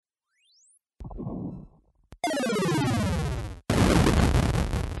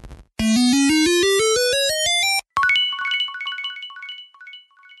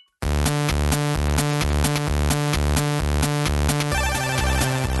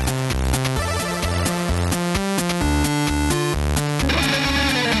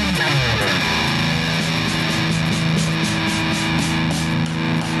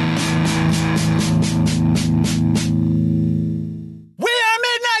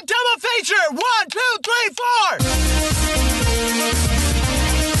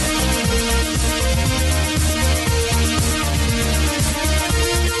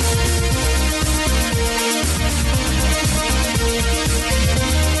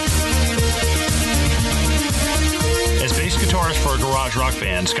garage rock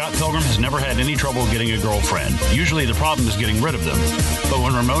band, Scott Pilgrim has never had any trouble getting a girlfriend. Usually the problem is getting rid of them. But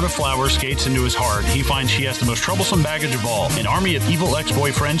when Ramona Flower skates into his heart, he finds she has the most troublesome baggage of all, an army of evil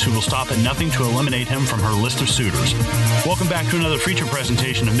ex-boyfriends who will stop at nothing to eliminate him from her list of suitors. Welcome back to another feature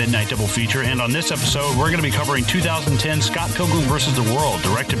presentation of Midnight Double Feature, and on this episode, we're going to be covering 2010 Scott Pilgrim vs. the World,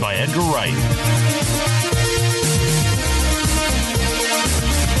 directed by Edgar Wright.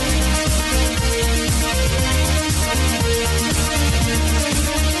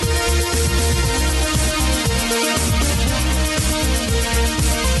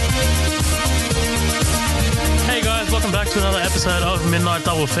 Welcome back to another episode of Midnight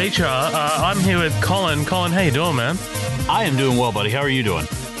Double Feature. I'm here with Colin. Colin, how you doing, man? I am doing well, buddy. How are you doing?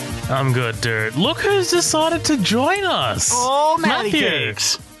 I'm good, dude. Look who's decided to join us. Oh, Matthew.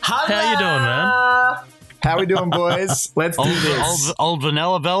 Cakes. How you doing, man? How we doing, boys? Let's do this. Old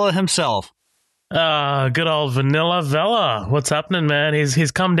Vanilla Bella himself. Good old Vanilla Vella. What's happening, man?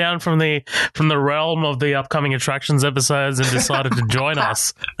 He's come down from the realm of the upcoming attractions episodes and decided to join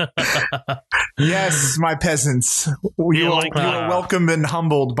us. Yes, my peasants. You are welcomed and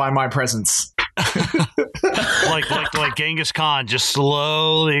humbled by my presence. like Genghis Khan, just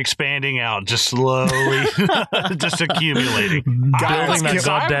slowly expanding out, just slowly, just accumulating, building that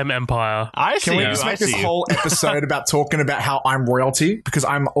goddamn empire. Can we just make this whole episode about talking about how I'm royalty, because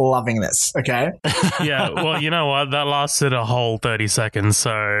I'm loving this? Okay. Yeah. Well, you know what? That lasted a whole 30 seconds,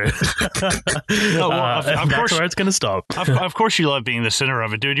 so that's where it's going to stop. Of course, you love being the center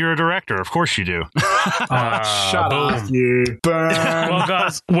of it, dude. You're a director. Of course, you do. Shut up, you. Burn. Well,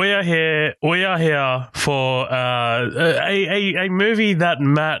 guys, we are here for a movie that,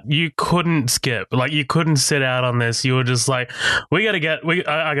 Matt, you couldn't skip. Like, you couldn't sit out on this. You were just like, I gotta get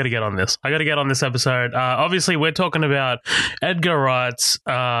on this. I gotta get on this episode. Obviously, we're talking about Edgar Wright's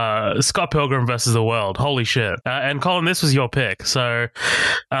Scott Pilgrim versus the World. Holy shit. And Colin, this was your pick. So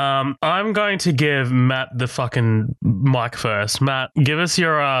I'm going to give Matt the fucking mic first. Matt, give us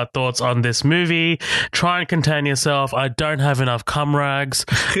your thoughts on this movie. Try and contain yourself. I don't have enough cum rags.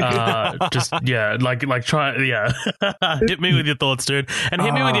 Hit me with your thoughts, dude, and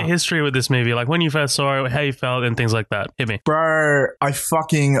hit me with your history with this movie, like when you first saw it, how you felt, and things like that. Hit me, bro. I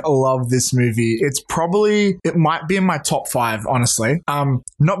fucking love this movie. It might be in my top 5, honestly.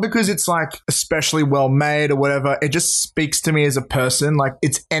 Not because it's like especially well made or whatever. It just speaks to me as a person. Like,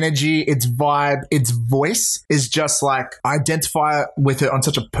 its energy, its vibe, its voice is just like, I identify with it on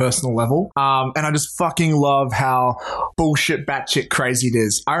such a personal level. And I just fucking love how bullshit batshit crazy it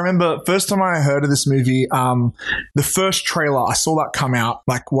is. I remember first time I heard of this movie, the first trailer, I saw that come out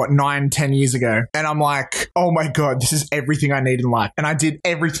like 9-10 years ago, and I'm like, oh my god, this is everything I need in life. And I did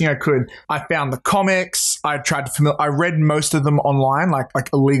everything I could. I found the comics. I read most of them online, like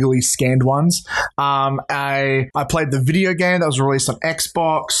illegally scanned ones. I played the video game that was released on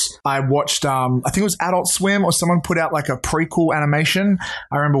Xbox. I watched I think it was Adult Swim, or someone put out like a prequel animation.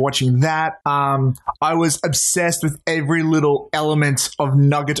 I remember watching that. I was obsessed with every little element of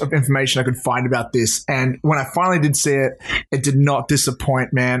nugget of information I could find about this. And when I finally did see it, it did not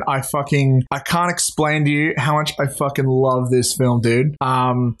disappoint, man. I can't explain to you how much I fucking love this film, dude.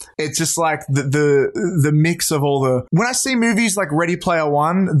 It's just like the mix of all the, when I see movies like Ready Player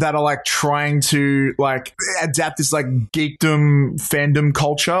One that are like trying to like adapt this like geekdom fandom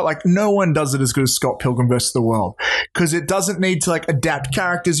culture, like no one does it as good as Scott Pilgrim vs. the World, because it doesn't need to like adapt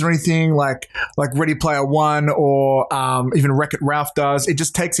characters or anything like Ready Player One or even Wreck-It Ralph does. It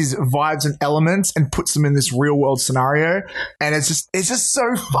just takes these vibes and elements and puts them in this real world scenario, and it's just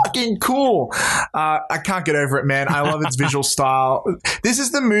so fucking cool. I can't get over it, man. I love its visual style. This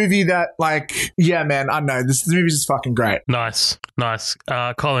is the movie that, like, yeah, man, I know this movie is fucking great. Nice.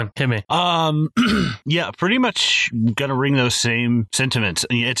 Colin, hit me. Yeah, pretty much gonna ring those same sentiments.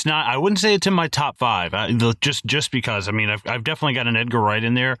 It's not, I wouldn't say it's in my top 5, just because, I mean, I've definitely got an Edgar Wright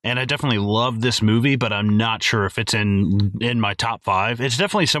in there, and I definitely love this movie, but I'm not sure if it's in my top 5. It's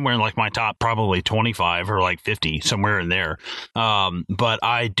definitely somewhere in like my top probably 25 or like 50, somewhere in there. But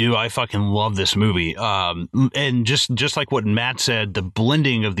I fucking love this movie. And just like what Matt said, the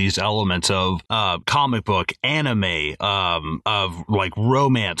blending of these elements of comic book, anime, of like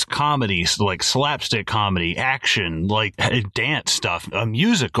romance, comedies, like slapstick comedy, action, like dance stuff, a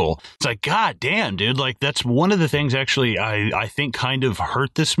musical. It's like, god damn, dude, like that's one of the things actually I think kind of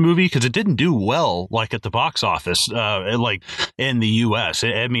hurt this movie, because it didn't do well like at the box office, like in the US.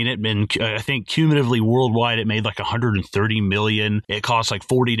 I think cumulatively worldwide it made like 130 million. It cost like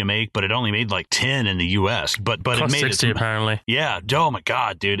 40 to make, but it only made like 10 in the US. But it cost made 60 it, apparently. Yeah. Oh my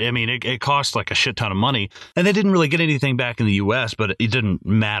God, dude. I mean, it cost like a shit ton of money, and they didn't really get anything back in the US, but it didn't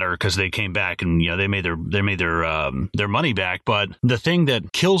matter because they came back and they made their money back. But the thing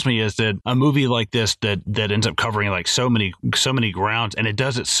that kills me is that a movie like this that ends up covering like so many grounds, and it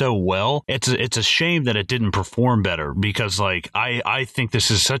does it so well. It's a shame that it didn't perform better, because like I think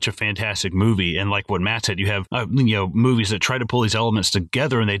this is such a fantastic movie, and like what Matt said, you have movies that try to pull these elements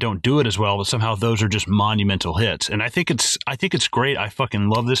together and they don't do it as well, but somehow those are just monumental hits. And I think it's great. I fucking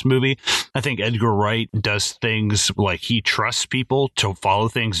love this movie. I think Edgar Wright does things like he trusts people to follow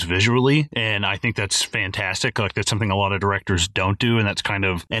things visually, and I think that's fantastic. Like that's something a lot of directors don't do, and that's kind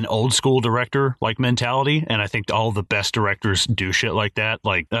of an old school director like mentality. And I think all the best directors do shit like that.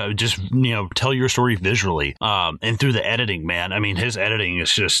 Like just tell your story visually, and through the editing, man. I mean, his editing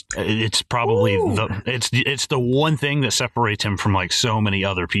is just, it's probably it's the one thing that separates him from like so many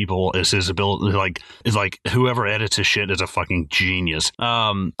other people, is his ability. Like whoever edits his shit is a fucking genius.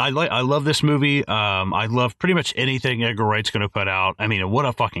 I love this movie. I love pretty much anything Edgar Wright's going to put out. I mean, what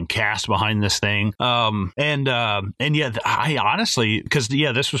a fucking cast behind this thing. And yeah, I honestly, because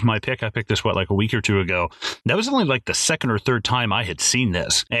this was my pick. I picked this like a week or two ago. That was only like the second or third time I had seen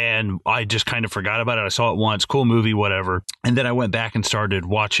this, and I just kind of forgot about it. I saw it once, cool movie, whatever, and then I went back and started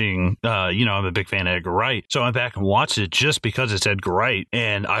watching. I'm a big fan of Edgar Wright, so I went back and watched it just because it's Edgar Wright,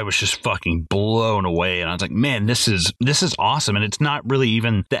 and I was just fucking blown away. And I was like, man, this is awesome. And it's not really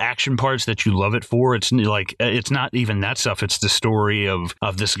even the action parts that you love it for. It's like, it's not even that stuff. It's the story of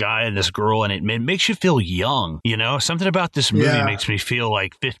this guy and this girl, and it makes you feel young. Something about this movie makes me feel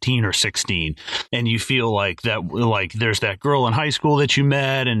like 15 or 16, and you feel like that, like there's that girl in high school that you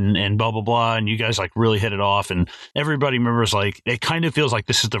met, and blah blah blah, and you guys like really hit it off, and everybody remembers. Like it kind of feels like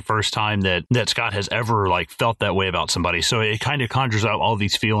this is the first time that Scott has ever like felt that way about somebody. So it kind of conjures out all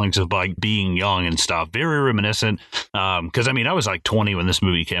these feelings of like being young and stuff. Very reminiscent. Because I mean, I was like 20 when this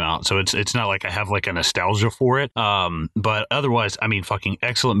movie came out, so it's not like I have like a nostalgia for it. But otherwise, I mean, fucking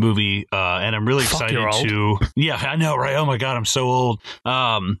excellent movie. And I'm really excited to. Yeah, I know, right? Oh my God, I'm so old.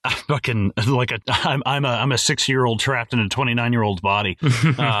 I'm fucking like I'm a 6-year-old trapped in a 29-year-old's body.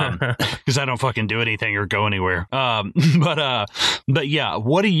 Because I don't fucking do anything or go anywhere. But yeah,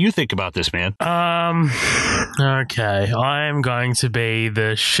 what do you think about this, man? Okay, I'm going to be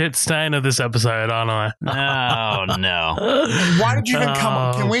the shit stain of this episode, aren't I? Oh no! Why did you even come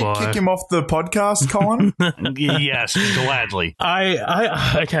on? Can we kick him off the podcast, Colin? Yes, gladly.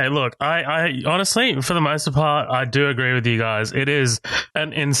 Okay, look, I honestly, for the most part, I do agree with you guys. It is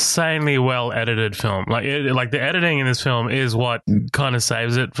an insanely well edited film. Like the editing in this film is what kind of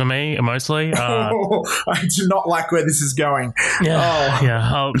saves it for me mostly. I do not like where this is going.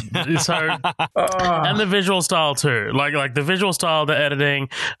 Yeah. And the visual style too. Like the visual style, the editing.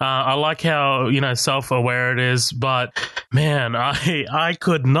 I like how self-aware it is, but man, I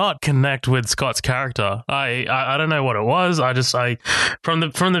could not connect with Scott's character. I don't know what it was. From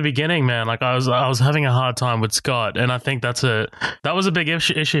the beginning, man, like I was having a hard time with Scott, and I think that was a big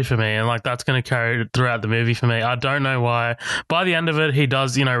issue for me, and like that's going to carry throughout the movie for me. I don't know why. By the end of it, he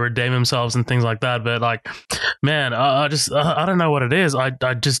does redeem himself and things like that, but like, man, I don't know what it is. I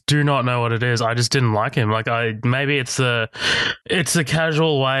just do not know what it is. I just didn't like him. Like maybe it's the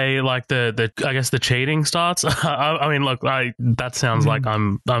casual way, like the I guess the cheating starts. I mean, look, that sounds like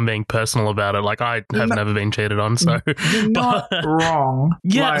I'm being personal about it. Like I have never been cheated on, so you're not wrong.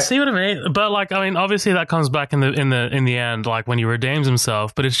 Yeah, see what I mean? But like, I mean, obviously that comes back in the end, like when he redeems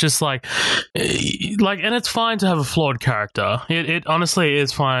himself. But it's just like, and it's fine to have a flawed character. It honestly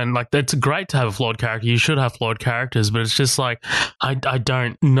is fine. Like it's great to have a flawed character. You should have flawed characters, but it's just like I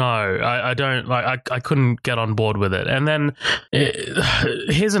don't know. I don't like. I couldn't get on board with it. And then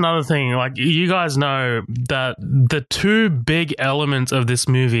here's another thing. Like you guys know that the two big elements of this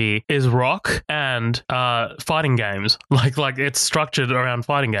movie is rock and fighting games. Like it's structured around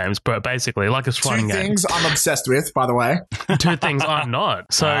fighting games, but basically like it's fighting games. Two things I'm obsessed with, by the way. Two things I'm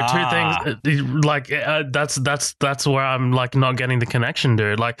not. So two things like that's where I'm like not getting the connection,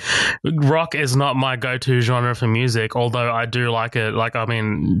 dude. Like rock is not my go-to genre for music, although I do like it. Like I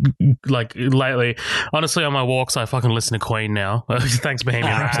mean, like lately, honestly, on my walks, I fucking listen to Queen now. Thanks, Bohemian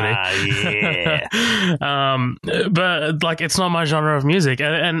Rhapsody. Yeah. But like, it's not my genre of music,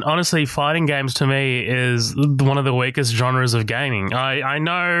 and honestly, fighting games to me is one of the weakest genres of gaming. I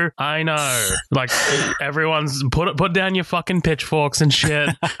know. Like everyone's put down your fucking pitchforks and shit.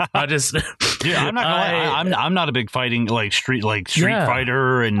 Dude, I'm not gonna lie. I'm not a big fighting Street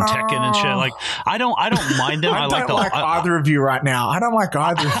Fighter and Tekken and shit. Like I don't mind them. I don't like either of you right now. I don't like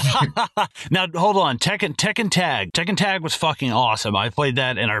either of you. Now hold on. Tekken Tag was fucking awesome. I played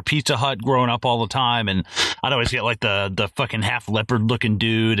that in our Pizza Hut growing up all the time, and I'd always get like the fucking half leopard looking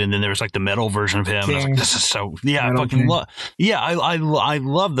dude, and then there was like the metal version of him. And I was like, this is so I fucking love. Yeah, I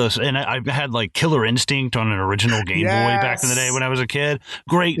love those, and I had like Killer Instinct on an original Game Boy back in the day when I was a kid.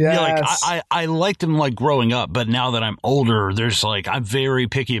 Great. Yes. Yeah, like I liked them like growing up, but now that I'm older, there's like I'm very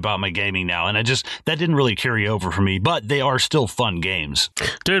picky about my gaming now, and that didn't really carry over for me. But they are still fun games,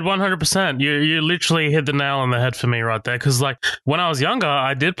 dude. 100%. You literally hit the nail on the head for me right there. Because like when I was younger,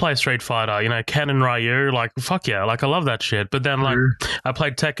 I did play Street Fighter. You know, Ken and Ryu. Like fuck yeah, like I love that shit. But then like I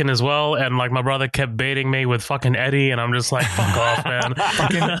played Tekken as well, and like my brother kept beating me with fucking Eddie, and I'm just like fuck off, man.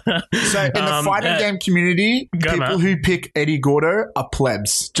 So in the fighting game community, people who pick Eddie Gordo are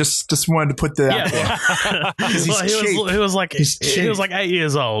plebs. Just wanted to put that out there. He was like 8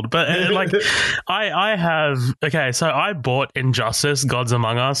 years old, but like so I bought Injustice: Gods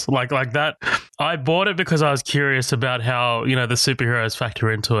Among Us, like that. I bought it because I was curious about how the superheroes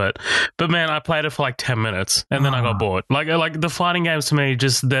factor into it. But man, I played it for like 10 minutes and then I got bored. Like the fighting games to me,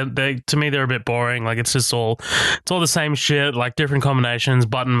 they're a bit boring. Like it's all the same shit, like different combinations,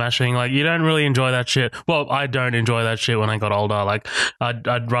 button mashing. Like you don't really enjoy that shit. Well, I don't enjoy that shit when I got older. Like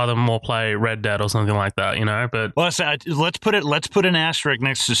I'd rather more play Red Dead or something like that, But let's put an asterisk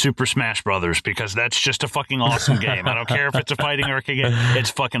next to Super Smash Brothers, because that's just a fucking awesome game. I don't care if it's a fighting arcade game. It's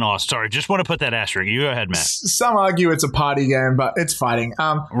fucking awesome. Sorry, just want to put that asterisk. You go ahead, Matt. Some argue it's a party game, but it's fighting.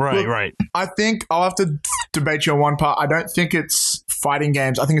 Right. I think I'll have to debate you on one part. I don't think it's fighting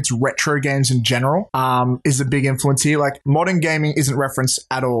games. I think it's retro games in general is a big influence here. Like modern gaming isn't referenced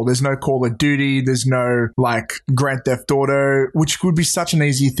at all. There's no Call of Duty. There's no like Grand Theft Auto, which would be such an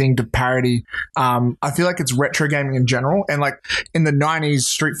easy thing to parody. I feel like it's retro gaming in general. And like in the 90s,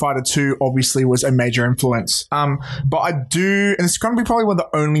 Street Fighter 2 obviously was a major influence. But I do, and it's going to be probably one of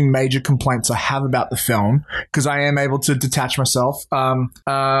the only major complaints I have about the film, because I am able to detach myself.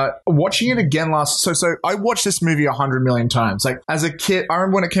 Watching it again so I watched this movie 100 million times. Like as a kid, I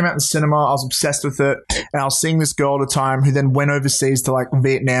remember when it came out in cinema, I was obsessed with it, and I was seeing this girl at the time who then went overseas to like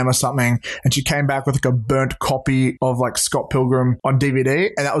Vietnam or something, and she came back with like a burnt copy of like Scott Pilgrim on DVD,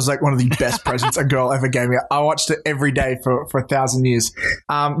 and that was like one of the best presents a girl ever gave me. I watched it every day for 1,000 years.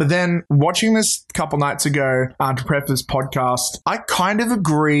 But then watching this a couple nights ago to prepare for this podcast, I kind of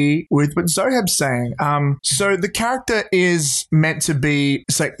agree with what Zohab's saying. So the character is meant to be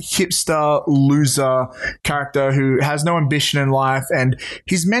this like hipster loser character who has no ambition in life, and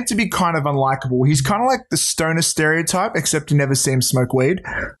he's meant to be kind of unlikable. He's kind of like the stoner stereotype, except you never see him smoke weed.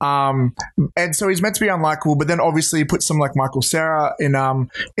 And so he's meant to be unlikable, but then obviously you put some like Michael Cera in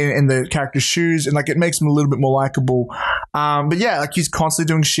the character's shoes, and like it makes him a little bit more likable. But yeah, like he's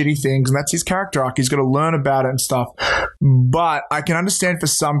constantly doing shitty things, and that's his character arc. He's got to learn about it and stuff. But I can understand for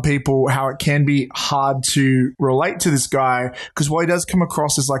some people how it can be hard to relate to this guy, because while he does come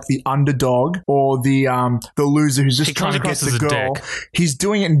across as like the underdog or the loser who's just trying to get the girl, he's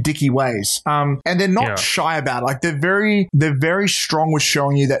doing it in dicky ways. And they're not shy about it. Like they're very strong with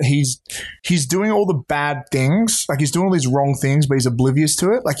showing you that he's doing all the bad things. Like he's doing all these wrong things, but he's oblivious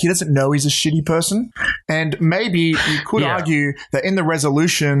to it. Like he doesn't know he's a shitty person. And maybe you could argue that in the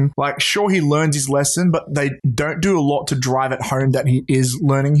resolution, like sure he learns his lesson, but they don't do a lot to drive it home that he is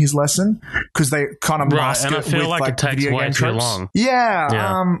learning his lesson, because they kind of mask and it I feel with like it takes video way game too tropes. long.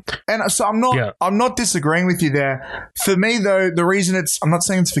 And so I'm not disagreeing with you there. For me though, the reason I'm not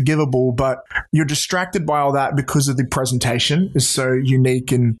saying it's forgivable, but you're distracted by all that because of the presentation is so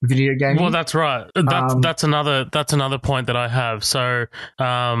unique in video gaming. Well, that's right. That's another point that I have. So,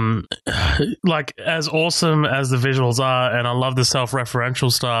 like as awesome as the visuals are, and I love the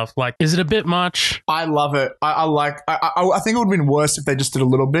self-referential stuff, like, is it a bit much? I love it. I think it would have been worse if they just did a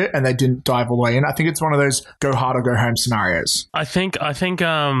little bit and they didn't dive all the way in. I think it's one of those go hard or go home scenarios. I think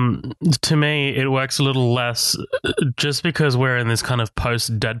to me it works a little less just because we're in this kind of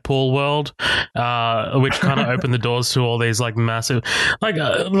post Deadpool world, which kind of opened the doors to all these like massive, like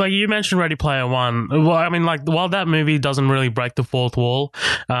you mentioned Ready Player One. Well, I mean, like while that movie doesn't really break the fourth wall,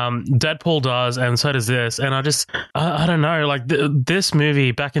 Deadpool does, and so does this. And I don't know, like this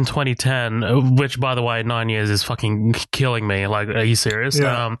movie back in 2010, which by the way 9 years is fucking killing me. Like, are you serious?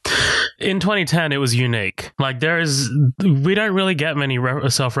 Yeah. in 2010 it was unique. Like we don't really get many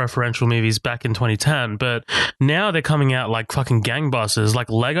self-referential movies back in 2010, but now they're coming out like fucking gangbusters, like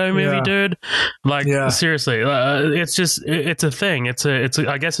Lego Movie, dude. Like seriously, it's a thing.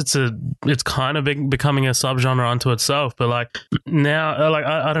 I guess it's kind of becoming a subgenre unto itself. But like now, like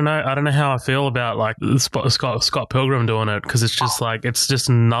I don't know how I feel about like Scott Pilgrim doing it, because it's just like it's just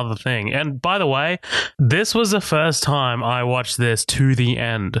another thing. And by the way, this was the first time I watched this to the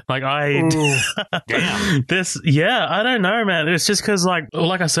end. Like damn. I don't know, man. It's just because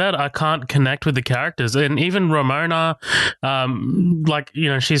like I said, I can't connect with the characters, and even Ramona, like, you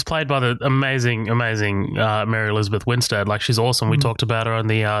know, she's played by the amazing Mary Elizabeth Winstead. Like, she's awesome. We talked about her on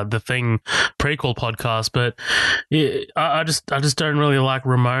the Thing prequel podcast, but I just don't really like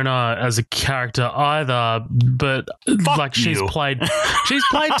Ramona as a character either. But Fuck like you. she's played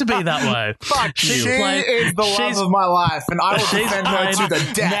to be that way. Fuck she is the love of my life, and I will defend her to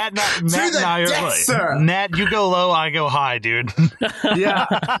the death. Nat, sir. Nat, you go low, I go high, dude. Yeah.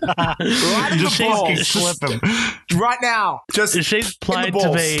 Right in the balls. Slip him. Right now. Just she's played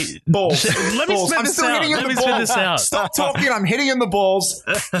to be balls. Let me spit this out. Let me spit this out. Stop talking. I'm hitting in the balls.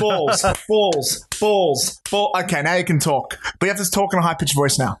 Balls. Okay, now you can talk. But you have to talk in a high pitched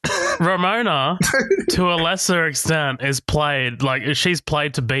voice now. Ramona, to a lesser extent, is played like she's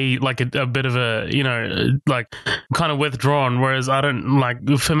played to be like a bit of a, you know, like kind of withdrawn. Whereas I don't like.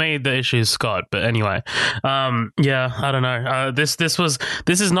 For me, the issue is Scott. But anyway, I don't know. This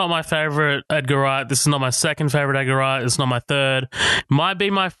is not my favorite Edgar Wright. This is not my second favorite Edgar Wright. It's not my third. Might be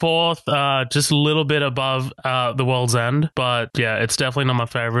my fourth. Just a little bit above The World's End. But yeah, it's definitely not my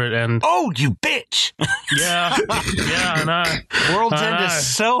favorite. And oh, you bitch! Yeah, I know. World's End is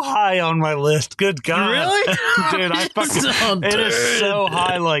so high on my list. Good God, really, dude! It is so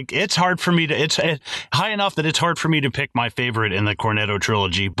high. Like, it's hard for me to. It's high enough that it's hard for me to pick my favorite in the Cornetto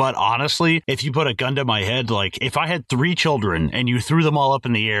trilogy. But honestly, if you put a gun to my head, like if I had 3 children and you threw them all up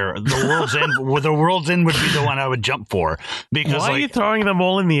in the air, the World's End would be the one I would jump for. Because why are you throwing them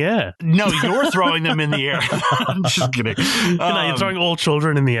all in the air? No, you're throwing them in the air. I'm just kidding. You're throwing all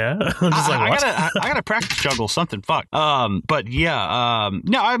children in the air. I'm just like, what? I gotta practice juggle something. Fuck. But yeah.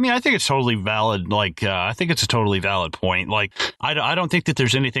 No, I mean, I think it's totally valid. Like, I think it's a totally valid point. Like, I don't think that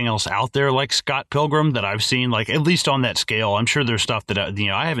there's anything else out there like Scott Pilgrim that I've seen. Like, at least on that scale. I'm sure there's stuff that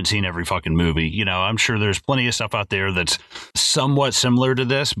I haven't seen every fucking movie. You know, I'm sure there's plenty of stuff out there that's somewhat similar to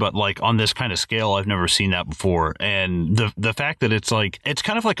this, but like on this kind of scale, I've never seen that before. And the fact that it's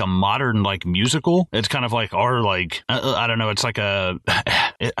kind of like a modern like musical. It's kind of like our like I don't know. It's like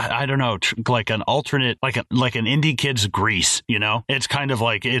I don't know, like an alternate, like an indie kid's Grease. You know, it's kind of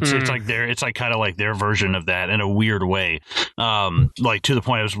like it's like kind of like their version of that in a weird way. Like to the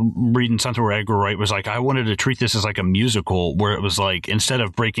point I was reading something where Edgar Wright was like, I wanted to treat this as like a musical where it was like instead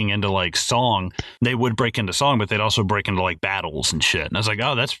of breaking into like song, they would break into song, but they'd also break into like battles and shit. And I was like,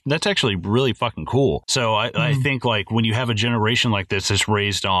 oh, that's actually really fucking cool. So I think like when you have a generation like this that's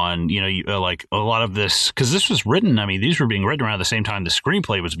raised on, you know, like a lot of this, because this was written, I mean, these were being written around the same time the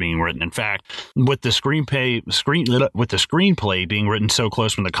screenplay was being written. In fact, with the screenplay being written so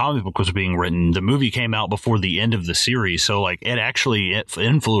close when the comic book was being written, the movie came out before the end of the series. So like it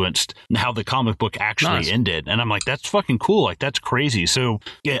influenced how the comic book actually ended. And I'm like, that's fucking cool. Like, that's crazy. So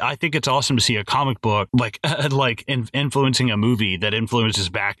yeah, I think it's awesome to see a comic book like influencing a movie that influences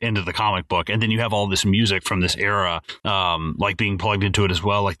back into the comic book. And then you have all this music from this era, like being plugged into it as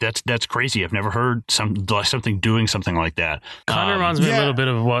well. Like that's crazy. I've never heard something doing something like that. Kind of reminds me a little bit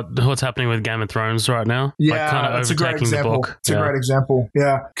of what's happening with Game of Thrones right now. Yeah, like kind of it's a great example. The book. It's a great example.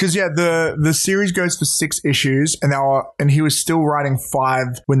 Yeah, because the series goes for 6 issues, and he was still writing 5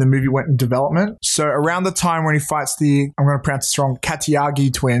 when the movie went in development. So around the time when he fights I'm going to pronounce this wrong,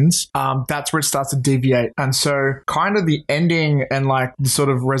 Katiagi twins, that's where it starts to deviate. And so kind of the ending and like the sort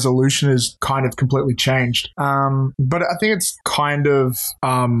of resolution is kind of completely changed. But I think it's kind of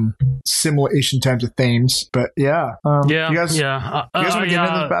similar-ish in terms of themes. But yeah. You guys want to get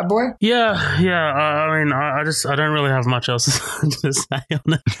into this bad boy? Yeah. I mean, I don't really have much else to say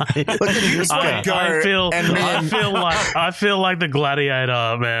on it. I feel like the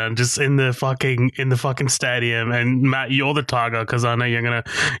gladiator, man, just in the fucking stadium. And Matt, you're the tiger because I know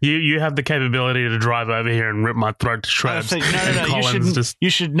you have the capability to drive over here and rip my throat to shreds. No. You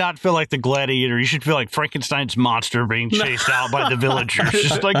should not feel like the gladiator. You should feel like Frankenstein's monster being chased out by the villagers.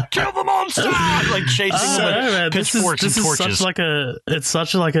 Just like, kill the monster! Like chasing them with pitchforks and torches. It's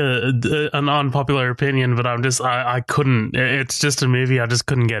such like an unpopular opinion, but I couldn't. It's just a movie I just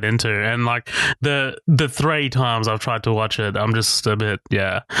couldn't get into. And like the 3 times I've tried to watch it, I'm just a bit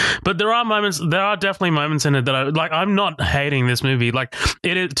but there are definitely moments in it that I'm not hating this movie. Like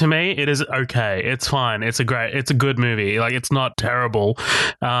to me it is okay, it's fine, it's a good movie. Like it's not terrible.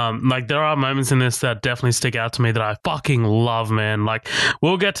 Like there are moments in this that definitely stick out to me that I fucking love, man. Like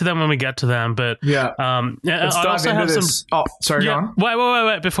we'll get to them when we get to them, but let's dive into this. Go on.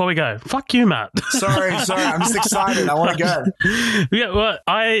 Wait before we go, fuck you, Matt. sorry, I'm just excited, I want to go. Well,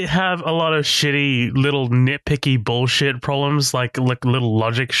 I have a lot of shitty little nitpicky bullshit problems, like little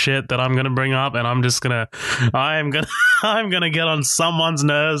logic shit that I'm gonna bring up, and I'm gonna get on someone's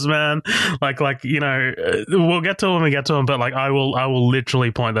nerves, man. Like we'll get to them when we get to them, but like I will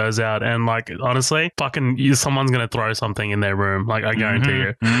literally point those out, and like honestly, fucking someone's gonna throw something in their room, like I guarantee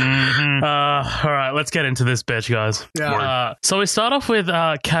you. All right, let's get into this bitch, guys. So we start off with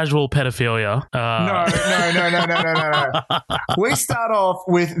casual pedophilia. No. We start off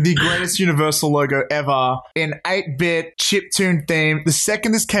with the greatest Universal logo ever in 8-bit chiptune theme. The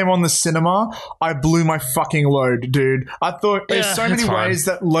second this came on the cinema, I blew my fucking load, dude. I thought there's so many ways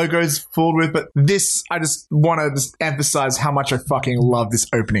that logo's fooled with, but this, I just want to emphasize how much I fucking love this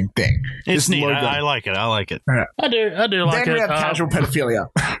opening thing. It's neat. I like it. Yeah. I do like it. Then we have casual pedophilia.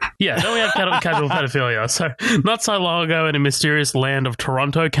 Yeah, then we have casual pedophilia. So, not so long ago in a mysterious land of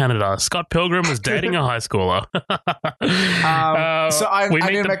Toronto, Canada, Scott Pilgrim was dating a high schooler. So I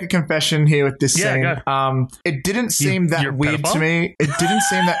need to make a confession here with this scene. Go. It didn't seem that weird to me. It didn't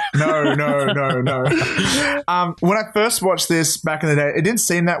seem that... No. When I first watched this back in the day, it didn't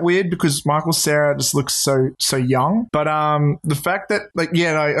seem that weird because Michael Cera just looks so young. But the fact that, like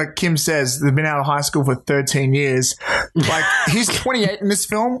Kim says, they've been out of high school for 13 years. Like, he's 28 in this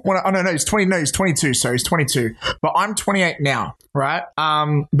film. He's 20. No, he's 22. Sorry, he's 22. But I'm 28 now, right?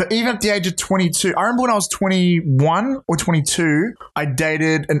 But even at the age of 22, I remember when I was 21 or 22, I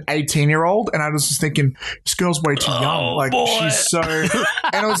dated an 18-year-old, and I was just thinking, this girl's way too young. Like, she's so...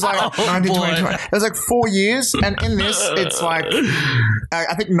 And it was like 19, 20. It was like 4 years, and in this, it's like...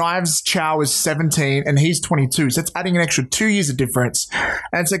 I think Knives Chow is 17, and he's 22, so it's adding an extra 2 years of difference.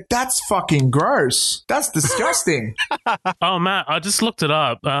 And it's like, that's fucking gross. That's disgusting. Oh, Matt, I just looked it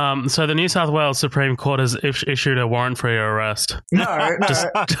up. So the New South Wales Supreme Court has issued a warrant for your arrest. No.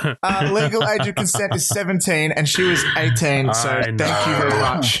 Legal age of consent is 17 and she was 18, so thank you very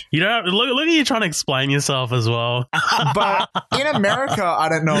much. You know, look at you trying to explain yourself as well. But in America, I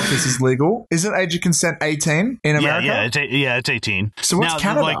don't know if this is legal. Isn't age of consent 18 in America? It's 18. So what's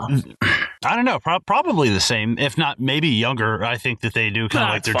Canada? I don't know. Probably the same, if not maybe younger. I think that they do kind of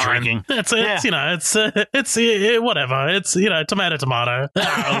like they're drinking. It's whatever. It's tomato.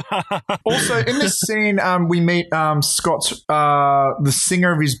 Also, in this scene, we meet Scott, the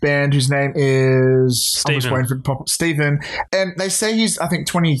singer of his band, whose name is Stephen, and they say he's, I think,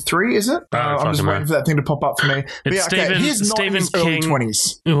 23. Is it? I'm just waiting for that thing to pop up for me. But he's not in his early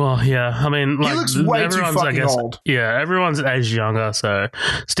 20s. Well, yeah, I mean, like, he looks way too fucking old. Yeah, everyone's aged younger. So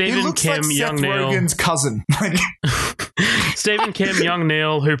Stephen Kim, like young Seth Neil, Rogen's cousin. Stephen Kim, young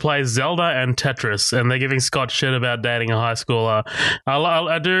Neil, who plays Zelda and Tetris, and they're giving Scott shit about dating a high schooler.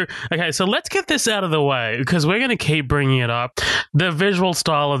 I do. Okay, so let's get this out of the way because we're going to keep bringing it up. The visual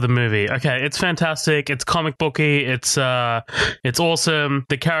style of the movie. Okay, it's fantastic. It's comic booky. It's awesome.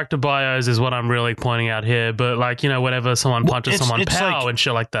 The character bios is what I'm really pointing out here. But like, whenever someone punches someone, pow, like, and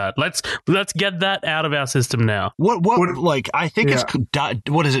shit like that. Let's get that out of our system now. I think it's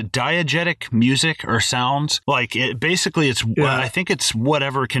what is it? Diegetic music or sounds? Like it basically it's. Yeah. I think it's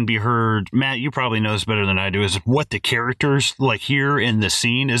whatever can be heard. Matt, you probably know this better than I do. Is what the characters like hear in the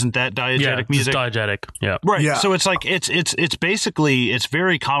scene? Isn't that diegetic music? Yeah, diegetic. Yeah, right. Yeah. So it's like it's basically it's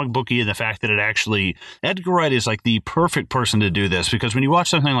very comic booky in the fact that it actually Edgar Wright is like the perfect person to do this because when you watch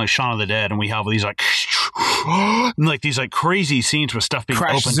something like Shaun of the Dead and we have these like these like crazy scenes with stuff being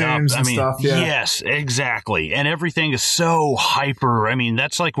opened up. I mean, yes, exactly, and everything is so hyper. I mean,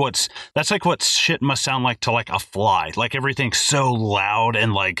 that's like what shit must sound like to like a fly. Like everything's so loud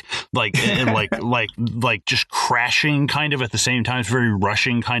and like just crashing kind of at the same time. It's very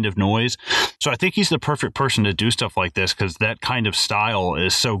rushing kind of noise. So I think he's the perfect person to do stuff like this because that kind of style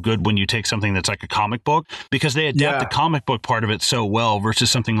is so good when you take something that's like a comic book because they adapt the comic book part of it so well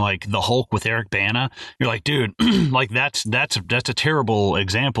versus something like The Hulk with Eric Bana. You're like, dude, like that's a terrible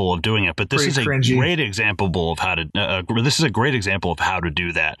example of doing it, but this is a great example of how to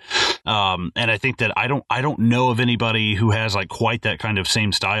do that. And I think that I don't know of anybody who has like quite that kind of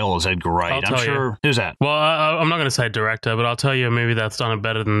same style as Edgar Wright. I'm sure. Who's that? Well, I'm not going to say director, but I'll tell you a movie that's done it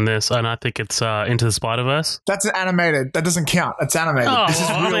better than this, and I think it's Into the Spider-Verse. That's animated. That doesn't count. It's animated. This is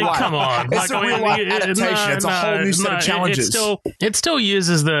real life. Come on. It's a real life adaptation. It's a whole new set of challenges. It still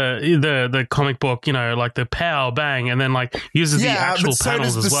uses the comic book, like the pow bang, and then like uses the actual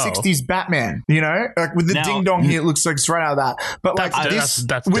panels as well. Yeah, but so does the 60s Batman, like with the ding dong here, it looks like it's right out of that. But like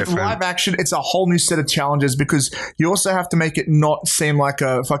that's with different. Live action, it's a whole new set of challenges because you also have to make it not seem like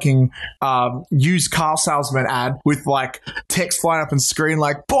a fucking used car salesman ad with like text flying up on screen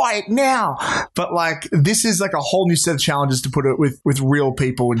like buy it now. But like this is like a whole new set of challenges to put it with real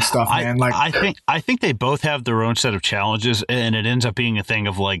people and stuff, man. Like I think they both have their own set of challenges, and it ends up being a thing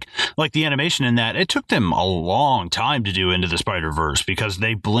of like the animation in that it took them a long time to do Into the Spider-Verse because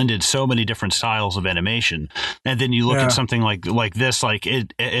they blended so many different styles of animation. And then you look at something like this, like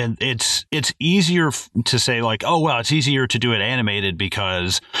it's easier to say like, oh well, it's easier to do it animated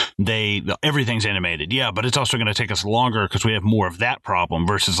because everything's animated. Yeah, but it's also going to take us longer because we have more of that problem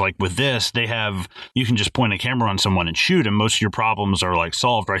versus like with this, you can just point a camera on someone and shoot, and most of your problems are like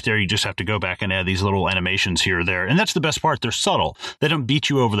solved right there. You just have to go back and add these little animations here or there. And that's the best part. They're subtle. They don't beat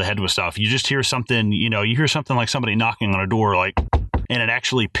you over the head with stuff. You just hear something, you hear something like somebody knocking on a door, like, and it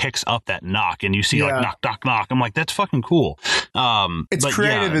actually picks up that knock and you see like knock, knock, knock. I'm like, that's fucking cool. It's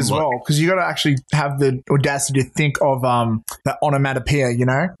creative as well because you got to actually have the audacity to think of that onomatopoeia,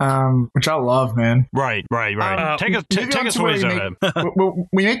 which I love, man. Right. Take us away, Zoheb.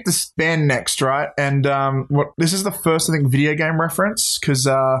 We make this band next, right? And this is the first, I think, video game reference because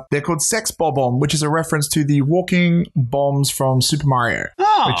they're called Sex Bob-omb, which is a reference to the walking bombs from Super Mario.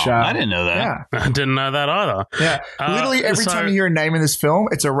 Oh, which, I didn't know that. Yeah. I didn't know that either. Yeah. Literally every time you hear a name in this film,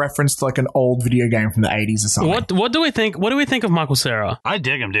 it's a reference to like an old video game from the 80s or something. What do we think? What do we think of Michael Cera? I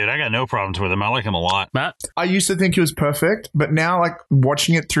dig him, dude. I got no problems with him. I like him a lot. Matt? I used to think he was perfect, but now like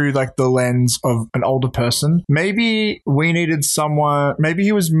watching it through like the lens of an older person, maybe we needed someone, maybe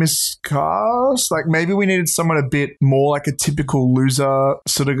he was miscast. Like maybe we needed someone a bit more like a typical loser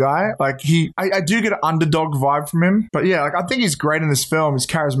sort of guy. Like I do get an underdog vibe from him, but yeah, like I think he's great in this film. He's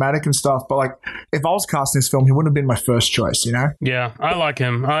charismatic and stuff, but like if I was casting this film, he wouldn't have been my first choice, Yeah, I like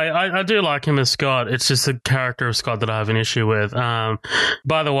him. I do like him as Scott. It's just the character of Scott that I have an issue with.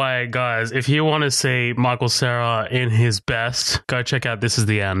 By the way, guys, if you want to see Michael Cera in his best, go check out This Is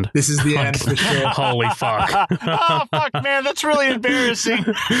the End. This is the end for sure. Holy fuck. Oh, fuck, man. That's really embarrassing.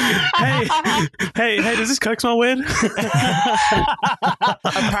 hey, does this Coke smell weird? Apparently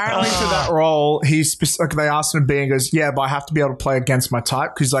to that role, they asked him to be and goes, yeah, but I have to be able to play against my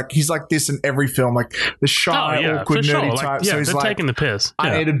type because he's like this in every film, like the shy, awkward, nerdy type. Yeah, so he's they're like, taking the piss.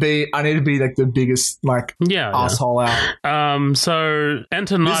 I need to be like the biggest asshole out. So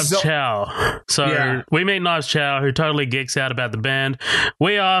enter Knives Chow. So we meet Knives Chow, who totally geeks out about the band.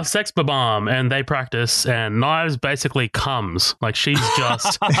 We are Sex Bob-omb, and they practice, and Knives basically comes. Like she's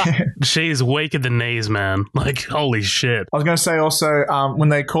she's weak at the knees, man. Like holy shit. I was going to say also when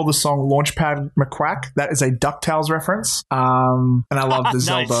they call the song Launchpad McQuack, that is a DuckTales reference. And I love the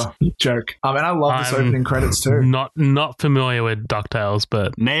Zelda joke. And I love this opening credits too. Not familiar with DuckTales,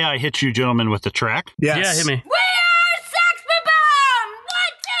 but may I hit you gentlemen with the track? Yes. Yeah, hit me. We are Sex Bob-omb! 1,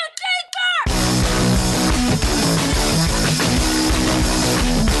 2, 3, 4.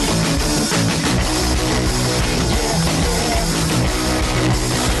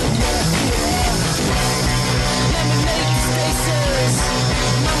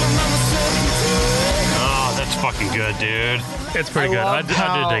 Oh, that's fucking good, dude. It's pretty good. I do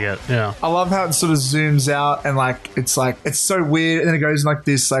dig it. Yeah. I love how it sort of zooms out and it's so weird, and then it goes in like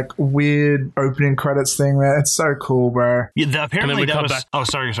this like weird opening credits thing, man. It's so cool, bro. Yeah, apparently that was. Oh,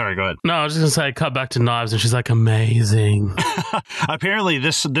 sorry. Go ahead. No, I was just gonna say, cut back to Knives, and she's like, amazing. Apparently,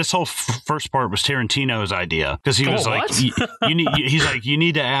 this whole first part was Tarantino's idea because he was like, you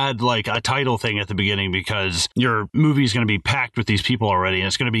need to add like a title thing at the beginning because your movie is going to be packed with these people already, and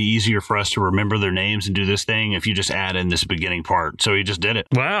it's going to be easier for us to remember their names and do this thing if you just add in this beginning part. So he just did it.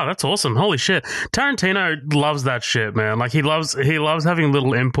 Wow, that's awesome. Holy shit. Tarantino loves that shit, man. Like he loves having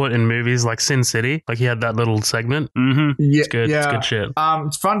little input in movies like Sin City. Like he had that little segment. Mm-hmm. Yeah, it's good. Yeah. It's good shit.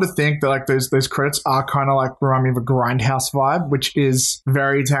 It's fun to think that like those credits are kind of like remind me of a Grindhouse vibe, which is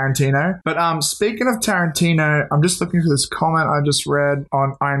very Tarantino. But speaking of Tarantino, I'm just looking for this comment I just read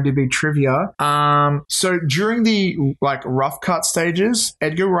on IMDb trivia. So during the like rough cut stages,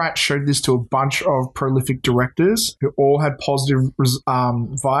 Edgar Wright showed this to a bunch of prolific directors. directors who all had positive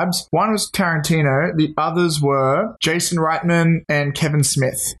vibes. One was Tarantino. The others were Jason Reitman and Kevin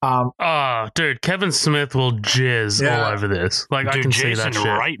Smith. Dude, Kevin Smith will jizz all over this. Like, dude, I can Jason see that shit.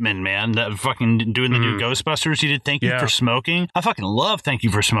 Reitman, man, that fucking doing the new Ghostbusters. He did Thank You for Smoking. I fucking love Thank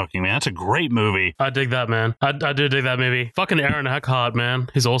You for Smoking, man. That's a great movie. I dig that, man. I do dig that movie. Fucking Aaron Eckhart, man.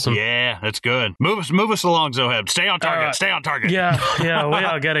 He's awesome. Yeah, that's good. Move us along, Zoheb. Stay on target. Right. Stay on target. Yeah,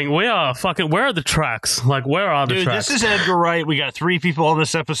 where are the tracks? Like, where are the tracks? This is Edgar Wright. We got 3 people on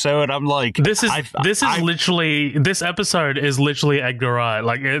this episode. I'm like, this episode is literally Edgar Wright.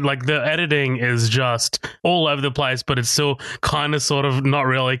 Like the editing is just all over the place, but it's still kind of sort of not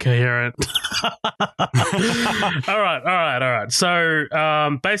really coherent. All right. So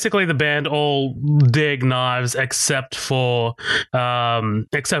basically the band all dig knives except for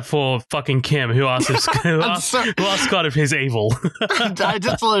fucking Kim, who asks Scott if he's evil. I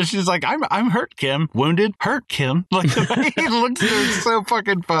just love, she's like, I'm hurt, Kim. Wounded, hurt, Kim. Like, the way he looks at her, it's so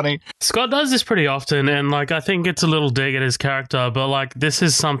fucking funny. Scott does this pretty often, and like I think it's a little dig at his character, but like this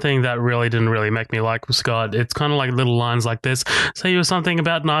is something that really didn't really make me like Scott. It's kind of like little lines like this. Say you were something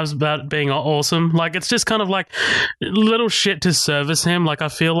about knives about being awesome. Like, it's just kind of like little shit to service him. Like, I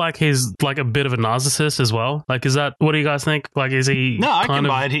feel like he's like a bit of a narcissist as well. Like, is that, what do you guys think? Like, is he? No, I can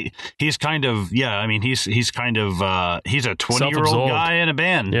buy it. He's kind of, yeah. I mean, he's kind of he's a 20-year-old guy in a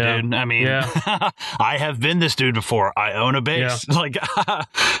band, dude. I mean, I have been this dude before. I own a bass. Yeah. Like,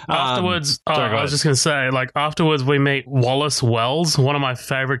 afterwards, I was just gonna say, like, afterwards we meet Wallace Wells, one of my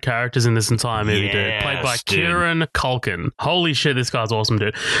favorite characters in this entire movie, dude, played by Kieran Culkin. Holy shit, this guy's awesome,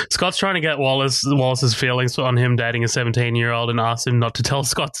 dude. Scott's trying to get Wallace's feelings on him dating a 17-year-old and asks him not to tell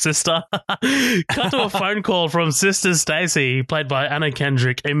Scott's sister. Cut to a phone call from Sister Stacy, played by Anna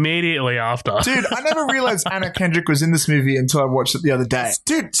Kendrick, immediately after. Dude, I never realized Anna Kendrick was in this movie until I watched it the other day.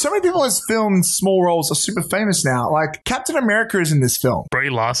 Dude, so many people in this film, small roles, are super famous now. Like, Captain America is in this film. Brie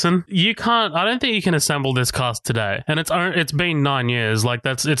Larson. I don't think you can assemble this cast today. And it's been 9 years. Like,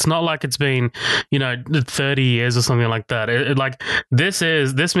 it's not like it's been, 30 years or something like that.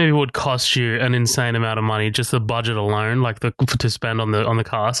 This movie would cost you an insane amount of money, just the budget alone, like to spend on the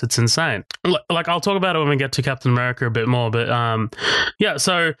cast. It's insane. Like, I'll talk about it when we get to Captain America a bit more, but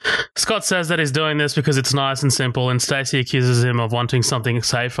so Scott says that he's doing this because it's nice and simple, and Stacey accuses him of wanting something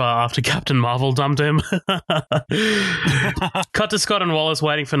safer after Captain Marvel dumped him. Cut to Scott and Wallace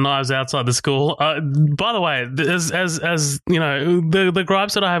waiting for knives outside the school. By the way, as you know, the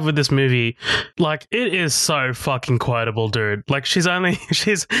gripes that I have with this movie, like, it is so fucking quotable, dude. Like, she's only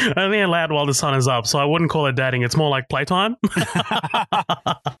allowed while the sun is up, so I wouldn't call it dating. It's more like playtime.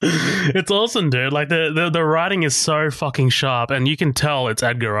 It's awesome, dude. Like, the writing is so fucking sharp, and you can tell it's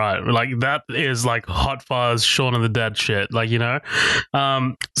Edgar Wright. Like, that is like hot fuzz Shaun of the Dead shit. Like,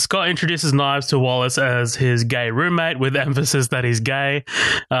 Scott introduces knives to Wallace as his gay roommate, with emphasis that he's gay.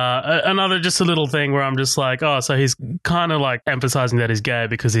 Another just a little thing where I'm just like, oh, so he's kind of like emphasizing that he's gay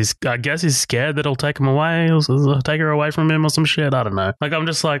because I guess he's scared that he'll take him away, or take her away from him or some shit. I don't know. Like, I'm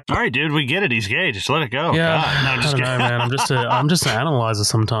just like, all right, dude, we get it. He's gay. Just let it go. Yeah, God, no, I don't know, man. I'm just an analyzer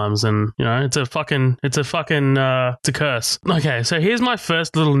sometimes, and it's a curse. Okay, so here's my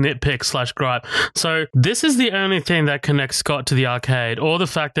first little nitpick / gripe. So this is the only thing that connects Scott to the arcade, or the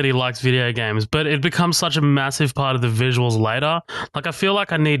fact that he likes video games, but it becomes such a massive part of the visuals later. Like, I feel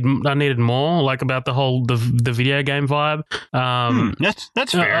like I needed more, like, about the whole the video game vibe.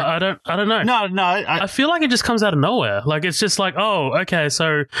 That's fair. I don't know. No, I feel like it just comes out of nowhere. Like, it's just like, oh, okay,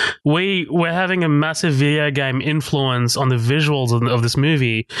 so we're having a massive video game influence on the visuals of this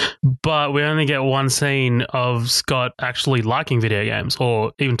movie, but we only get one scene of Scott actually liking video games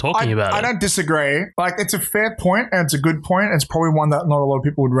or even talking about it. I don't disagree. Like, it's a fair point, and it's a good point, and it's probably one that not a lot of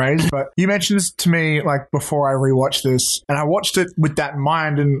people would raise, but you mentioned this to me, like, before I rewatched this, and I watched it with that in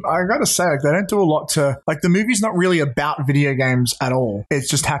mind, and I gotta say, like, they don't do a lot to, like, the movie's not really about video games at all. It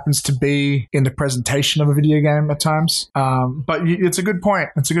just happens to be in the presentation of a video game at times. But it's a good point.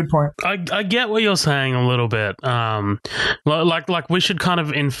 It's a good point. I get what you're saying a little bit. Like we should kind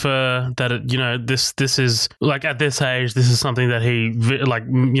of infer that it, this is, like, at this age, this is something that he, like,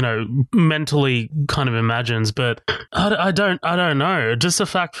 mentally kind of imagines. But I don't know. Just the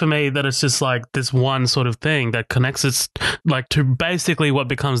fact for me that it's just like this one sort of thing that connects it, like, to basically what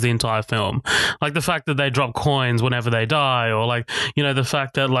becomes the entire film. Like, the fact that they drop coins whenever they die, or, like, the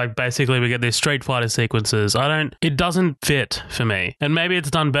fact that, like, basically we get these Street Fighter sequences. It doesn't fit for me. And maybe it's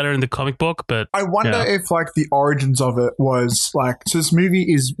done better in the comic book, but I wonder if, like, the origins of it was, like, so this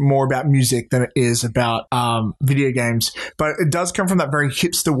movie is more about music than it is about video games, but it does come from that very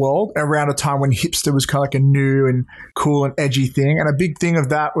hipster world around a time when hipster was kind of like a new and cool and edgy thing. And a big thing of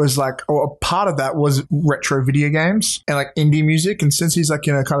that was, like, or a part of that was retro video games and like indie music. And since he's like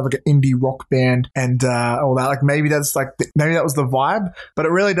in a kind of like an indie rock band and all that, like maybe that's like maybe that was the vibe. But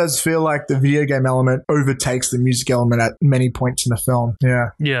it really does feel like the video game element overtakes the music element at many points in the film.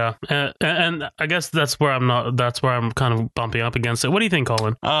 Yeah, and I guess that's where I'm not. That's where I'm kind of bumping up against it. What do you think,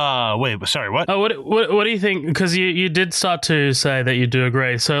 Colin? Wait, sorry, what? What do you think? Because you did start to say that you do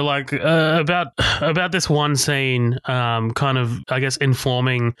agree. So like about this one scene, kind of I guess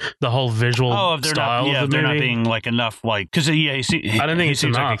informing the whole visual style of the movie. They're not being like enough like because I don't think he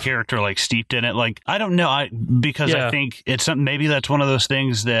seems enough. like a character like steeped in it. Like I don't know, I think it's something. Maybe that's one of those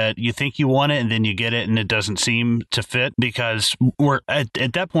things that you think you want it and then you get it and it doesn't seem to fit because we're at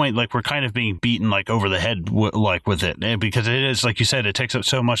that point like we're kind of being beaten like over the head with it because it is like you said it takes up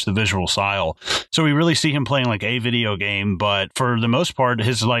so much the visual style. So we really see him playing like a video game, but for the most part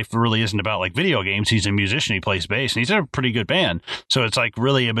his life really isn't about like video games. He's a musician, he plays bass, and he's in a pretty good band. So it's like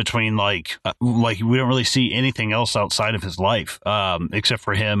really in between like we don't really see anything else outside of his life except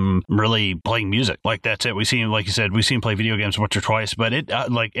for him really playing music. Like that's it. We see him, like you said, we see him play video games once or twice, but it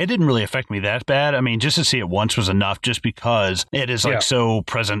it didn't really affect me that bad. I mean, just to see it once was enough just because it is like so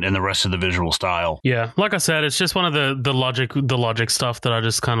present in the rest of the visual style. Yeah, like I said, it's just one of the logic stuff that I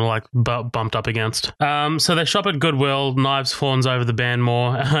just kind of like bumped up against. So they shop at Goodwill. Knives fawns over the band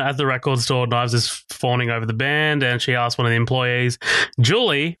more. At the record store, Knives is fawning over the band, and she asks one of the employees,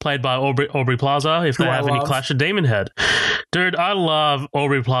 Julie, played by Aubrey Plaza, if they have any Clash of Demon Head. Dude, I love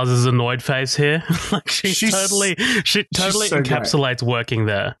Aubrey Plaza's annoyed face here. Like she totally so encapsulates working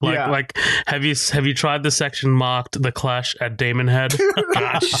there. Like have you tried the section marked The Clash at Demon Head?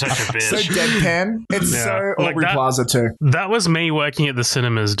 God, she's such a bitch. So deadpan. It's so Aubrey Plaza too. That was me working at the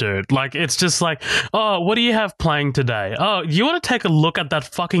cinemas, dude. Like it's just like, oh, what do you have playing today? Oh, you want to take a look at that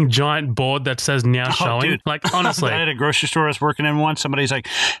fucking giant board that says now showing? Dude. Like honestly. I had a grocery store I was working in once. Somebody's like,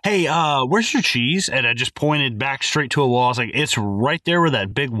 hey, where's your cheese? And I just pointed back straight to a wall. I was like, it's right there with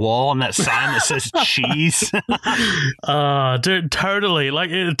that big wall and that sign that says cheese. Dude, totally. Like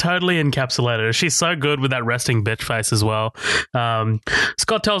it totally encapsulated her. She's so good with that resting bitch face as well.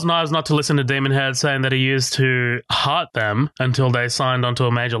 Scott tells Knives not to listen to Demon Head, saying that he used to heart them until they signed onto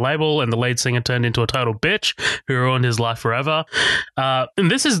a major label and the lead singer turned into a total bitch who ruined his life forever. And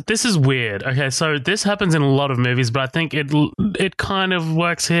this is weird. Okay, so this happens in a lot of movies, but I think it kind of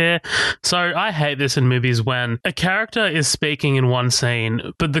works here. So I hate this in movies when a character is speaking in one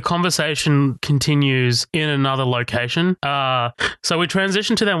scene, but the conversation continues in another location. So we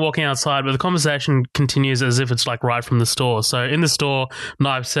transition to them walking outside, but the conversation continues as if it's like right from the store. So in the store,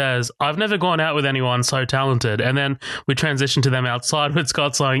 Knives says, I've never gone out with anyone so talented. And then we transition to them outside with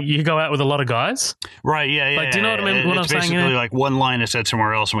Scott saying, you go out with a lot of guys? Right, yeah. Like, do you know what I mean? What I'm saying? It's basically like one line is said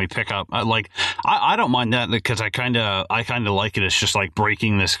somewhere else and we pick up. I don't mind that because I kind of like it. It's just like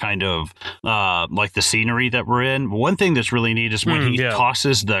breaking this kind of like the scenery that we're in. One thing that's really neat is when he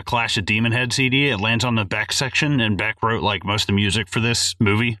tosses the Clash of Demon Head CD, it lands on the Beck section, and Beck wrote like most of the music for this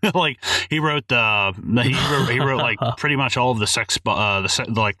movie. Like he wrote like pretty much all of the sex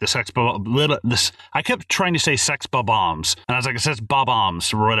I kept trying to say sex bombs, and I was like, it says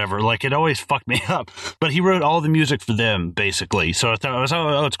bombs or whatever. Like it always fucked me up. But he wrote all the music for them basically. So I thought it was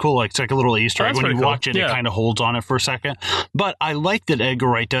it's cool. Like it's like a little Easter egg when you watch it. It kind of holds on it for a second. But I like that Edgar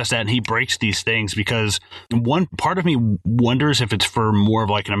Wright does that and he breaks these things because one part of me wonders if it's for more of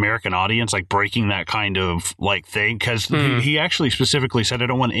like an American audience, like breaking that kind of like thing. Because he actually specifically said, I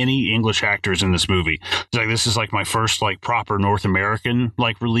don't want any English actors in this movie. It's like, this is like my first like proper North American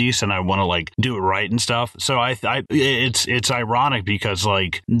like release and I want to like do it right and stuff. So it's ironic because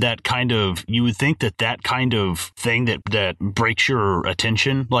like that kind of, you would think that kind of thing that breaks your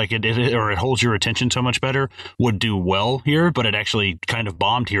attention, like it holds your attention so much better, would do well here, but it actually kind of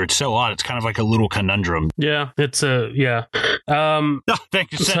bombed here. It's so odd. It's kind of like a little conundrum. Yeah, it's yeah.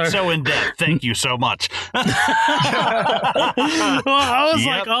 Thank you. So in depth. Thank you so much. Well,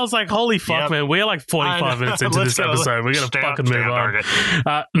 I was like, holy fuck, man. We're like 45 minutes into this episode. We're going to fucking move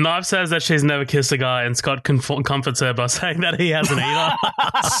on. Knife says that she's never kissed a guy, and Scott comforts her by saying that he hasn't either.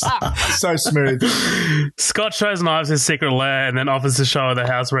 So smooth. Scott shows Knives his secret lair and then offers to show her the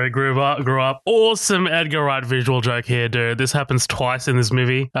house where he grew up. Awesome Edgar Wright visual joke here, dude. This happens twice in this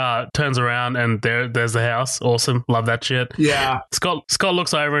movie. Turns around and there's the house. Awesome. Love that shit. Yeah. Scott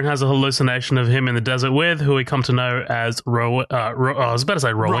looks over and has a hallucination of him in the desert with who we come to know as I was about to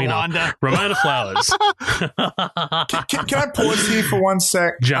say Rowena. Ramona Flowers. Can I pause here for one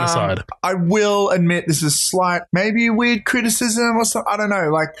sec? Genocide. I will admit this is slight, maybe weird criticism or something. I don't know.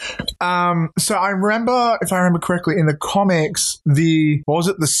 Like, so I remember, if I remember correctly, in the comics, the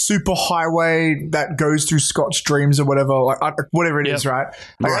super highway that goes through Scott's dreams or whatever, like whatever it is, right?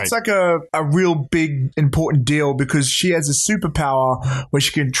 Like, that's like a real big important deal because she has a superpower where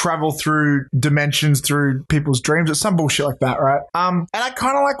she can travel through dimensions through people's dreams or some bullshit like that, right? And I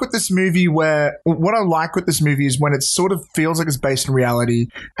kind of like what I like with this movie is when it sort of feels like it's based in reality,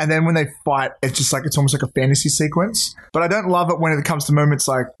 and then when they fight, it's just like it's almost like a fantasy sequence. But I don't love it when it comes to moments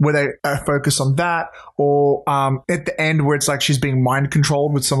like where they focus on that, or at the end where it's like she's being mind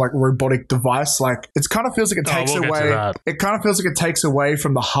controlled with some like robotic device. Like it kind of feels like it takes away. It kind of feels like it takes away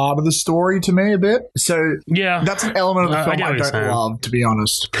from the heart of the story to me a bit. So yeah, that's an element of the film I don't love, to be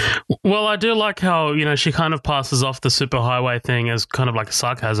honest. Well, I do like how she kind of passes off the superhighway thing as kind of like a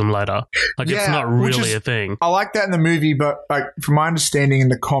sarcasm later. Like it's not really a thing. I like that in the movie, but like from my understanding in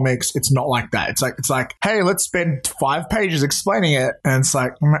the comics, it's not like that. It's like, hey, let's spend 5 pages explaining it, and it's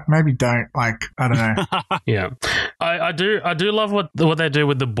like maybe don't. Like I don't know. Yeah, I do love what they do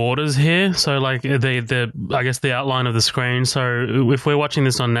with the borders here. So like the I guess the outline of the screen. So if we're watching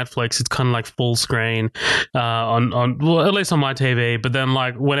this on Netflix, it's kind of like full screen on well, at least on my TV. But then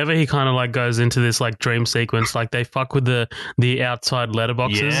like whenever he kind of like goes into this like dream sequence, like they fuck with the outside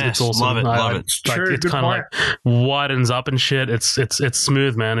letterboxes. Yes, it's awesome. Love it. It's like true, it's kind of like widens up and shit. It's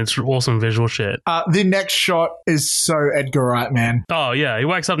smooth, man. It's awesome visual shit. The next shot is so Edgar Wright, man. Oh yeah, he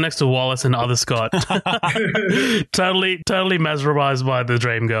wakes up next to Wallace and other Scott. totally mesmerized by the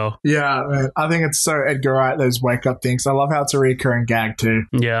dream girl. Yeah, man. I think it's so Edgar Wright, those wake up things. I love how it's a recurring gag too.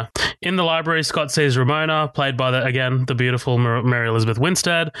 Yeah. In the library, Scott sees Ramona, played by the beautiful Mary Elizabeth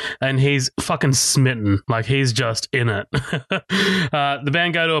Winstead, and he's fucking smitten. Like he's just in it. The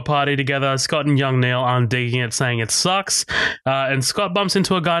band go to a party together. Scott and young Neil aren't digging it, saying it sucks. And Scott bumps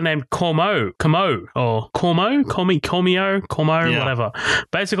into a guy named Cormio, whatever.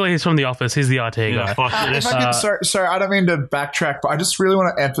 Basically, he's from The Office. He's the IT guy. If I could, sorry, I don't mean to backtrack, but I just really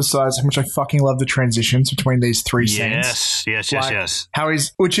want to emphasize how much I fucking love the transitions between these three scenes. Yes. How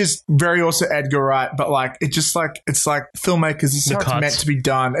which is very also Edgar Wright, but like it's like filmmakers. This is how it's meant to be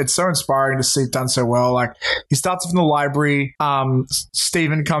done. It's so inspiring to see it done so well. Like he starts off in the library.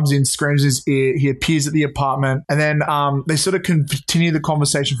 Stephen comes in, screams his ear. He appears at the apartment, and then they sort of continue the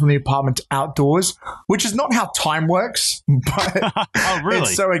conversation from the apartment to outdoors, which is not how time works. But oh, really?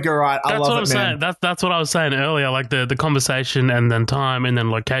 It's so Edgar Wright. I love it, man. That's what I was saying earlier. Like the conversation and then time and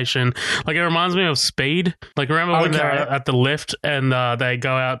then location. Like it reminds me of Speed. Like remember when they're at the lift and they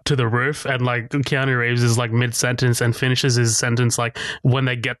go out to the roof and like Keanu Reeves is like mid sentence and finishes his sentence like when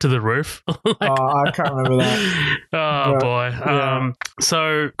they get to the roof. I can't remember that. Oh boy. Yeah.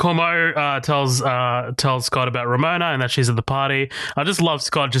 So Cormo tells Scott about Ramona and that she's at the party. I just love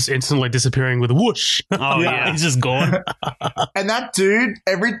Scott just instantly disappearing with a whoosh. Oh yeah, he's just gone. And that dude,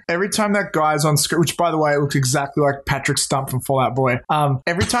 every time that guy's on screen, which by the way, it looks exactly like Patrick Stump from Fall Out Boy.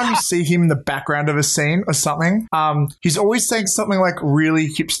 Every time you see him in the background of a scene or something, he's always saying something like really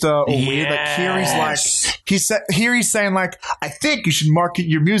hipster or weird. Like here he's saying like, I think you should market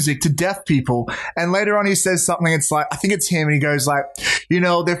your music to deaf people. And later on he says something, it's like, I think it's him, and he goes like,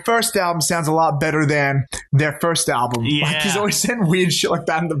 their first album sounds a lot better than their first album. Yeah. Like he's always saying weird shit like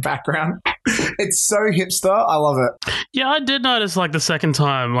that in the background. It's so hipster. I love it. Yeah, I did notice like the second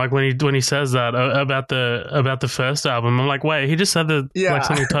time, like when he says that about the first album, I'm like, wait, he just said like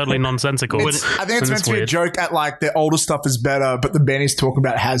something totally nonsensical. I think it's meant to be a joke at like the older stuff is better, but the band he's talking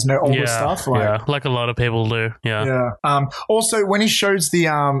about has no older stuff. Like a lot of people do. Yeah. Also, when he shows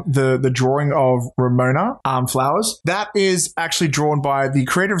the drawing of Ramona Flowers, that is actually drawn by the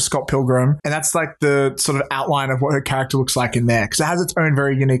creator of Scott Pilgrim, and that's like the sort of outline of what her character looks like in there because it has its own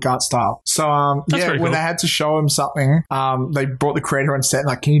very unique art style. So when they had to show him something, they brought the creator on set and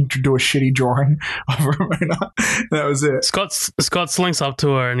like, can you do a shitty drawing of Ramona? That was it. Scott slinks up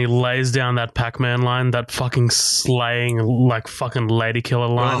to her and he lays down that Pac-Man line, that fucking slaying like fucking lady killer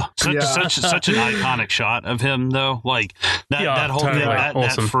line. Such an iconic shot of him though. Like that whole totally. thing,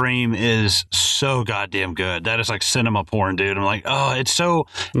 Awesome. that frame is so goddamn good. That is like cinema porn, dude. I'm like, oh, it's so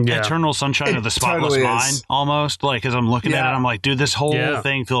Eternal Sunshine of the Spotless Mind almost. Like as I'm looking at it, I'm like, dude, this whole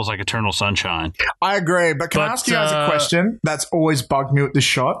thing feels like Eternal sunshine. I agree, but can I ask you guys a question that's always bugged me with this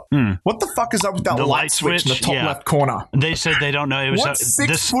shot? What the fuck is up with that The light switch in the top left corner? They said they don't know. It was What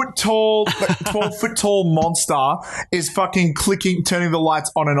 6 foot tall, 12 foot tall monster is fucking turning the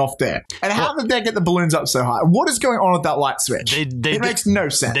lights on and off there? And how did they get the balloons up so high? What is going on with that light switch? It makes no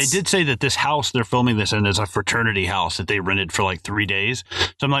sense. They did say that this house they're filming this in is a fraternity house that they rented for like 3 days.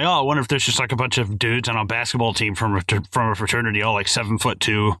 So I'm like, oh, I wonder if there's just like a bunch of dudes on a basketball team from a fraternity, all like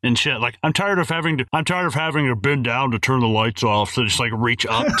 7'2" and shit. Like, I'm tired of having to bend down to turn the lights off. So just like reach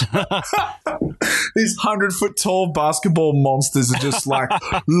up. These 100-foot tall basketball monsters are just like,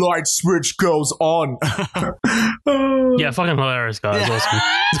 light switch goes on. Yeah, fucking hilarious, guys. Awesome.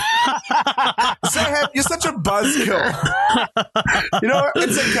 Saheb, you're such a buzzkill. You know what?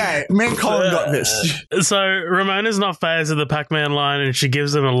 It's okay. Me and Colin got this. So Ramona's not phased at the Pac-Man line, and she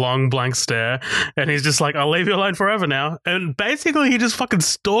gives him a long blank stare, and he's just like, I'll leave you alone forever now. And basically he just fucking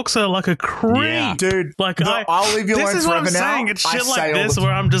stalks her like a creep. Yeah. Dude, Like, I'll leave you alone this is what I'm forever now. saying. It's I shit say like all this the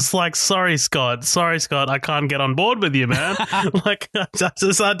where I'm just like, sorry, Scott, I can't get on board with you, man. Like,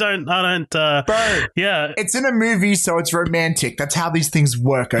 I don't. Bro, Yeah. it's in a movie, so it's romantic. That's how these things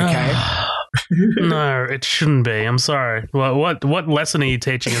work, okay? No, it shouldn't be. I'm sorry. What lesson are you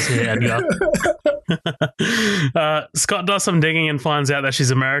teaching us here, Edgar? Scott does some digging and finds out that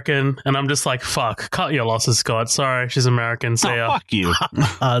she's American, and I'm just like, fuck, cut your losses, Scott. Sorry, she's American. See ya. Fuck you.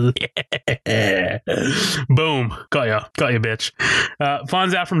 Yeah. Boom. Got ya, bitch.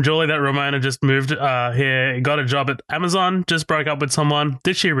 Finds out from Julie that Ramona just moved here, got a job at Amazon, just broke up with someone.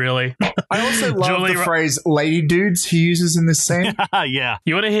 Did she really? I also love the phrase lady dudes he uses in this scene. Yeah.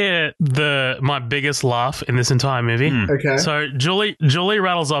 You want to hear my biggest laugh in this entire movie? Okay. So Julie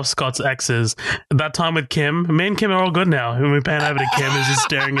rattles off Scott's exes. That time with Kim, me and Kim are all good now. When we pan over to Kim, is just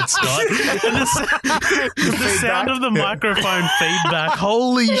staring at Scott. And the sound of the microphone feedback.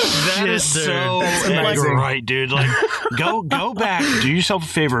 Holy shit, dude! So amazing. right, dude. Like, go back, do yourself a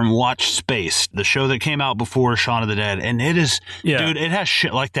favor, and watch Space, the show that came out before Shaun of the Dead, and it is, dude, it has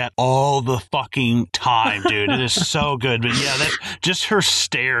shit like that all the fucking time, dude. It is so good. But yeah, that just her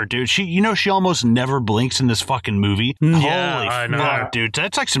stare, dude. She almost never blinks in this fucking movie. Yeah, Holy I know. fuck, dude.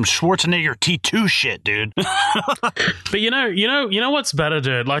 That's like some Schwarzenegger T2 shit, dude. But you know what's better,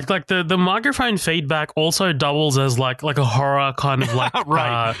 dude? Like the microphone feedback also doubles as like a horror kind of like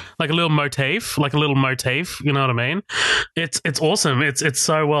Right. like a little motif. You know what I mean? It's awesome. It's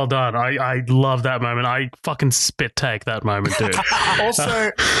so well done. I love that moment. I fucking spit take that moment, dude.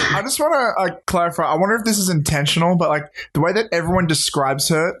 Also, I just want to clarify. I wonder if this is intentional, but like the way that everyone describes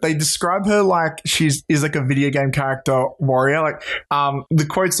her, they describe her like is like a video game character warrior. Like the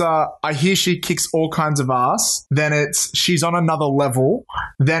quotes are, "I hear she kicks all kinds of ass." Then it's she's on another level.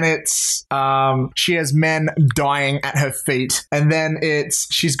 Then it's she has men dying at her feet. And then it's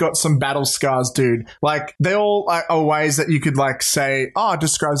she's got some battle scars, dude. Like they all are ways that you could like say, it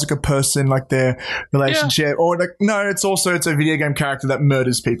describes like a person, like their relationship, or like no, it's a video game character that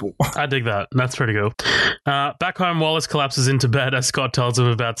murders people. I dig that. That's pretty cool. Back home, Wallace collapses into bed as Scott tells him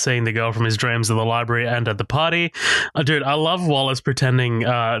about seeing the girl from his dreams at the library and at the party. Dude, I love Wallace pretending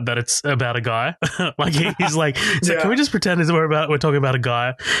that it's about a guy. Like he's like, can we just pretend we're talking about a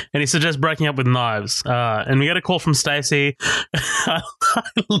guy? And he suggests breaking up with knives. And we get a call from Stacey. I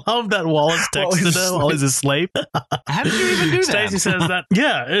love that Wallace texted her while he's asleep. How did you even do that? Stacey says that,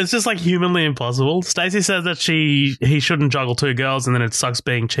 it's just like humanly impossible. Stacey says that he shouldn't juggle two girls and then it sucks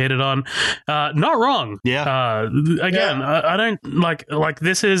being cheated on. Not wrong. Yeah. Again, I don't like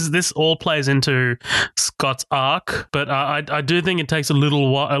this all plays into Scott's arc, but I do think it takes a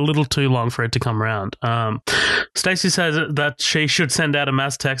little too long for it to come around. Stacey says that she should send out a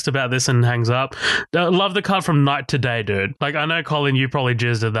mass text about this and hangs up. Love the cut from Night to Day, dude. Like, I know, Colin, you probably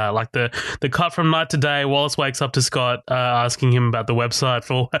jizzed at that. Like the cut from Night to Day, Wallace wakes up to Scott asking him about the website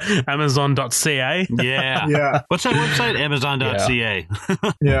for Amazon.ca. Yeah. Yeah. What's that website? Amazon.ca.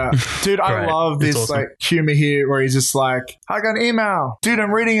 Yeah. Dude, I Great. love this It's awesome. like humor here where he's just like, I got an email. Dude,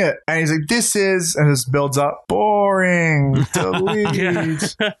 I'm reading it. And he's like, this is, and this builds up. Boring.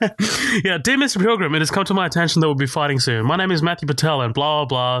 Delete. Yeah, dear Mr. Pilgrim, it has come to my attention that we'll be fighting soon. My name is Matthew Patel and blah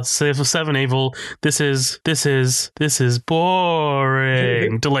blah blah. Seven evil. This is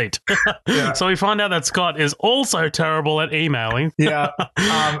boring. Delete. Yeah. So we find out that Scott is also terrible at emailing. Yeah.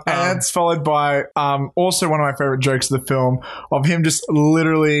 And that's followed by also one of my favorite jokes of the film of him just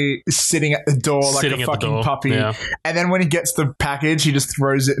literally sitting at the door like Sitting a at the fucking door, puppy. yeah. And then when he gets the package, he just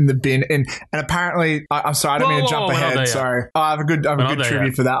throws it in the bin. And apparently, I'm sorry, I don't mean to jump we're not ahead. there yet. Sorry. I have a good not there trivia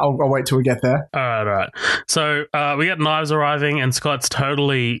yet. for that. I'll wait till we get get there. All right. So we get Knives arriving, and Scott's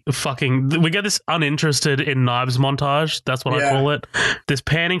totally fucking. We get this uninterested in Knives montage. That's what I call it. This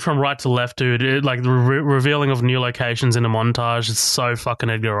panning from right to left, dude. Like the revealing of new locations in a montage. It's so fucking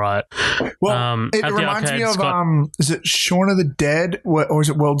Edgar Wright. Well, it reminds me of is it Shaun of the Dead or is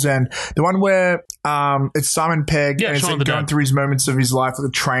it World's End? The one where it's Simon Pegg and it's like going through his moments of his life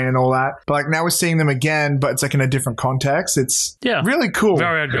with the train and all that. But like now we're seeing them again, but it's like in a different context. It's really cool.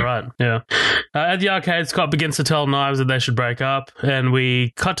 Very Edgar Wright. Yeah. At the arcade, Scott begins to tell Knives that they should break up, and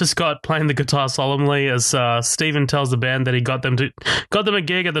we cut to Scott playing the guitar solemnly as Steven tells the band that he got them a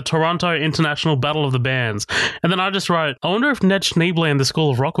gig at the Toronto International Battle of the Bands. And then I just wrote, I wonder if Ned Schneebly and the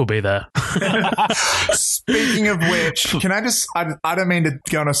School of Rock will be there. Speaking of which, can I just, I don't mean to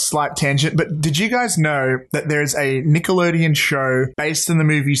go on a slight tangent, but did you guys know that there's a Nickelodeon show based in the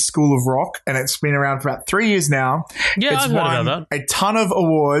movie School of Rock, and it's been around for about 3 years now? Yeah, it's I've heard about that. A ton of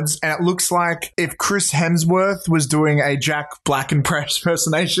awards, and it looks like if Chris Hemsworth was doing a Jack Black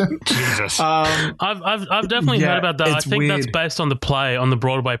impersonation. Jesus. I've definitely heard about that. I think that's based on the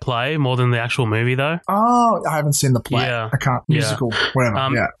Broadway play more than the actual movie, though. Oh, I haven't seen the play. Yeah. I can't. Musical,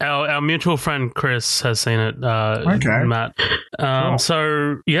 whatever. Our mutual friend Chris has seen it. Okay. Matt. Cool.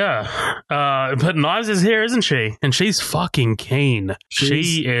 So yeah, but Knives is here, isn't she? And she's fucking keen.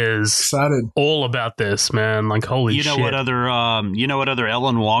 She is excited. All about this, man. Like holy shit. What other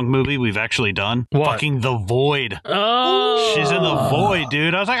Ellen Wong movie we've actually done? What? Fucking The Void. Oh, she's in The Void,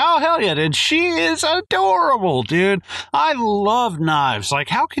 dude. I was like, oh hell yeah, dude. She is adorable, dude. I love Knives. Like,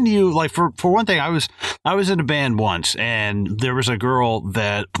 how can you like for one thing? I was in a band once, and there was a girl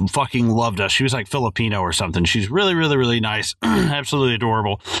that fucking loved us. She was like Filipino or something. She's really, really, really nice, absolutely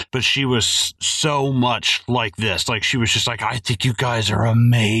adorable. But she was so much like this. Like she was just like, I think you guys are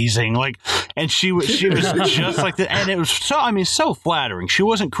amazing. Like, and she was just like that, and it was so flattering. She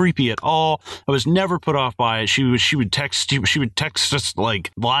wasn't creepy at all. I was never put off by it. She would text us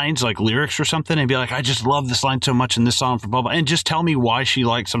like lines, like lyrics or something, and be like, I just love this line so much in this song for blah blah, and just tell me why she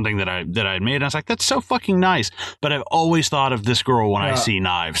liked something that I had made. And I was like, that's so fucking nice. But I've always thought of this girl when I see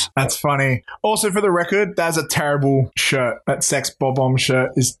Knives. That's funny. Also, for the record, that's a terrible shirt. That Sex Bob-omb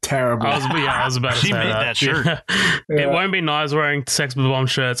shirt is terrible. I was about to say she made that shirt. It won't be Knives wearing Sex Bob-omb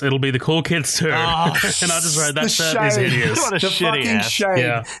shirts. It'll be the cool kids too. Oh, and I just wrote that shirt shade. is hideous. What a the shitty fucking ass. shade.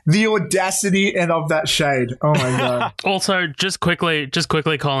 Yeah. The audacity and of that shade. Oh my god. Also, just quickly,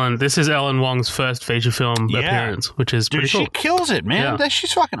 Colin, this is Ellen Wong's first feature film appearance, which is pretty cool. She kills it, man. Yeah.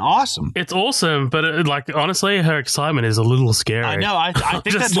 She's fucking awesome. It's awesome, but honestly, her excitement is a little scary. I know. I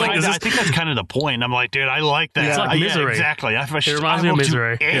think that's kind of the point. I'm like, dude, I like that. It's like Misery. Yeah, exactly. It reminds me of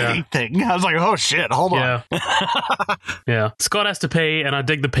Misery. Anything. I was like, oh shit, hold on. Yeah. Scott has to pee, and I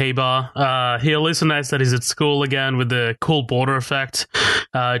dig the pee bar. He hallucinates that he's at school again with the cool border effect.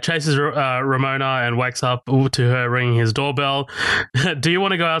 Chases Ramona and wakes up to her ringing his doorbell. Do you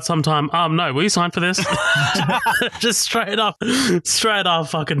want to go out sometime? No. Will you sign for this? Just straight up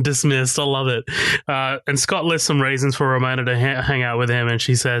fucking dismissed. I love it. And Scott lists some reasons for Ramona to hang out with him, and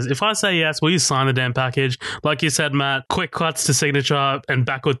she says, if I say yes, will you sign the damn package? Like you said, Matt, quick cuts to signature and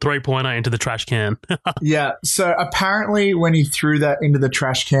backward 3-pointer into the trash can. Yeah, so apparently when he threw that into the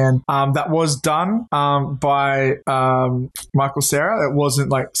trash can, that was done by Michael Cera. It wasn't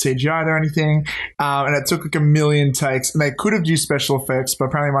like CGI or anything, and it took like a million takes, and they could have used special effects, but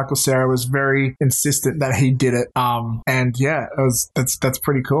apparently Michael Cera was very insistent that he did it. And yeah, that's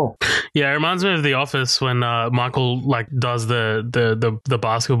pretty cool. Yeah, it reminds me of The Office when Michael like does the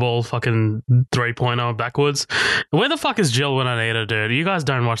basketball fucking 3-pointer backwards. Where the fuck is Jill when I need her, dude? You guys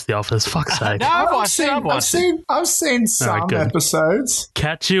don't watch The Office, fuck's sake. No, I've seen some episodes.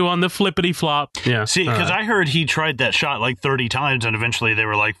 Catch you on the flippity flop. Yeah. See, because I heard he tried that shot like 30 times, and eventually they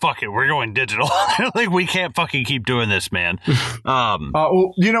were like, fuck it, we're going digital. Like, we can't fucking keep doing this, man.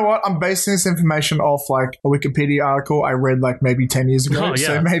 Well, you know what? I'm basing this information off like a Wikipedia article I read like maybe 10 years ago.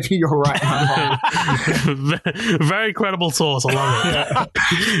 So maybe you're right. Very credible source. I love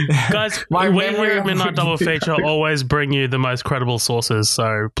it. Guys, we here at Midnight Double Feature always bring you the most credible sources.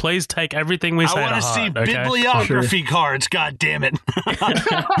 So please take everything we say I want to see bibliography cards. God damn it.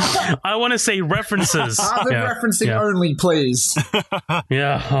 I want to see references. Referencing only, please.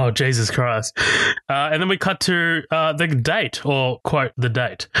 Yeah. Oh, Jesus Christ. And then we cut to the date, or quote, the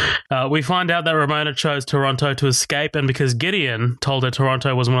date. We find out that Ramona chose Toronto to escape, and because Gideon told her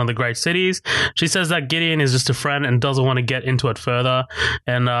Toronto was one of the great cities, she says that Gideon is just a friend and doesn't want to get into it further.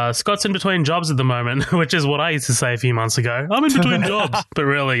 And Scott's in between jobs at the moment, which is what I used to say a few months ago. I'm in between jobs, but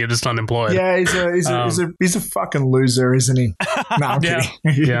really you're just unemployed. Yeah, he's a fucking loser, isn't he? No, I'm kidding.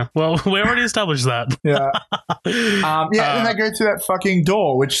 Yeah. Well, we already established that. Yeah. And then they go through that fucking door.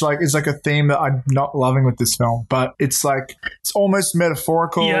 all, which like is like a theme that I'm not loving with this film. But it's like it's almost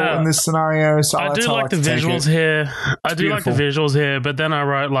metaphorical in this scenario. So I do like the visuals here. I do like the visuals here, but then I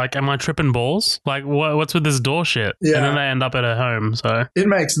wrote like, am I tripping balls? Like, what's with this door shit? Yeah. And then they end up at her home. So it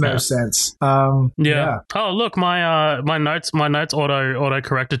makes no sense. Yeah. Oh, look, my notes auto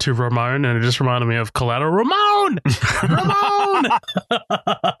corrected to Ramon, and it just reminded me of Collateral. Ramon.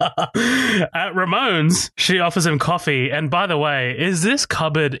 At Ramon's, she offers him coffee. And by the way, is this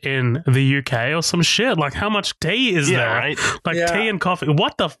cupboard in the UK or some shit? Like, how much tea is there? Right? Like tea and coffee.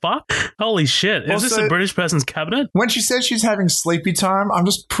 What the fuck? Holy shit! Is this a British person's cabinet? When she says she's having sleepy time, I'm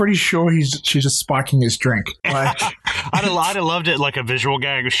just pretty sure she's just spiking his drink. Like, I'd have loved it like a visual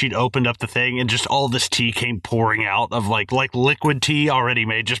gag if she'd opened up the thing and just all this tea came pouring out of like liquid tea already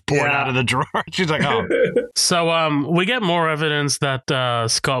made, just pouring out of the drawer. She's like, oh. So we get more evidence that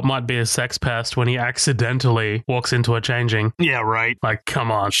Scott might be a sex pest when he accidentally walks into her changing. Yeah, right. Like,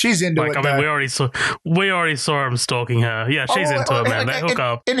 come on. She's into it. I mean, we already saw him stalking her. Yeah, she's into it, man. They hook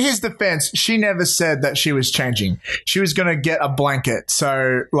up. In his defense, she never said that she was changing. She was going to get a blanket.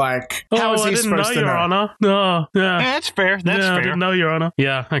 So, like, how is he supposed to know? Your Honor. No, yeah. That's fair. That's fair. I didn't know, Your Honor.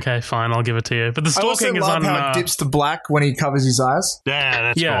 Yeah, okay, fine. I'll give it to you. But the stalking is I also love how it dips to black when he covers his eyes.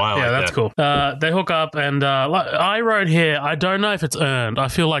 Yeah, that's cool. That's cool. They hook up, and I wrote here, I don't know if it's earned. I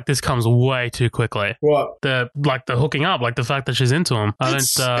feel like this comes way too quickly. What? The hooking up, like the fact that she's into him. I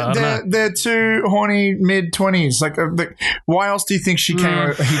don't know. They're two horny mid-20s. Like, why else do you think he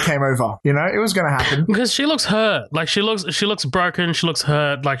came over? You know, it was going to happen. Because she looks hurt. Like, she looks broken. She looks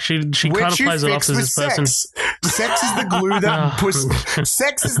hurt. Like, she kind of plays it off as this person. Sex is the glue that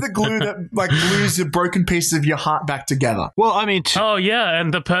sex is the glue that like glues the broken pieces of your heart back together. Well, I mean, oh yeah,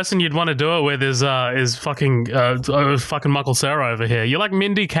 and the person you'd want to do it with is fucking Michael Cera over here. You're like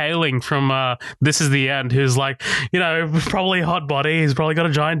Mindy Kaling from This Is the End, who's like, you know, probably hot body. He's probably got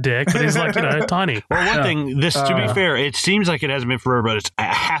a giant dick, but he's like, you know, tiny. Well, one thing, to be fair, it seems like it hasn't been forever, but it's a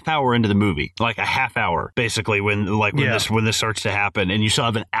half hour into the movie, like a half hour, basically, when this starts to happen, and you still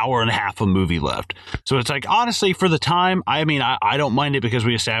have an hour and a half of movie left. So it's like, honestly, for the time, I mean, I don't mind it because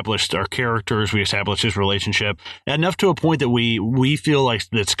we established our characters, we established his relationship enough to a point that we feel like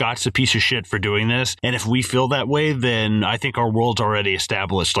that Scott's a piece of shit for doing this, and if we feel that way, then I think our world's already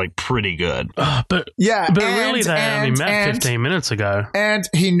established like pretty good. But really, they only met 15 minutes ago, and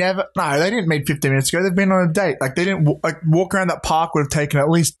he never. No, they didn't meet 15 minutes ago. They've been on a date. Like they didn't walk around that park would have taken at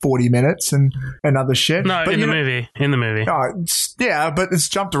least 40 minutes and other shit. No, but in the movie. Yeah, but it's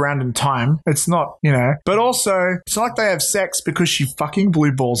jumped around in time. It's not, you know. But also, it's not like they have sex because she fucking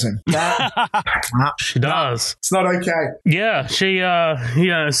blue balls him. She does. It's not okay. Yeah, she,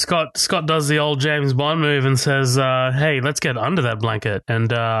 Scott does the old James Bond move and says, "Hey, let's get under that blanket,"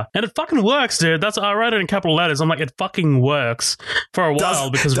 and it fucking works, dude. I wrote it in capital letters. I'm like, it fucking works for a while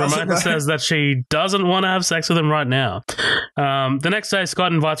because Ramona says that she doesn't want to have sex with him right now. The next day,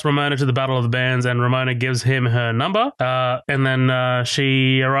 Scott invites Ramona to the Battle of the Bands, and Ramona gives him her number, and then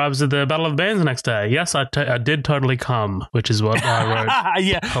she arrives at the Battle of the Bands the next day. Yes, I did totally come, which is what I wrote.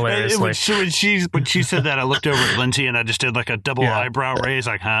 Yeah, hilariously. When she said that, I looked over at Lindsay and I just did like a double eyebrow raise,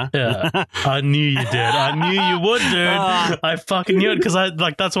 like, huh? Yeah, I knew you did. I knew you would, dude. I fucking knew it because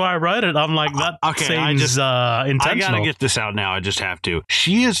that's why I wrote it. I'm like, that seems intentional. I gotta get this out now. I just have to.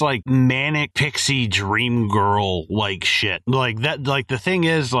 She is like manic pixie dream girl like shit. Like that. Like the thing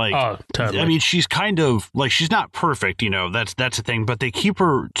is, like, oh, totally. I mean, she's kind of like, she's not perfect, you know. That's the thing. But they keep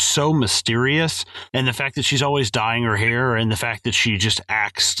her so mysterious, and the fact that she's always dyeing her hair, and the fact that she just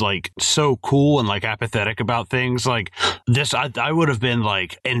acts like so cool and like apathetic about things like this. I would have been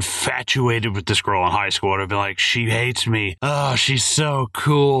like infatuated with this girl in high school. I'd have been like, she hates me. Oh, she's so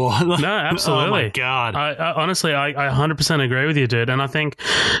cool. No, absolutely. Oh my god. I honestly, I 100% agree with you, dude. And I think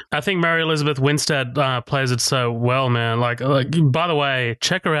Mary Elizabeth Winstead plays it so well, man. Like, by the way,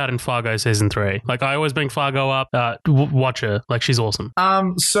 check her out in Fargo season 3. Like, I always bring Fargo up. Watch her. Like, she's awesome.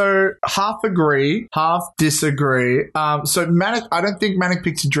 So half agree, half disagree. So manic. I don't think manic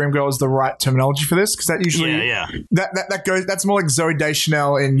pixie dream girl is the right terminology for this because that usually that goes. That's more like Zooey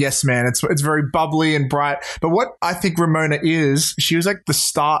Deschanel in Yes Man. It's very bubbly and bright. But what I think Ramona is, she was like the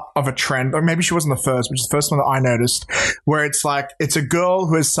start of a trend, or maybe she wasn't the first, which is the first one that I noticed, where it's like it's a girl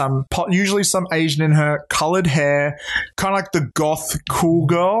who has usually some Asian in her, colored hair, kind of like the goth cool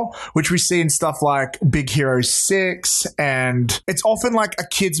girl, which we see in stuff like Big Hero 6, and it's often like a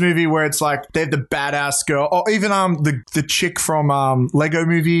kids movie where it's like they're the badass badass girl, or even the chick from Lego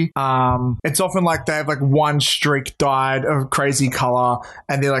Movie. It's often like they have like one streak dyed of crazy color,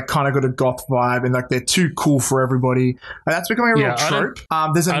 and they're like kind of got a goth vibe, and like they're too cool for everybody. And that's becoming a real trope.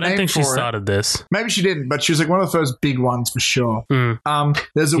 There's a I name don't think for she it. started this. Maybe she didn't, but she was like one of the first big ones for sure.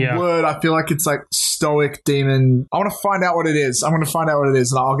 There's a word, I feel like it's like stoic demon. I want to find out what it is. I'm going to find out what it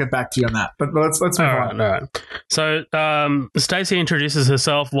is, and I'll get back to you on that. But let's move on. All right. So Stacey introduces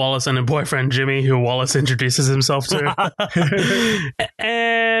herself, Wallace, and her boyfriend Jimmy, who Wallace introduces himself to.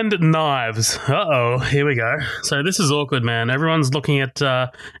 And knives. Uh-oh, here we go. So this is awkward, man. Everyone's looking at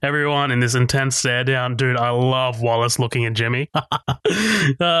everyone in this intense stare down. Dude, I love Wallace looking at Jimmy.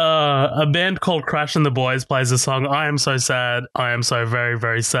 A band called Crash and the Boys plays the song I Am So Sad, I Am So Very,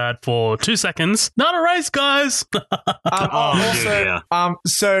 Very Sad for 2 seconds. Not a race, guys.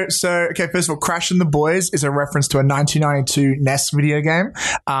 Okay, first of all, Crash and the Boys is a reference to a 1992 NES video game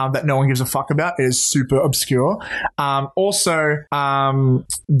that no one gives a fuck about. It is super obscure.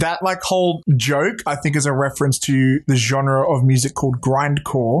 That like whole joke, I think, is a reference to the genre of music called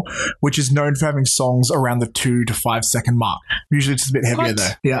grindcore, which is known for having songs around the 2 to 5 second mark. Usually it's just a bit heavier though.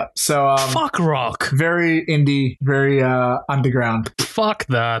 Yeah. So fuck rock. Very indie, very underground. Fuck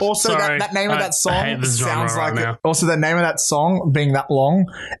that. Also, that name of that song sounds like it. Also, the name of that song being that long,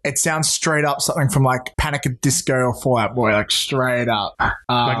 it sounds straight up something from like Panic at Disco or Fall Out Boy, like straight up. Like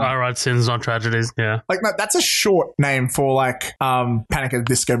I Write Sins, Not Tragedies. Yeah. Like no, that's a short name for like Panic at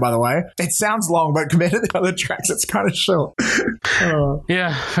Disco, by the way. It sounds long, but compared to the other tracks, it's kind of short.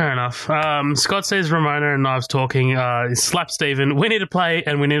 Yeah, fair enough. Scott sees Ramona and Knives talking. He slaps Steven. We need to play,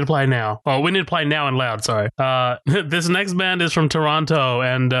 and we need to play now. Oh, we need to play now and loud, sorry. This next band is from Toronto,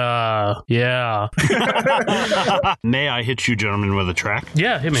 and yeah. May I hit you gentlemen with a track?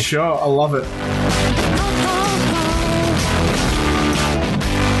 Yeah, hit me. Sure, I love it.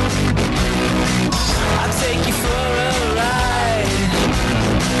 I'll take you for a ride.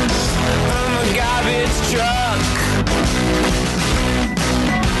 I'm a garbage truck.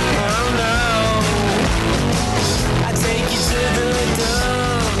 Oh no. I take you to the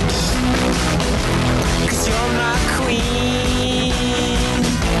dump, 'cause you're my queen.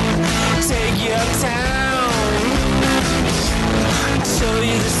 Take you uptown. I show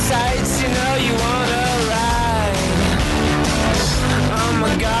you the sights, you know you wanna ride. I'm a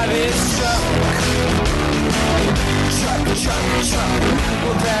garbage truck. Truck.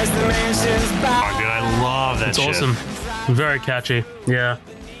 We'll pass the mansions by. Oh, dude, I love that shit. It's awesome. Very catchy. Yeah.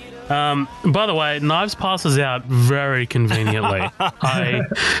 By the way, Knives passes out very conveniently.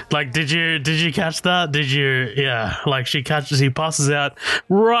 Did you catch that? Did you? Yeah, like he passes out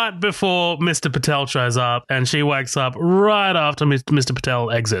right before Mr. Patel shows up, and she wakes up right after Mr.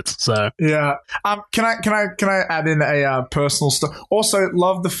 Patel exits. So yeah. Can I add in a personal stuff? Also,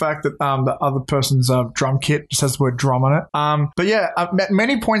 love the fact that the other person's drum kit just has the word drum on it. But yeah, at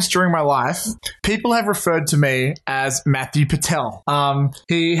many points during my life, people have referred to me as Matthew Patel.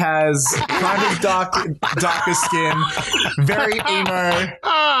 He has kind of darker skin, very emo,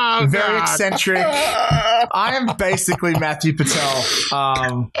 very eccentric. I am basically Matthew Patel.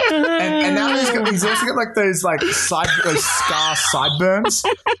 And now he's also got like those scar sideburns,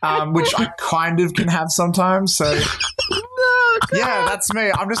 which I kind of can have sometimes. So yeah, that's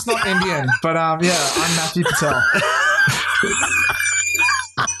me. I'm just not Indian, but yeah, I'm Matthew Patel.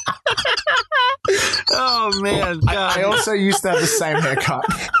 Oh man, God. I also used to have the same haircut.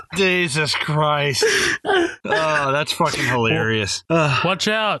 Jesus Christ. Oh, that's fucking hilarious. watch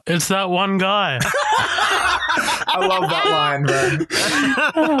out, it's that one guy. I love that line,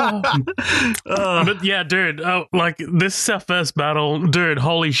 bro. But yeah, dude, like this is our first battle. Dude,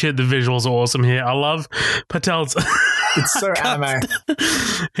 holy shit, the visuals are awesome here. I love Patel's... It's so anime.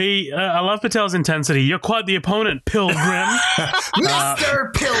 I love Patel's intensity. You're quite the opponent, Pilgrim.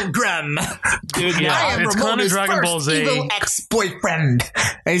 Mr. Pilgrim. Dude, yeah, I am it's kind of Dragon Ball Z. Evil ex-boyfriend.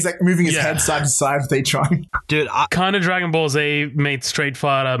 And he's like moving his head side to side with each one. Dude, kind of Dragon Ball Z meets Street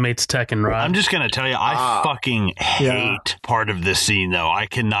Fighter meets Tekken, right? I'm just gonna tell you, I fucking hate part of this scene though. I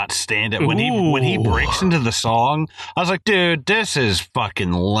cannot stand it. When he breaks into the song, I was like, dude, this is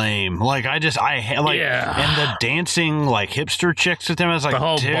fucking lame. Like and the dancing like hipster chicks with him. I was like, the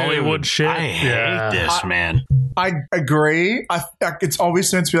whole dude, Bollywood shit. I hate this, man. I agree. It's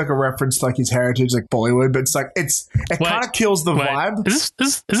obviously meant to be like a reference to like his heritage, like Bollywood, but it's like it kind of kills the vibe. Is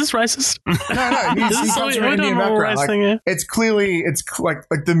this racist? No, he comes from an Indian background. Like, it's clearly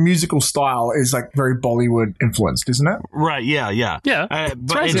like the musical style is like very Bollywood influenced, isn't it? Right. Yeah.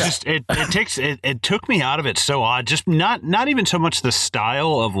 But it took me out of it so odd. Just not even so much the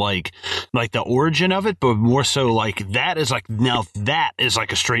style of like the origin of it, but more so like that is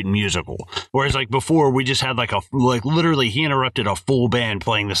like a straight musical. Whereas like before we just had like literally he interrupted a full band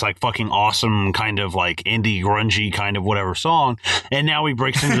playing this like fucking awesome kind of like indie grungy kind of whatever song, and now he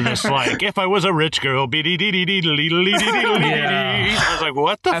breaks into this like if I was a rich girl, I was like,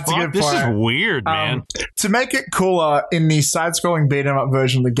 what the fuck? This is weird, man. To make it cooler, in the side-scrolling beat-em-up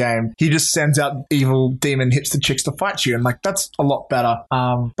version of the game, he just sends out evil demon hits the chicks to fight you, and like that's a lot better.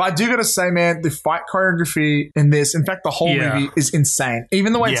 But I do gotta say, man, the fight choreography in this, in fact, the whole movie is insane.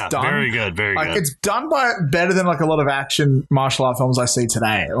 Even the way it's done, very good. It's done by better than like a lot of action martial art films I see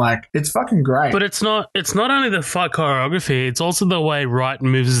today. Like it's fucking great. But it's not only the fight choreography; it's also the way Wright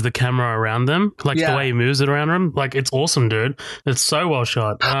moves the camera around them, like the way he moves it around them. Like it's awesome, dude. It's so well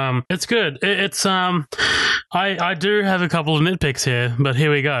shot. It's good. I do have a couple of nitpicks here, but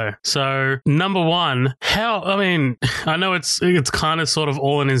here we go. So number one, I know it's kind of sort of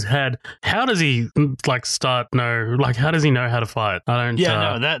all in his head. How does he how does he know how to fight? I don't.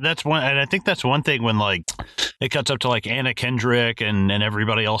 Yeah, no, that's one, and I think that's one thing when like it cuts up to like Anna Kendrick and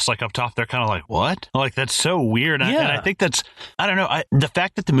everybody else like up top, they're kind of like, what? Like that's so weird. And I think that's, I don't know. The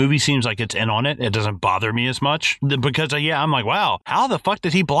fact that the movie seems like it's in on it, it doesn't bother me as much because I'm like, wow, how the fuck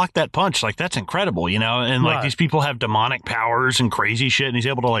did he block that punch? Like that's incredible, you know? And like these people have demonic powers and crazy shit, and he's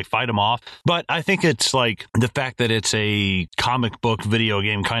able to like fight them off. But I think it's like the fact that it's a comic book video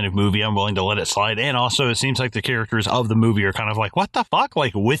game kind of movie, I'm willing to let it slide. And also it seems like the characters of the movie are kind of like, what the fuck?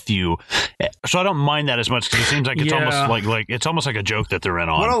 Like with you. So I don't mind that as much because it seems like it's almost like it's almost like a joke that they're in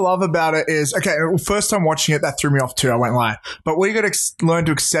on. What I love about it is, okay, first time watching it, that threw me off too, I won't lie. But what you got to learn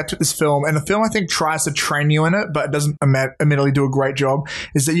to accept with this film, and the film I think tries to train you in it, but it doesn't admittedly do a great job,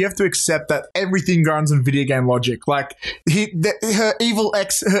 is that you have to accept that everything runs on video game logic. Like her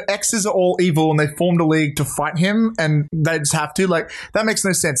exes are all evil, and they formed a league to fight him, and they just have to. Like that makes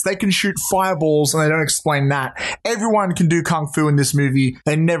no sense. They can shoot fireballs, and they don't explain that. Everyone can do kung fu in this movie.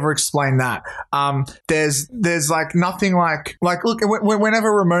 They never explain that. There's like nothing like look,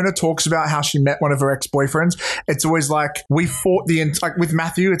 whenever Ramona talks about how she met one of her ex-boyfriends, it's always like we fought like with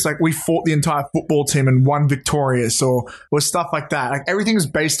Matthew, it's like we fought the entire football team and won victorious or stuff like that. Like everything is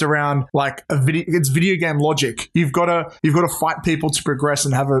based around like it's video game logic. You've got to fight people to progress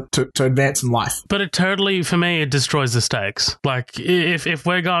and to advance in life. But it totally, for me, it destroys the stakes. Like if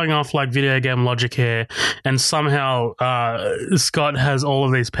we're going off like video game logic here, and somehow Scott has all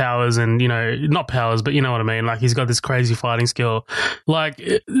of these powers, and not powers, but you know what I mean. Like he's got this crazy fighting skill. Like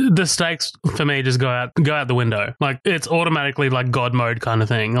the stakes for me just go out the window. Like it's automatically like God mode kind of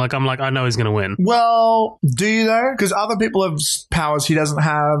thing. Like I'm like, I know he's gonna win. Well, do you though? Because other people have powers he doesn't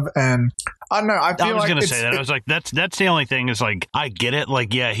have, and I don't know. I was gonna say that. I was like, that's the only thing is like, I get it.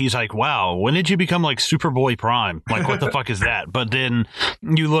 Like, yeah, he's like, wow, when did you become like Superboy Prime? Like, what the fuck is that? But then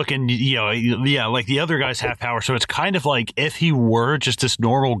you look and like the other guys have power, so it's kind of like if he were just this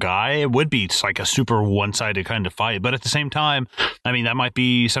normal guy, it would be like a super one-sided kind of fight. But at the same time, I mean, that might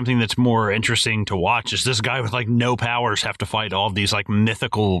be something that's more interesting to watch. Is this guy with like no powers have to fight all of these like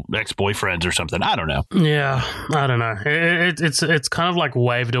mythical ex-boyfriends or something? I don't know. Yeah, I don't know. It's kind of like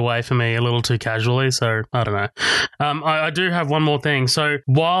waved away for me a little too casually, so I don't know. I do have one more thing. So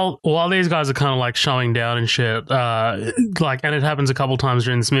while these guys are kind of like showing down and shit, like, and it happens a couple times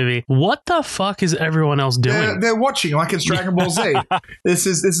during this movie, what the fuck is everyone else doing? They're watching like it's Dragon Ball Z.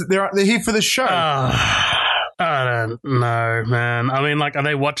 They're here for the show. I don't know, man. I mean, like, are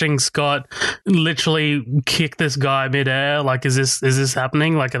they watching Scott literally kick this guy midair? Like, is this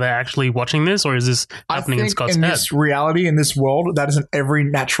happening? Like, are they actually watching this, or is this happening in Scott's head? In this reality, in this world, that isn't every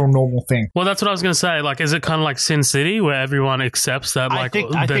natural, normal thing. Well, that's what I was going to say. Like, is it kind of like Sin City, where everyone accepts that, like,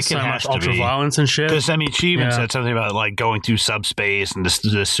 there's so much ultra violence and shit? Because, I mean, she even said something about, like, going through subspace and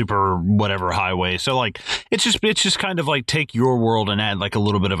this super whatever highway. So, like, it's just kind of like take your world and add, like, a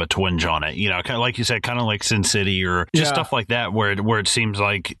little bit of a twinge on it. You know, kind of like you said, kind of like Sin City or just stuff like that, where it seems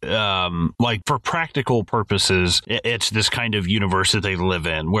like for practical purposes, it's this kind of universe that they live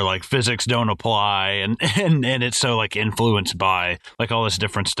in, where like physics don't apply, and it's so like influenced by like all this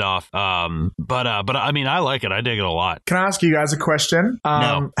different stuff. But I mean, I like it. I dig it a lot. Can I ask you guys a question?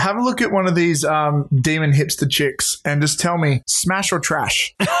 No. Have a look at one of these demon hipster chicks and just tell me, smash or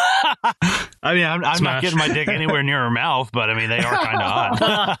trash? I mean, I'm not getting my dick anywhere near her mouth, but I mean, they are kind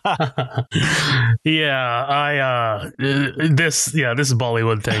of hot. Yeah, this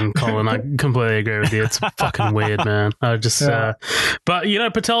Bollywood thing, Colin, I completely agree with you. It's fucking weird, man. But you know,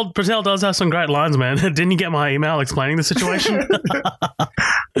 Patel does have some great lines, man. Didn't you get my email explaining the situation?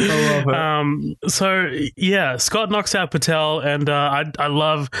 I love it. So yeah, Scott knocks out Patel, and I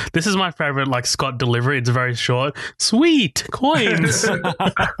love, this is my favorite like Scott delivery. It's very short. Sweet coins.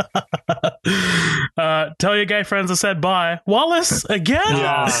 Tell your gay friends I said bye. Wallace again.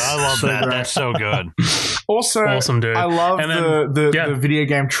 Yeah, I love that. That's so good. Also, awesome, dude. I love the video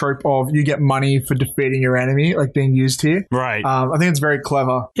game trope of you get money for defeating your enemy, like being used here. Right. I think it's very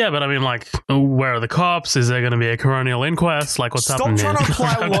clever. Yeah, but I mean, like, where are the cops? Is there going to be a coronial inquest? Like, what's happening? Stop trying to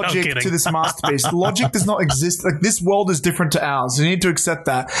apply I'm logic kidding. to this masterpiece. Logic does not exist. Like, this world is different to ours. You need to accept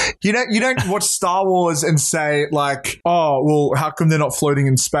that. You don't watch Star Wars and say like, oh, well, how come they're not floating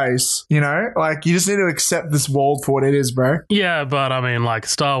in space? You know, like, you just need to accept this world for what it is, bro. Yeah, but I mean, like,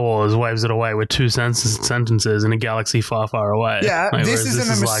 Star Wars waves it away with two sentences in a galaxy far, far away. Yeah, like, this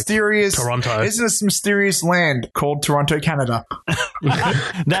isn't a mysterious Toronto. This is a mysterious land called Toronto, Canada.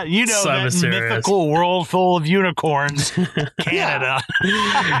 That So that mysterious. mythical world full of unicorns, Canada.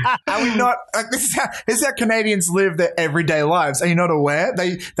 Are we not? Like, this is how Canadians live their everyday lives. Are you not aware?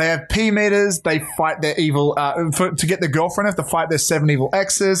 They have P meters. They fight their evil. To get their girlfriend, have to fight their 7 evil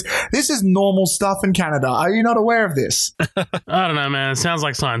exes. This is normal stuff in Canada. Are you not aware of this? I don't know, man. It sounds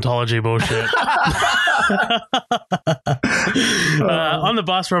like Scientology bullshit. On the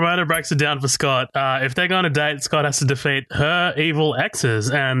bus, Ramona breaks it down for Scott. If they're going to date, Scott has to defeat her evil exes,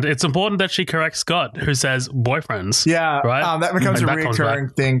 and it's important that she corrects Scott, who says boyfriends. Yeah, right. That becomes And a that comes back. recurring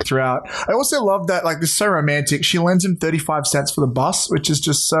thing throughout. I also love that, like, this is so romantic. She lends him 35 cents for the bus, which is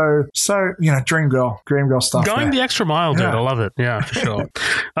just so dream girl stuff. Going there. the extra mile, dude. Yeah. I love it. Yeah, for sure.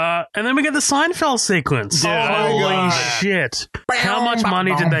 And then we get the Seinfeld sequence. Yeah, Holy shit! How much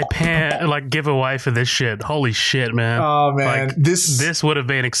money did they give away for this shit? Holy shit, man! Oh man, Like, this this would have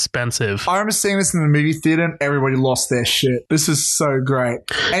been expensive. I remember seeing this in the movie theater and everybody lost their shit. This is so great.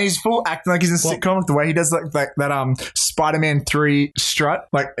 And he's full acting like he's in a sitcom, with the way he does like that Spider-Man 3 strut,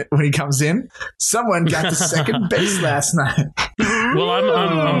 like when he comes in. Someone got to second base last night. Well,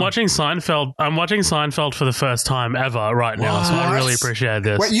 I'm watching Seinfeld. I'm watching Seinfeld for the first time ever right now, so I What? really appreciate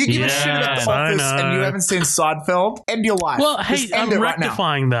this. Wait, you give a shit about Yes, The I Office and you know. haven't seen Seinfeld? End your life. Well, hey, Just end I'm it right now.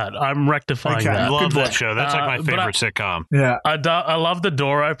 rectifying that. I'm rectifying Okay. that. Love Good that boy. show. That's like my But favorite sitcom. Yeah. I love the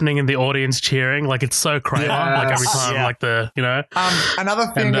door opening and the audience cheering. Like, it's so Kramer. Yes. Like, every time, Yeah. like the, you know. Another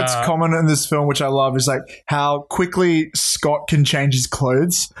thing And, that's common in this film, which I love, is like how quickly Scott can change his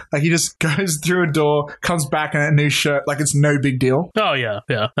clothes. Like, he just goes through a door, comes back in a new shirt, like it's no big deal. Oh yeah.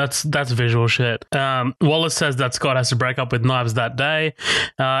 That's visual shit. Wallace says that Scott has to break up with Knives that day,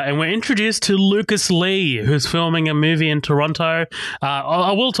 and we're introduced to Lucas Lee, who's filming a movie in Toronto.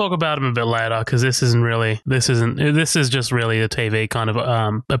 I will talk about him a bit later because this is just really a TV kind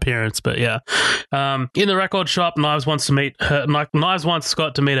of appearance. But yeah, in the record shop, Knives wants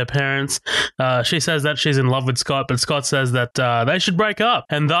Scott to meet her parents. She says that she's in love with Scott, but Scott says that they should break up,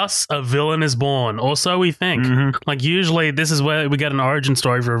 and thus a villain is born, or so we think. Like, usually this is where we get an origin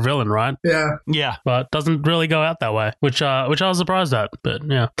story for a villain, right? Yeah. Yeah. But doesn't really go out that way, which I was surprised at. But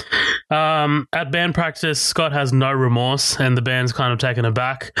yeah, at band practice, Scott has no remorse, and the band's kind of taken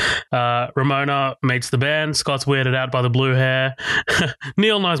aback. Ramona meets the band. Scott's weirded out by the blue hair.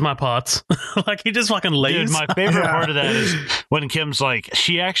 Neil knows my parts. Like, he just fucking Dude, leaves. my favorite part of that is when Kim's like,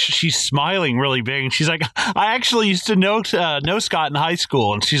 she's smiling really big, and she's like, I actually used to know Scott in high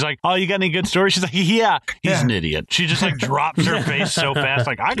school, and she's like, oh, you got any good stories? She's like, yeah, he's an idiot. She just like drops her face so fast.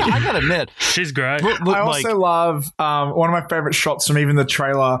 Like, I gotta admit, She's great. I also love one of my favorite shots from even the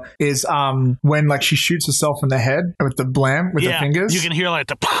trailer is when like she shoots herself in the head with the blam with the fingers. you can hear like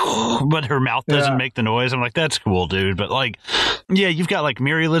the but her mouth doesn't make the noise. I'm like, that's cool, dude. But like, yeah, you've got like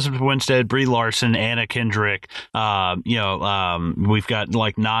Mary Elizabeth Winstead, Brie Larson, Anna Kendrick. We've got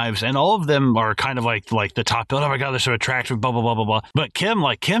like Knives, and all of them are kind of like the top build. Oh my god, they're so attractive. Blah blah blah blah blah. But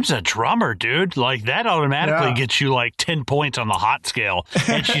Kim's a drummer, dude. Like, that automatically gets you like 10 points on the hot scale,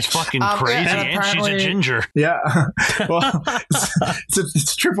 and she's fucking crazy, and she's a ginger. Yeah. Well,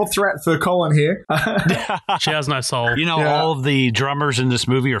 it's a triple threat for Colin here. She has no soul. All of the drummers in this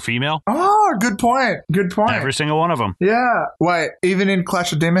movie are female. Oh, good point. Good point. Every single one of them. Yeah. Wait, even in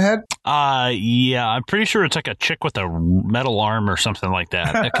Clash of Demon Head? Yeah, I'm pretty sure it's like a chick with a metal arm or something like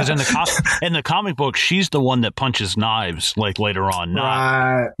that. Because in the comic book, she's the one that punches knives like later on,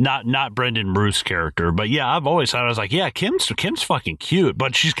 not Brendan Bruce's character. But yeah, I've always thought, I was like, yeah, Kim's fucking cute,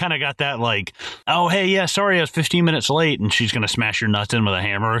 but she's kind of got that like, oh hey, yeah, sorry, I was 15 minutes late, and she's gonna smash your nuts in with a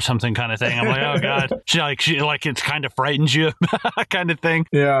hammer or something kind of thing. I'm like, oh god, she like it kind of frightens you, kind of thing.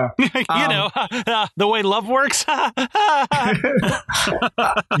 Yeah, the way love works.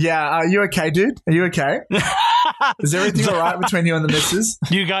 Yeah, are you okay, dude? Are you okay? Is everything all right between you and the missus?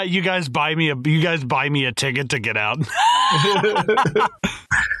 You guys buy me a ticket to get out.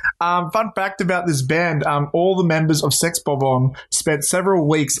 Fun fact about this band, all the members of Sex Bob-omb spent several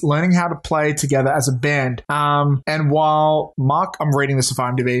weeks learning how to play together as a band. And while I'm reading this off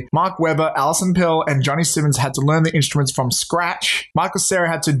IMDb, Mark Webber, Alison Pill, and Johnny Simmons had to learn the instruments from scratch, Michael Cera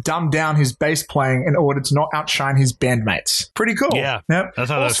had to dumb down his bass playing in order to not outshine his bandmates. Pretty cool. Yeah. Yep.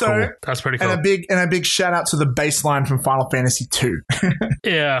 That's cool. That's pretty cool. And a big shout out to the bass line from Final Fantasy 2.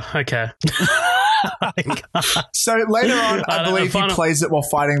 Yeah, okay. So later on, I believe he plays it while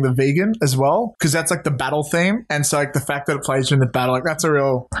fighting the vegan as well, because that's like the battle theme. And so like the fact that it plays during the battle, like that's a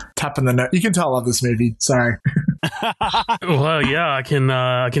real tap in the nose. You can tell I love this movie. Sorry. Well, yeah, I can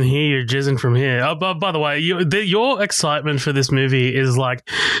hear you jizzing from here. Oh, but by the way, your excitement for this movie is like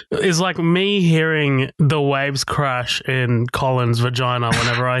me hearing the waves crash in Colin's vagina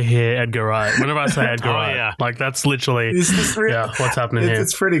whenever I hear Edgar Wright. Whenever I say Edgar Wright, yeah. Like that's literally what's happening here.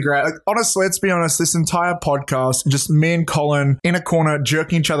 It's pretty great. Like, honestly, let's be honest. This entire podcast, just me and Colin in a corner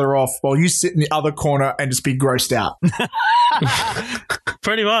jerking each other off while you sit in the other corner and just be grossed out.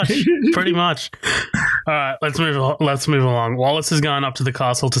 Pretty much. All right, let's move along. Wallace is going up to the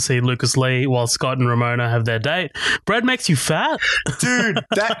castle to see Lucas Lee while Scott and Ramona have their date. Bread makes you fat? Dude,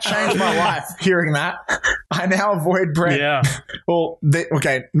 that changed my life, hearing that. I now avoid bread. Yeah. Well,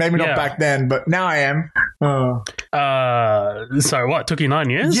 okay, maybe not back then, but now I am. So what, took you 9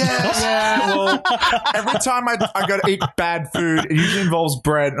 years? Yeah. Well, every time I go to eat bad food, it usually involves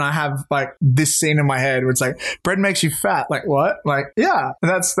bread, and I have like this scene in my head where it's like, bread makes you fat. Like what? Like, yeah,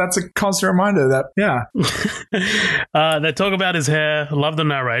 that's a constant reminder that, yeah. They talk about his hair. Love the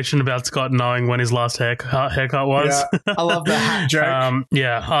narration about Scott knowing when his last haircut was. Yeah, I love the hat joke.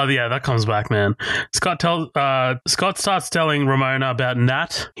 That comes back, man. Scott starts telling Ramona about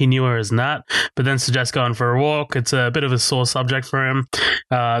Nat. He knew her as Nat, but then suggests going for a walk. It's a bit of a sore subject for him.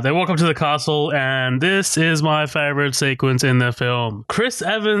 They walk up to the castle, and this is my favorite sequence in the film. Chris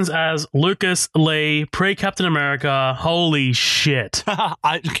Evans as Lucas Lee, pre-Captain America. Holy shit.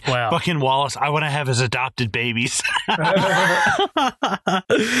 Wow. Fucking Wallace, I want to have his adopted babies.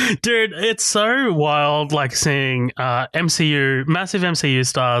 Dude, it's so wild, like seeing massive MCU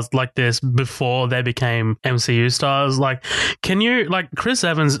stars like this before they became MCU stars. Like, Chris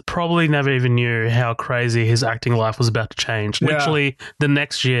Evans probably never even knew how crazy his acting life was about to change. Yeah. Literally the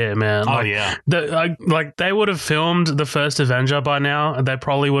next year, man. Oh, yeah. They would have filmed the first Avenger by now. They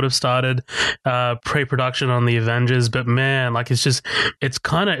probably would have started pre-production on the Avengers, but man, like it's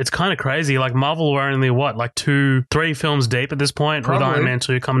kind of crazy. Like Marvel were only like 2-3 films deep at this point, Probably. with Iron Man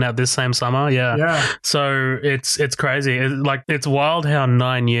 2 coming out this same summer. Yeah. So it's crazy. It's wild how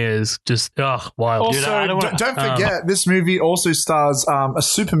 9 years just wild. Also, don't forget, this movie also stars a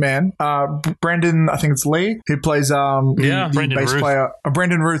Superman, Brandon, I think it's Lee, who plays the bass player.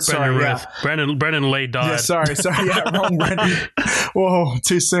 Brendan Ruth. Brendan Lee died. Yeah, sorry. Yeah, wrong Brendan. Whoa,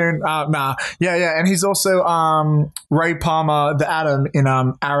 too soon. Nah. Yeah. And he's also Ray Palmer, the Atom in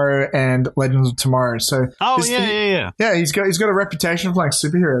Arrow and Legends of Tomorrow. So yeah. Yeah, he's got a reputation of playing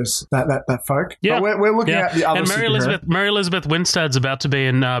superheroes. That folk. Yeah, but we're looking at the other. And Mary Elizabeth Winstead's about to be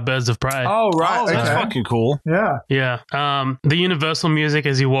in Birds of Prey. Oh right, that's fucking cool. Yeah. The Universal music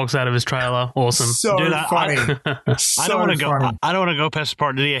as he walks out of his trailer, awesome. So funny. I don't want to go. I don't want to go past the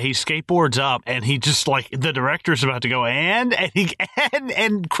part. Yeah, he skateboards up and he just like the director's about to go and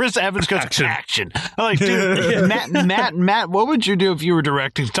Chris Evans goes action. I'm like, dude, Matt, what would you do if you were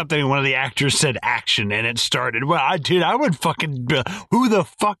directing something and one of the actors said action and it started? Well, I would fucking. Who the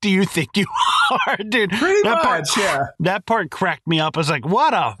fuck do you think you are, dude? Pretty much, yeah. That part cracked me up. I was like,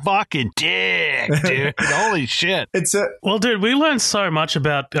 what a fucking dick, dude! Holy shit! Well, dude, we learned so much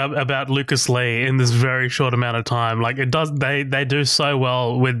about Lucas Lee in this very short amount of time. Like it does, they do so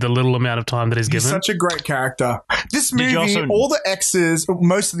well with the little amount of time that he's given. He's such a great character. This Did you movie, also- all the exes,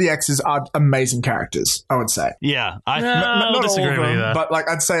 most of the exes are amazing characters, I would say. Yeah, I'll Not all disagree of with you them, there. but like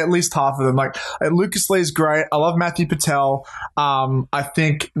I'd say at least half of them. Like Lucas Lee's great. I love Matthew Patel. I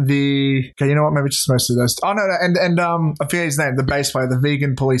think you know what? Maybe just most of those. Oh no, and I forget his name. The bass player, the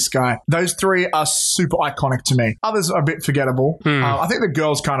vegan police guy. Those three are super iconic to me. Others are a bit forgettable. I think the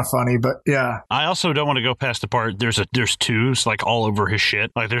girl's kind of funny, but yeah. I also don't want to go past the part. There's twos like all over his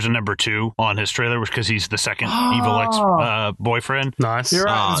shit. Like there's a number 2 on his trailer, which because he's the second evil ex boyfriend. Nice. You're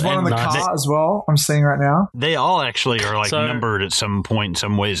right. There's one in the nice. car as well. I'm seeing right now. They all actually are like So- numbered at some point in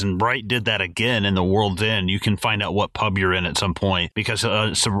some ways, and Wright did that again in The World's End. You can find out what pub you're in at some point because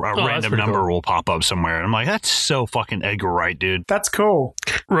a random pretty number cool. will pop up somewhere. And I'm like, that's so fucking Edgar Wright, dude. That's cool.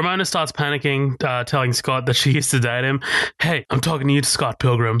 Ramona starts panicking, telling Scott that she used to date him. Hey, I'm talking to you, Scott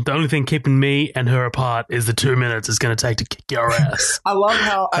Pilgrim. The only thing keeping me and her apart is the 2 minutes it's going to take to kick your ass. I love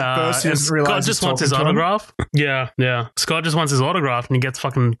how at first he And doesn't realize Scott he's just wants talking his to him. autograph. Yeah. Scott just wants his autograph and he gets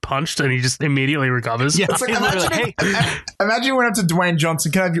fucking punched and he just immediately recovers. Yeah. It's like, He's literally, imagine you went up to Dwayne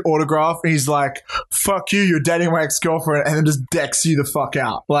Johnson, can I have your autograph? And he's like, fuck you, you're dating my ex-girlfriend, and then just decks you the fuck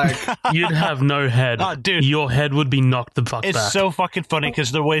out. Like, You'd have no head. Oh, dude. Your head would be knocked the fuck It's back. so fucking funny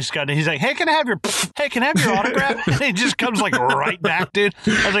because the way Scott, he's like, hey, can I have your autograph? And it just comes like right back, dude.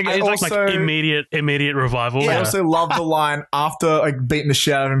 I was like, I it's like, also- like immediate revival. I Yeah. also love the line after like beating the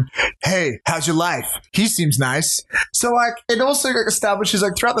shit out of him. Hey, how's your life? He seems nice. So like it also like, establishes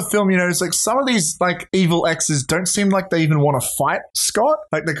like throughout the film, you know, it's like some of these like evil exes don't seem like they even want to fight Scott.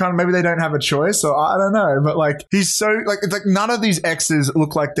 Like they kind of maybe they don't have a choice. So I don't know, but like he's so like it's like none of these exes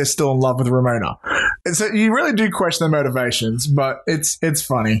look like they're still in love with Ramona. And so you really do question their motivations, but it's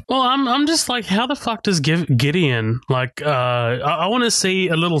funny. Well, I'm just like, how the fuck does Gideon like? I want to see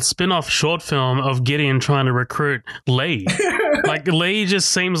a little spin-off short film of Gideon trying to recruit Lee. Like Lee just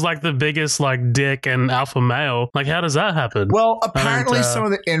seems like the biggest like dick and alpha male. Like, how does that happen? Well, apparently some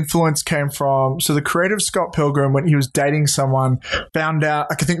of the influence came from, so the creative Scott Pilgrim, when he was dating someone, found out,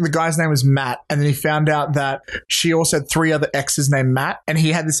 like I think the guy's name was Matt, and then he found out that she also had 3 other exes named Matt, and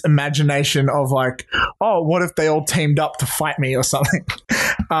he had this imagination of like, oh, what if they all teamed up to fight me or something?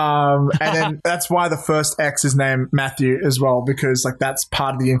 And then that's why the first ex is named Matthew as well, because like that's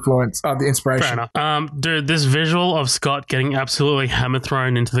part of the influence, the inspiration. Fair enough. Dude, this visual of Scott getting absolutely hammer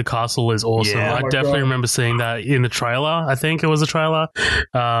thrown into the castle is awesome. Yeah. I Oh my definitely God. remember seeing that in the trailer. I think it was a trailer.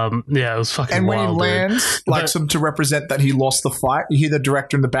 Yeah, it was fucking And when wild, he dude. lands, like some to represent that he lost the fight, you hear the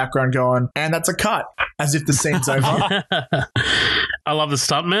director in the background going, and that's a cut, as if the scene's over. I love the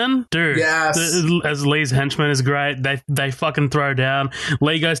stuntman, dude. Yes. As Lee's henchman is great. They fucking throw down.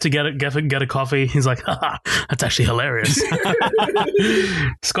 Lee goes to get a coffee. He's like, haha, that's actually hilarious.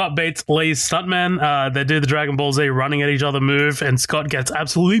 Scott beats Lee's stuntman. They do the Dragon Ball Z running at each other move, and Scott gets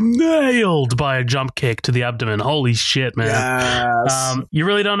absolutely nailed by a jump kick to the abdomen. Holy shit, man. Yes. You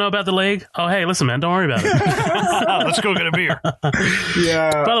really don't know about the league? Oh, hey, listen, man, don't worry about it. let's go get a beer.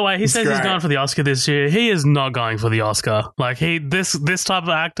 Yeah. By the way, he It's says he's great. going for the Oscar this year. He is not going for the Oscar. Like this type of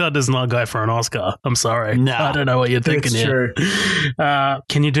actor does not go for an Oscar. I'm sorry. No. I don't know what you're thinking It's here. true.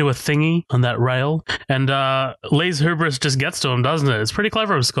 Can you do a thingy on that rail? And Lee's hubris just gets to him, doesn't it? It's pretty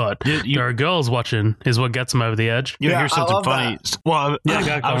clever of Scott. There are girls watching, is what gets him over the edge. You Yeah, hear I something love funny? that. Well, Yeah,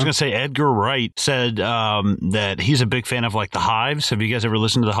 go, I was Colin. going to say Edgar Wright said that he's a big fan of like the Hives. Have you guys ever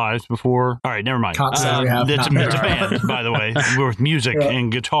listened to the Hives before? All right, never mind. Can't say we have. It's No. a band, by the way, with music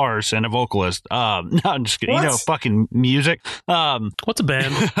and guitars and a vocalist. No, I'm just kidding. What? You know, fucking music. What's a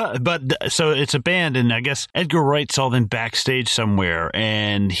band? So it's a band, and I guess Edgar Wright saw them backstage somewhere,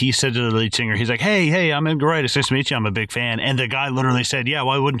 and he said to the lead singer, he's like, hey, I'm Edgar Wright. It's nice to meet you. I'm a big fan. And the guy literally said, yeah,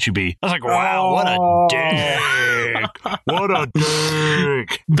 why wouldn't you be? I was like, wow, what a dick. What a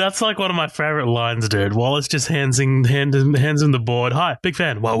dick. That's like one of my favorite lines, dude. Wallace just hands him the board. Hi, big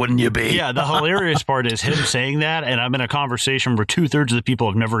fan. Why wouldn't you be? Yeah, the hilarious part is him saying that, and I'm in a conversation where 2/3 of the people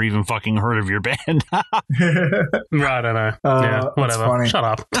have never even fucking heard of your band. Right, I know. Yeah, that's whatever. funny. Shut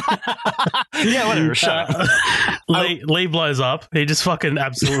up. Yeah, whatever. Shut up. Lee blows up. He just fucking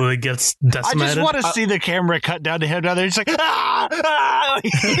absolutely gets I decimated. just want to see the camera cut down to him down there. He's like, he's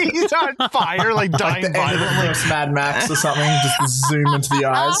on fire, like Like dying the end of the violently. first Mad Max or something, just zoom into the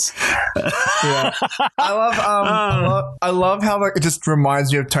eyes. Yeah, I love how like it just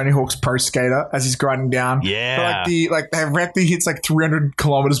reminds you of Tony Hawk's Pro Skater as he's grinding down. Yeah. But, like directly hits like 300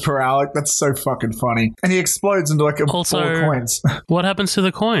 kilometers per hour. Like that's so fucking funny, and he explodes into like a ball Also- of coins. What happens to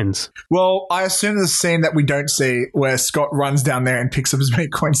the coins? Well, I assume there's a scene that we don't see where Scott runs down there and picks up as many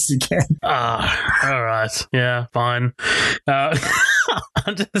coins as he can. All right. Yeah, fine.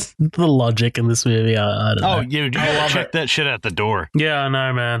 Just the logic in this movie. I don't know. Oh, you check that shit at the door. Yeah, I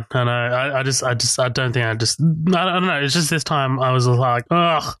know, man. I know. I don't think I don't know. It's just this time I was like,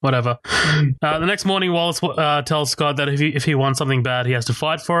 ugh, whatever. The next morning, Wallace tells Scott that if he wants something bad, he has to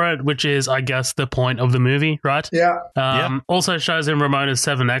fight for it, which is, I guess, the point of the movie, right? Yeah. Also shows him Ramona's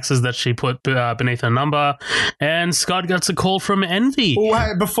 7 X's that she put beneath her number, and Scott gets a call from Envy. Oh,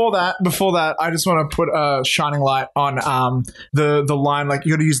 hey, before that, I just want to put a shining light on the line, like,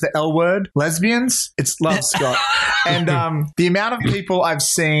 you got to use the L word, lesbians. It's love, Scott. And the amount of people I've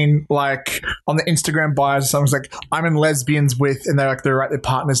seen, like, on the Instagram bios, someone's like, I'm in lesbians with, and they write their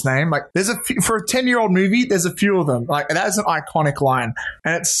partner's name. Like, there's a few, for a 10-year-old movie, there's a few of them. Like, that is an iconic line,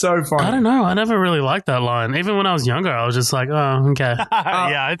 and it's so funny. I don't know. I never really liked that line. Even when I was younger, I was just like, oh, okay.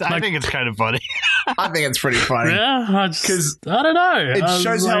 Yeah, I think it's kind of funny. I think it's pretty funny. Yeah, because I don't know. It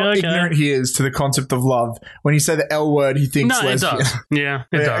shows how ignorant he is to the concept of love. When you say the L word, he thinks lesbian. It does. Yeah,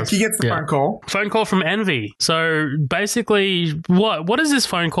 it does. He gets the phone call. Phone call from Envy. So basically, what is this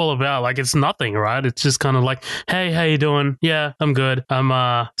phone call about? Like, it's nothing, right? It's just kind of like, hey, how you doing? Yeah, I'm good.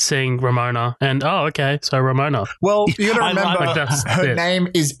 I'm seeing Ramona. And okay, so Ramona. Well, you got to remember, her name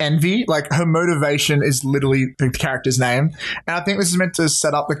is Envy. Like, her motivation is literally the character's name. And I think this is meant to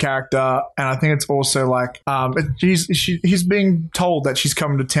set up the character. And I think it's also like, he's being told that she's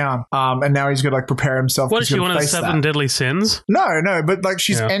coming to town. And now he's got to like prepare himself. What is she, one of the 7 deadly sins? No, but like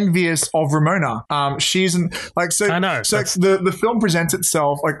she's envious of Ramona. She isn't like, so. I know. So the film presents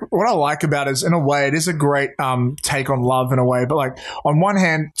itself, like, what I like about it is, in a way, it is a great take on love in a way. But like, on one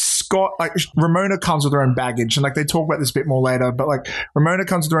hand, Scott, like, Ramona comes with her own baggage, and like they talk about this a bit more later, but like Ramona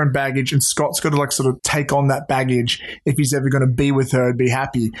comes with her own baggage, and Scott's got to like sort of take on that baggage if he's ever going to be with her and be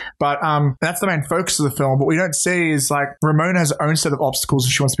happy. But that's the main focus of the film. What we don't see is like Ramona has her own set of obstacles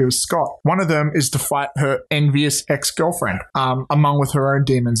if she wants to be with Scott. One of them is to fight her envious ex-girlfriend, among with her own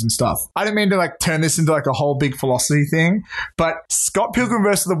demons and stuff. I didn't mean to like turn this into like a whole big philosophy thing, but Scott Pilgrim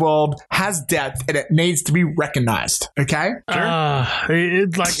vs. the World has depth and it needs to be recognized. Okay?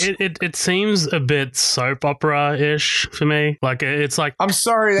 It seems a bit soap opera-ish for me. Like, it's like, I'm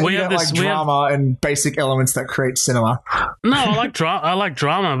sorry that you don't like drama and basic elements that create cinema. No, I like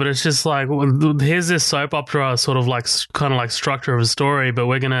drama, but it's just like, here's this soap opera sort of like kind of like structure of a story, but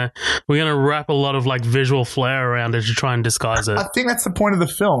we're gonna wrap a lot of like visual flair around it to try and disguise it. I think that's the point of the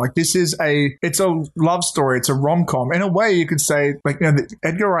film. Like, it's a love story. It's a rom-com. In a way, you could say, like, you know,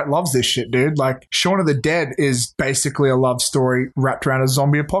 Edgar Wright loves this shit, dude. Like, Shaun of the Dead is basically a love story wrapped around a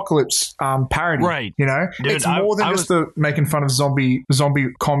zombie apocalypse parody. Right. You know, dude, it's more than just the making fun of zombie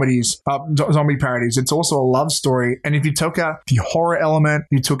comedies, zombie parodies. It's also a love story. And if you took out the horror element,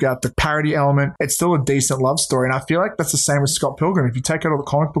 you took out the parody element, it's still a decent love story. And I feel like that's the same with Scott Pilgrim. If you take out all the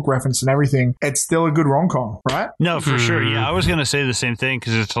comic book reference and everything, it's still a good rom-com, right? No, for sure. Yeah, I was going to say the same thing,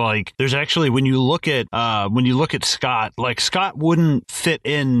 because it's like, there's actually, when you look at Scott, like, Scott wouldn't fit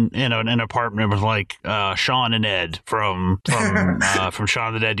in an apartment with like Sean and Ed from Shaun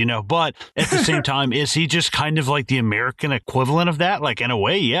of the Dead, you know. But at the same time, is he just kind of like the American equivalent of that? Like, in a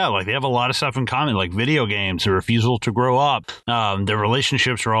way, yeah. Like, they have a lot of stuff in common, like video games, the refusal to grow up, their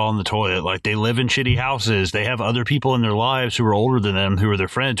relationships are all in the toilet. Like, they live in shitty houses. They have other people in their lives who are older than them, who are their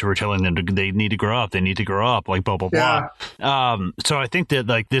friends, who are telling them they need to grow up. They need to grow up. Like, blah blah blah. So I think that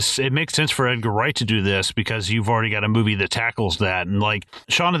like this, it makes sense for Edgar Wright to do this, because you've already got a movie that tackles that. And like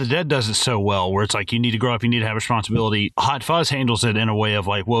Shaun of the Dead does it so well, where it's like, you need to grow up, you need to have responsibility. Hot Fuzz handles it in a way of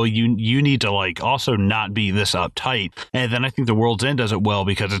like, well, you need to like also not be this uptight. And then I think The World's End does it well,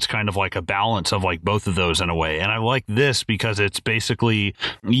 because it's kind of like a balance of like both of those in a way. And I like this because it's basically,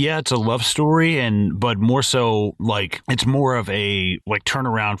 yeah, it's a love story, but more so like it's more of a like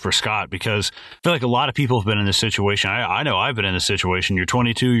turnaround for Scott, because I feel like a lot of people have been in this situation. I know I've been in this situation. You're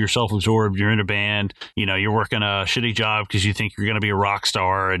 22, you're self-absorbed, you're in a band, you know, you're working a shitty job because you think you're going to be a rock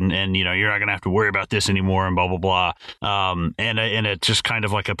star, and you know, you're not going to have to worry about this anymore, and blah blah blah. And it's just kind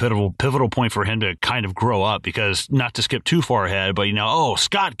of like a pivotal point for him to kind of grow up, because, not to skip too far ahead, but you know, oh,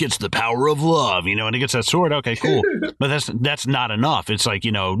 Scott gets the power of love, you know, and he gets that sword. Okay, cool. But that's not enough. It's like,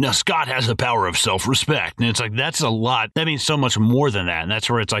 you know, no, Scott has the power of self-respect, and it's like, that's a lot. That means so much more than that. And that's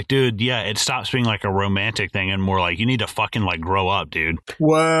where it's like, dude, yeah, it stops being like a romantic thing and more like, you need to fucking like grow up, dude.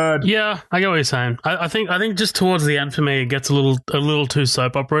 Word. Yeah, I get what you're saying. I think just towards the end for me, it gets a little too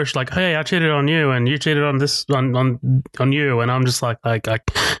soap opera-ish. Like, hey, I cheated on you, and you cheated on this on you, and I'm just like, okay,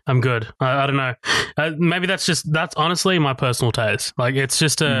 like, I'm good. I don't know. Maybe that's honestly my personal taste. Like, it's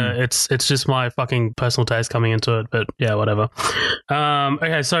just it's just my fucking personal taste coming into it. But yeah, whatever.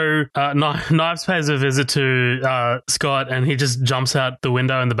 Okay, so Knives pays a visit to Scott, and he just jumps out the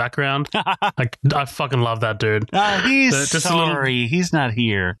window in the background. Like, I fucking love that dude. He's just sorry, he's not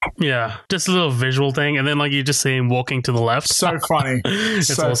here. Yeah, just a little visual thing, and then like you just see him walking to the left. So funny.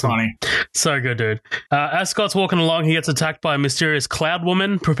 It's so awesome. funny. So good, dude. As Scott's walking along, he gets attacked by a mysterious cloud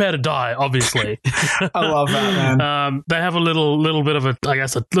woman. Prepare to die, obviously. I love that, man. They have a little bit of a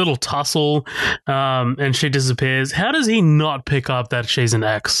little tussle, and she disappears. How does he not pick up that she's an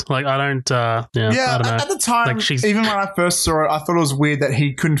ex? Like, I don't. I don't know. At the time, like even when I first saw it, I thought it was weird that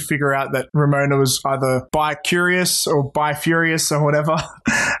he couldn't figure out that Ramona was either bi-curious or bi-furious or whatever.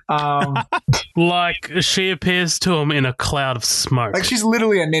 Like, she appears to him in a cloud of smoke. Like, she's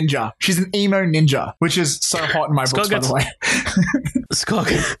literally a ninja. She's an emo ninja, which is so hot in my books, by the way.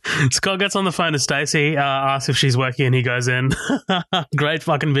 Scott gets on the phone to Stacy, asks if she's working, and he goes in. Great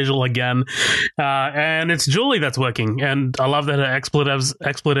fucking visual again. And it's Julie that's working. And I love that her expletives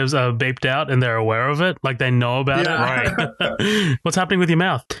are beeped out and they're aware of it. Like, they know about it. Right. What's happening with your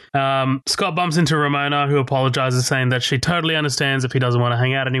mouth? Scott bumps into Ramona, who apologizes, saying that she totally understands if he doesn't want to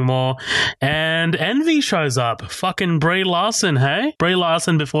hang out anymore. And Envy shows up. Fucking Brie Larson, hey? Brie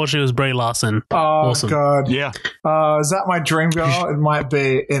Larson before she was Brie Larson. Oh, awesome. God. Yeah. Is that my dream girl? It might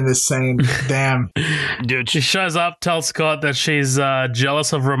be in this scene. Damn. Dude, She shows up, tells Scott that she's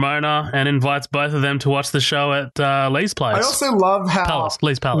jealous of Ramona, and invites both of them to watch the show at Lee's place. I also love how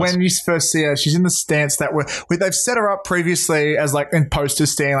Lee's Palace. when you first see her, she's in the stance that they've set her up previously as like in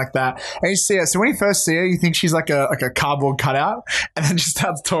posters standing like that, and you see her. So when you first see her, you think she's like a cardboard cutout, and then she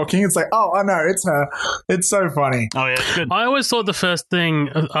starts talking. It's like, oh, I know, it's her. It's so funny. oh yeah, it's good. I always thought the first thing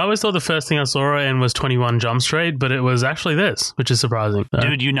I saw her in was 21 Jump Street, but it was actually this, which is surprising.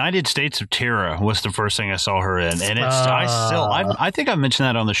 Dude, United States of Terror was the first thing I saw her in, and I think I mentioned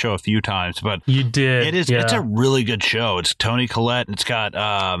that on the show a few times, but you did. It is. Yeah. It's a really good show. It's Toni Collette. It's got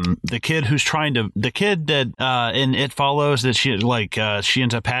the kid that in It Follows that she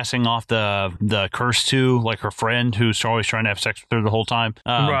ends up passing off the curse to, like, her friend who's always trying to have sex with her the whole time,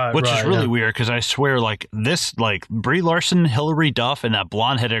 which is really weird because I swear, like, this, like, Brie Larson, Hilary Duff, and that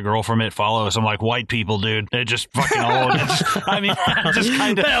blonde-headed girl from It Follows. I'm like, white people, dude. They're just fucking old. I mean, just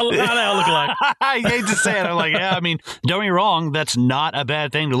kind of. How they all look like. I hate to say it. I'm like, yeah. I mean, don't get me wrong. That's not a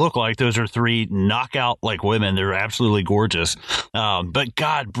bad thing to look like. Those are three knockout like women. They're absolutely gorgeous. But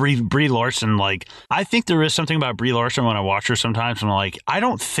God, Brie Larson. Like, I think there is something about Brie Larson when I watch her sometimes. I'm like, I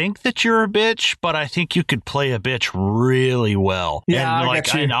don't think that you're a bitch, but I think you could play a bitch really well. Yeah, and I like,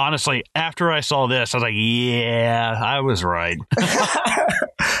 get you. and honestly, after I saw this, I was like, yeah, I was right.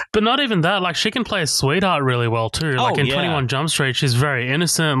 But not even that. Like, she can play a sweetheart really well too. Like in 21 Jump Street, she's very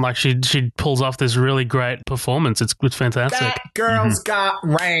innocent. Like, she pulls off this really great performance. It's fantastic. That girl's got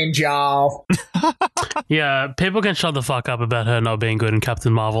range, y'all. Yeah, people can shut the fuck up about her not being good in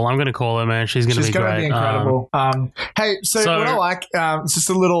Captain Marvel. I'm going to call her, man. She's going to be great. Be incredible. Hey, so what I like, it's just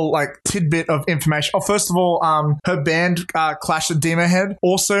a little like tidbit of information. Oh, first of all, her band Clash the Demon Head,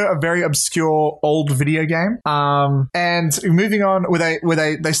 also a very obscure old video game. And moving on,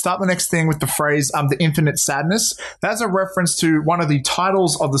 where they start the next thing with the phrase "the infinite sadness." That's a reference to one of the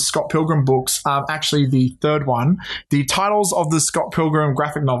titles of the Scott Pilgrim books. Actually, the third one. The titles of the Scott Pilgrim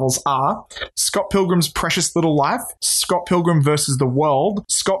graphic novels are Scott Pilgrim's Precious Little Life, Scott Pilgrim versus the World,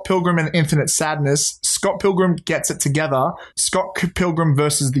 Scott Pilgrim and Infinite Sadness, Scott Pilgrim Gets It Together, Scott Pilgrim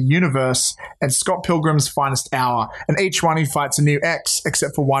versus the Universe, and Scott Pilgrim's Finest Hour. And each one he fights a new ex,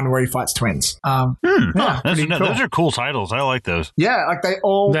 except for one where he fights twins. Yeah, pretty cool. Those are cool titles. I like those. Yeah, like they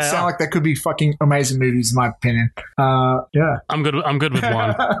all sound like they could be fucking amazing movies, in my opinion. Yeah, I'm good with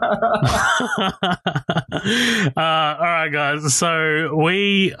one. All right, guys. So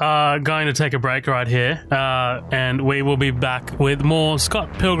we are going to take a break right here, and we will be back with more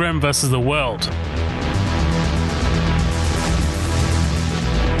Scott Pilgrim versus the World.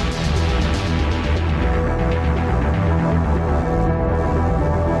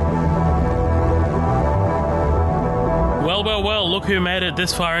 Well, look who made it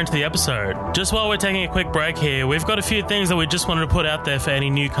this far into the episode. Just while we're taking a quick break here, we've got a few things that we just wanted to put out there for any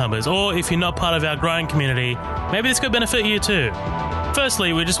newcomers, or if you're not part of our growing community, maybe this could benefit you too.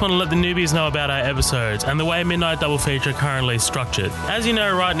 Firstly, we just want to let the newbies know about our episodes and the way Midnight Double Feature currently is structured. As you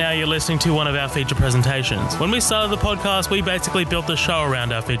know, right now you're listening to one of our feature presentations. When we started the podcast, we basically built the show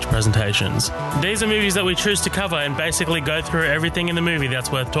around our feature presentations. These are movies that we choose to cover and basically go through everything in the movie that's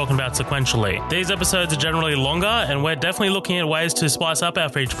worth talking about sequentially. These episodes are generally longer, and we're definitely looking at ways to spice up our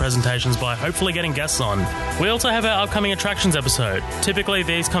feature presentations by hopefully getting guests on. We also have our upcoming attractions episode. Typically,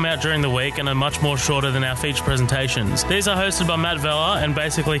 these come out during the week and are much more shorter than our feature presentations. These are hosted by Matt Vella and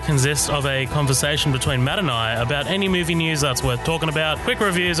basically consist of a conversation between Matt and I about any movie news that's worth talking about, quick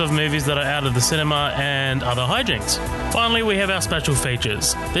reviews of movies that are out of the cinema, and other hijinks. Finally, we have our special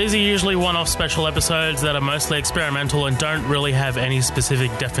features. These are usually one-off special episodes that are mostly experimental and don't really have any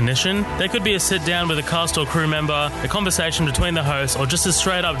specific definition. They could be a sit-down with a cast or crew member, a conversation between the hosts, or just a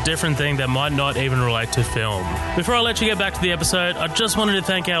straight-up different thing that might not even relate to film. Before I let you get back to the episode, I just wanted to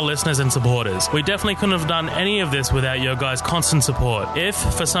thank our listeners and supporters. We definitely couldn't have done any of this without your guys' constant support. If,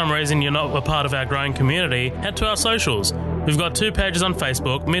 for some reason, you're not a part of our growing community, head to our socials. We've got 2 pages on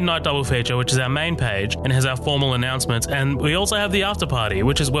Facebook, Midnight Double Feature, which is our main page and has our formal announcements, and we also have the After Party,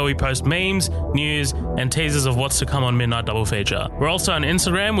 which is where we post memes, news, and teasers of what's to come on Midnight Double Feature. We're also on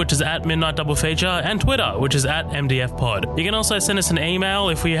Instagram, which is at Midnight Double Feature, and Twitter, which is at MDF Pod. You can also send us an email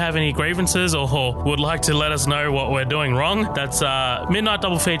if you have any grievances or would like to let us know what we're doing wrong. That's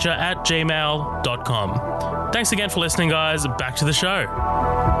midnightdoublefeature@gmail.com. Thanks again for listening, guys. Back to the show.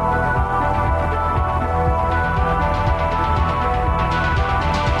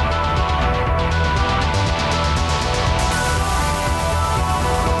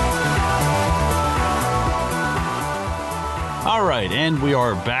 All right, and we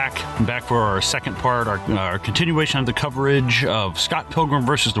are back for our second part, our continuation of the coverage of Scott Pilgrim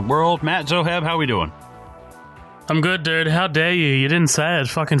versus the World. Matt, Zohab, how are we doing? I'm good, dude. How dare you? You didn't say it.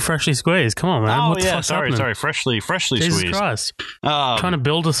 Fucking freshly squeezed. Come on, man. Oh, what the yeah. fuck's Sorry. happening? Freshly Jesus squeezed. Christ. Trying to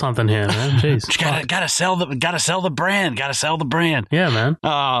build us something here, man. Jeez. Gotta sell the brand. Gotta sell the brand. Yeah, man.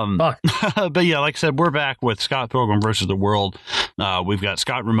 But yeah, like I said, we're back with Scott Pilgrim versus the World. We've got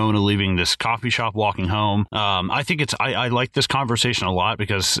Scott Ramona leaving this coffee shop, walking home. I think I like this conversation a lot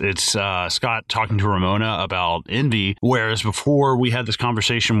because it's Scott talking to Ramona about envy, whereas before we had this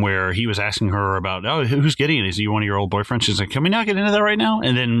conversation where he was asking her about, oh, who's Gideon? Is he one of your old boyfriends? She's like, can we not get into that right now?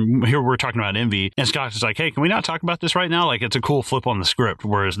 And then here we're talking about envy, and Scott is like, hey, can we not talk about this right now? Like, it's a cool flip on the script,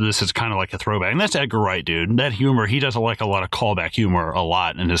 whereas this is kind of like a throwback. And that's Edgar Wright, dude. That humor, he does like a lot of callback humor a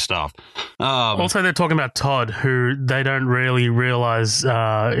lot in his stuff. Also, they're talking about Todd, who they don't really realize,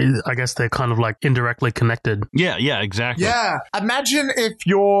 I guess they're kind of like indirectly connected. Yeah, exactly. Yeah. Imagine if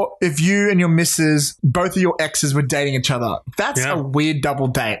you and your missus, both of your exes were dating each other. That's a weird double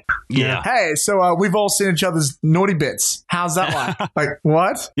date. Yeah. Hey, so we've all seen each other's naughty bits. How's that like? Like,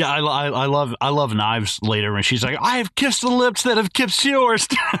 what? Yeah, I love Knives later when she's like, I have kissed the lips that have kissed yours.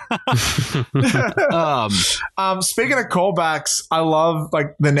 Speaking of callbacks, I love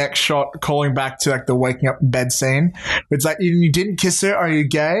like the next shot calling back to like the waking up in bed scene. It's like, you didn't kiss her, are you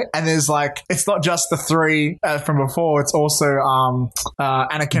gay? And there's like, it's not just the 3 from before, it's also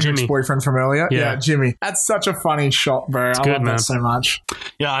Anna Kendrick's boyfriend from earlier. Yeah, Jimmy. That's such a funny shot, bro. I love that so much.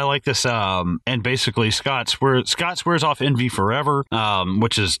 Yeah, I like this. And basically Scott swears off envy forever,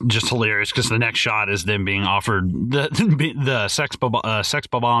 which is just hilarious because the next shot is them being offered the sex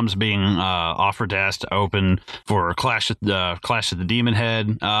bombs being offered to ask to open for Clash at the Demon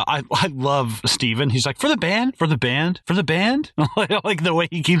Head. I love Steven. He's like, for the band. Like the way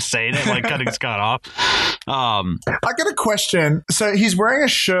he keeps saying it, like cutting Scott off. I got a question. So he's wearing a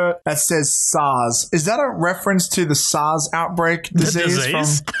shirt that says SARS. Is that a reference to the SARS outbreak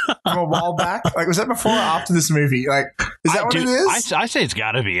disease? From a while back? Like, was that before or after this movie? Like, is that what it is? I say it's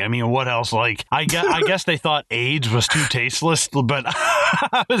got to be. I mean, what else? Like, I guess they thought AIDS was too tasteless, but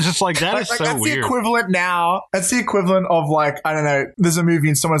I was just like, that's so that's weird. The equivalent now. That's the equivalent of like, I don't know. There's a movie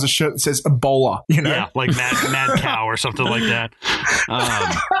and someone has a shirt that says Ebola. You know? Yeah, like Mad Cow or something like that.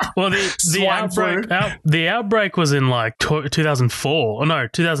 Well, the outbreak was in like 2004 or no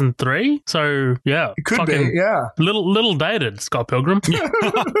 2003. So yeah, it could be. Yeah, little dated. Scott Pilgrim.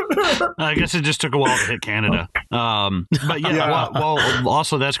 I guess it just took a while to hit Canada. But yeah, well,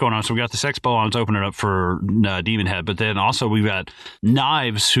 also that's going on. So we got the sex bombs opening up for Demon Head, but then also we've got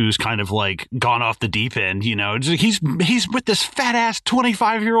Knives, who's kind of like gone off the deep end. You know, he's with this fat ass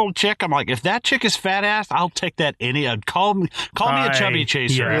 25-year-old chick. I'm like, if that chick is fat ass, I'll take that any. Call me a chubby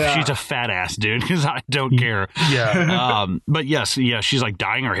chaser if she's a fat ass, dude, because I don't care. Yeah. But yes, she's like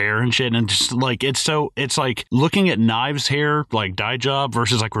dyeing her hair and shit, and just like it's like looking at Knives' hair like dye job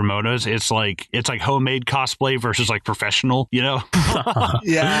versus like Ramona's. It's like homemade cotton cosplay versus like professional, you know?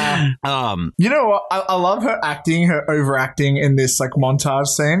 Yeah. You know what? I love her acting, her overacting in this like montage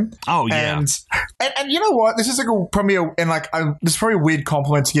scene. Oh yeah. And you know what? This is like this is probably a weird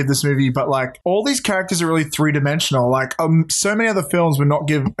compliment to give this movie, but like all these characters are really three-dimensional. Like so many other films would not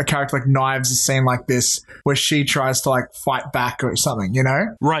give a character like Knives a scene like this where she tries to like fight back or something, you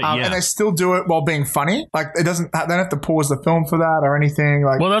know? Right. Yeah. And they still do it while being funny. Like they don't have to pause the film for that or anything.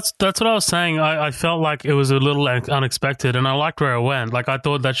 Like, well, that's what I was saying. I felt like it was a little unexpected, and I liked where it went. Like I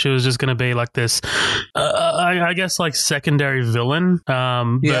thought that she was just going to be like this, I guess like secondary villain.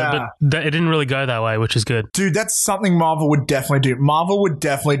 But it didn't really go that way, which is good. Dude, that's something Marvel would definitely do. Marvel would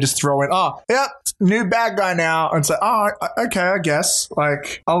definitely just throw in, new bad guy now, and say, okay, I guess.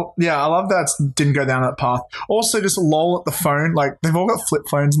 Like, I love that it didn't go down that path. Also, just lol at the phone. Like, they've all got flip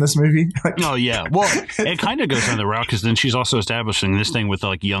phones in this movie. Oh yeah, well, it kind of goes on the route because then she's also establishing this thing with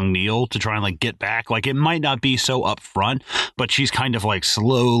like young Neil to try and like get back. Like, it might not be so upfront, but she's kind of like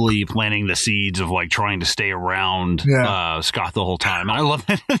slowly planting the seeds of like trying to stay around Scott the whole time. And I love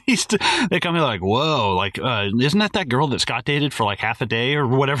that they come in like, whoa, like isn't that girl that Scott dated for like half a day or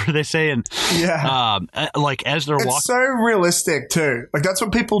whatever they say? And like as they're walking, it's so realistic too. Like that's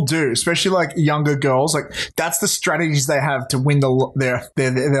what people do, especially like younger girls. Like that's the strategies they have to win their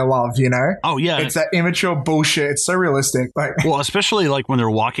love. You know? Oh yeah, it's that immature bullshit. It's so realistic. Like, well, especially like when they're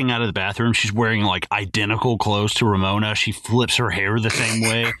walking out of the bathroom, she's wearing like identical clothes to Ramona. She flips her hair the same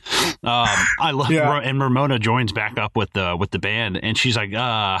way. I love, and Ramona joins back up with the band, and she's like,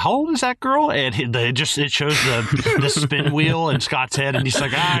 "How old is that girl?" And it shows the spin wheel in Scott's head, and he's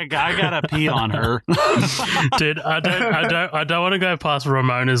like, "I gotta pee on her." Dude, I don't want to go past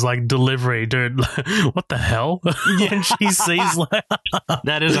Ramona's like delivery, dude. What the hell? When she sees like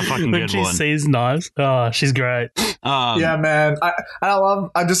that is a fucking good one. When she sees Knives, she's great. Yeah, man.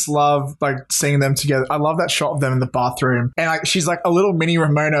 I just love like seeing them together. I love that shot of them in the bathroom, and like she's like a little mini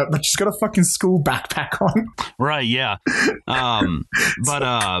Ramona, but she's got a fucking school backpack on. Right? Yeah.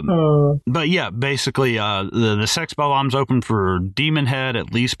 But yeah, basically, the sex bombs open for Demon Head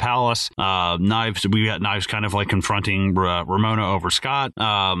at Lee's Palace. Knives. We got Knives kind of like confronting Ramona over Scott.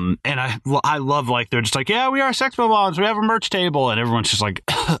 And I love like they're just like, yeah, we are sex bombs. We have a merch table, and everyone's just like,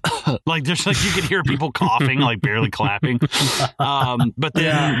 like there's like you can hear people coughing, like barely clapping. But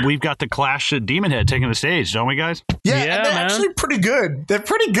then we've got the Clash at Demon Head taking the stage, don't we, guys? Yeah, and they're actually pretty good. They're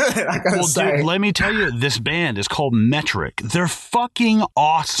pretty good. I gotta say. Dude, let me tell you, this band is called Metric. They're fucking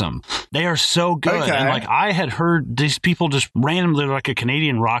awesome. They are so good. Okay. And like I had heard these people just randomly, like a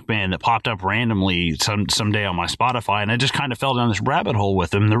Canadian rock band that popped up randomly someday on my Spotify, and I just kind of fell down this rabbit hole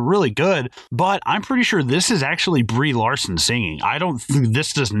with them. They're really good, but I'm pretty sure this is actually Brie Larson singing.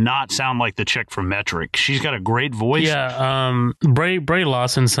 This does not sound like the chick from Metric. She's got a great voice. Yeah, Brie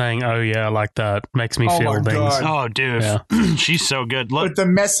Larson saying "Oh yeah" like that makes me feel things. God. Oh, dude, she's so good. Look, with the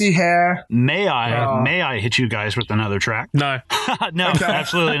messy hair. May I hit you guys with another track? No, no,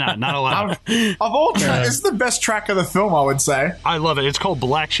 absolutely not. Not allowed. Of all tracks, it's the best track of the film, I would say. I love it. It's called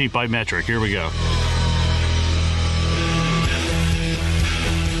Black Sheep by Metric. Here we go.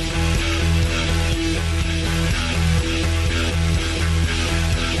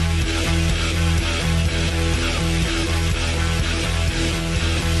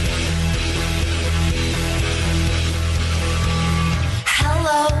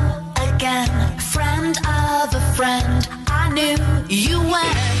 Friend of a friend, I knew you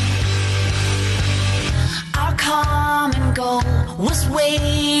when our common goal was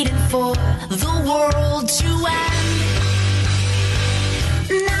waiting for the world to end.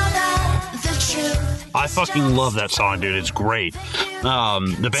 Now that the truth, I fucking love that song, dude. It's great.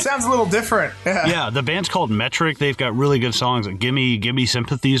 The sounds a little different. Yeah, the band's called Metric. They've got really good songs. Like Gimme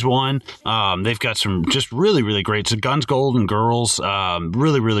Sympathy's one. They've got some just really, really great. So Guns, Gold, and Girls.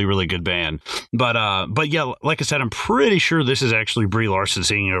 Really, really, really good band. But yeah, like I said, I'm pretty sure this is actually Brie Larson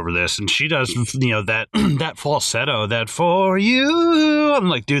singing over this, and she does, that falsetto, that for you. I'm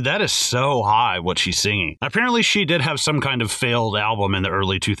like, dude, that is so high what she's singing. Apparently, she did have some kind of failed album in the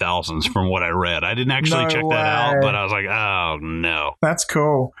early 2000s, from what I read. I didn't actually check that out, but I was like, oh no. That's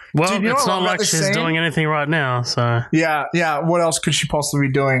cool. Well, Dude, it's not like she's doing anything right now, so. Yeah. What else could she possibly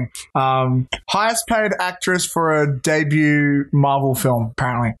be doing? Highest paid actress for a debut Marvel film,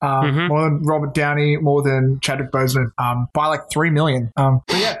 apparently. More than Robert Downey, more than Chadwick Boseman, by like $3 million. But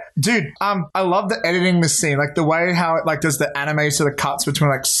yeah, dude, I love the editing this scene, like the way how it like does the anime sort of cuts between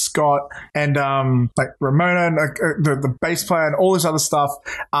like Scott and like Ramona and the bass player and all this other stuff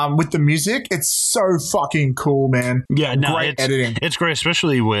with the music. It's so fucking cool, man. Yeah, no, great editing. It's great,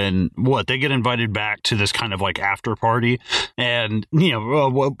 especially when they get invited back to this kind of like after party, and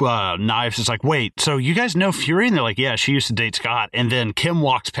Knives is like, wait, so you guys know Fury? And they're like, yeah, she used to date Scott. And then Kim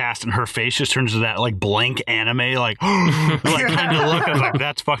walks past and her face just turns to that like blank anime like kind of look. I was like,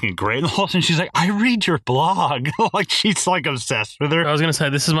 that's fucking great. And the whole time she's like, I read your blog. Like she's like obsessed with her. I was gonna say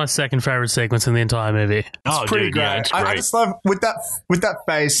this is my second favorite sequence in the entire movie. Oh, pretty dude, great. yeah, it's great. I just love with that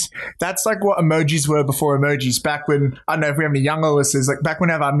face. That's like what emojis were before emojis. Back when, I don't know if we have any younger listeners, like back when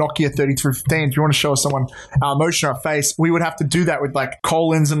we have our Nokia 3315, if you want to show someone our emotion on our face, we would have to do that with like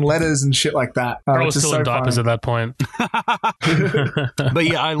colons and letters and shit like that. I was still in diapers at that point. But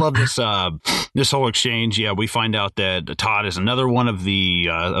yeah, I love this this whole exchange. Yeah, we find out that Todd is another one of the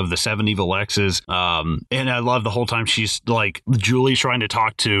 7 evil X's, and I love the whole time she's like, Julie's trying to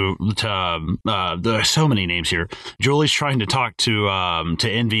talk to there's so many names here. Julie's trying to talk to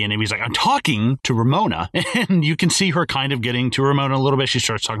Envy, and Envy's like, I'm talking to Ramona, and you can see her kind of getting to Ramona a little bit. She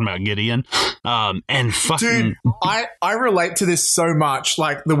starts talking about Gideon, and fucking dude, I relate to this so much.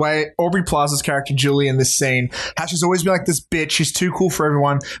 Like the way Aubrey Plaza's character Julie in this scene, how she's always been like this bitch. She's too cool for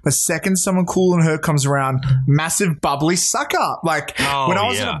everyone, but second someone cool than her comes around, massive bubbly sucker. Like when I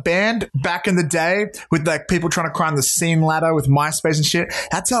was in a band back in the day with like people trying to climb the scene ladder with MySpace and shit,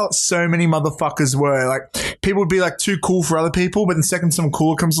 that's how so many motherfuckers were. Like people would be like too cool for other people, but the second someone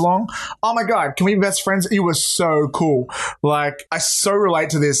cooler comes along, oh my god, can we be best friends? You were so cool. Like I so relate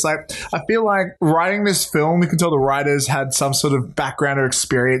to this. Like I feel like writing this film, you can tell the writers had some sort of background or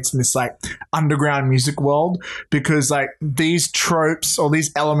experience in this like underground music world, because like these tropes or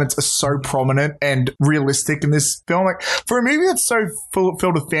these elements are so prominent and realistic in this film. Like for a movie that's so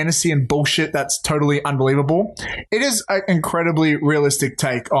filled with fantasy and bullshit that's totally unbelievable, it is an incredibly realistic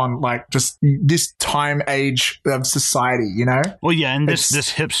take on like just this time age of society, you know? Well, yeah, and this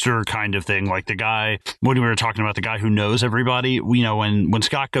hipster kind of thing, like the guy, when we were talking about the guy who knows everybody, you know, when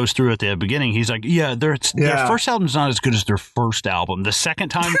Scott goes through at the beginning, he's like, their first album's not as good as their first album. The second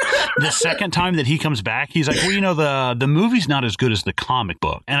time that he comes back, he's like, well, you know, the movie's not as good as the comic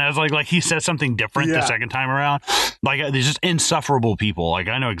book. And I was like he says something different the second time around. Like they're just insufferable people. Like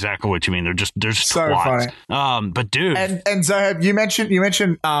I know exactly what you mean. They're just so twats. funny. But dude, and Zohab, you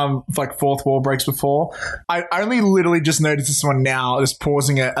mentioned like fourth wall breaks before. I only literally just noticed this one now, just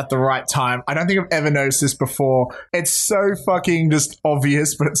pausing it at the right time. I don't think I've ever noticed this before. It's so fucking just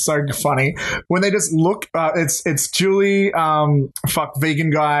obvious, but it's so funny when they just look. It's Julie, vegan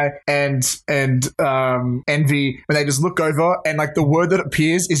guy, and Envy, when they just look over and like the word that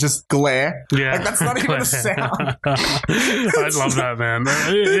appears is just glare. Yeah, like that's not even a sound. I love that, man.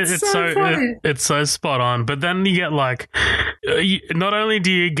 It's so funny. It's so spot on. But then you get like, not only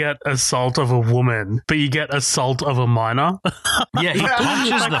do you get assault of a woman, but you get assault of a minor. Yeah, he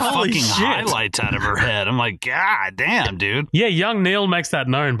punches the holy fucking shit. highlights out of her head. I'm like, God damn, dude. Yeah, young Neil makes that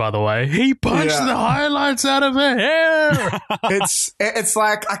known, by the way. He punched the highlights out of her hair. It's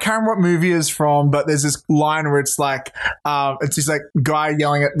like, I can't remember what movie it's from, but there's this line where it's like, it's this like guy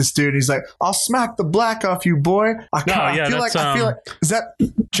yelling at this dude. He's like, "I'll smack the black off you, boy." I feel like is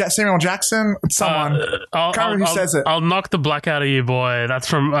that Samuel Jackson? It's someone. I can't remember who says it. I'll knock the black out of you, boy. That's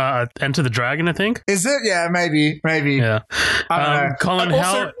from Enter the Dragon, I think. Is it? Yeah, maybe. Yeah. I don't know. Colin,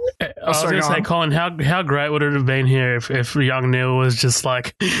 Also, I was going to say, Colin, how great would it have been here if young Neil was just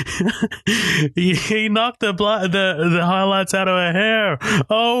like, he knocked the highlights out of her hair.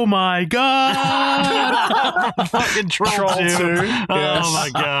 Oh my god! Fucking Troll 2. Yes. Oh my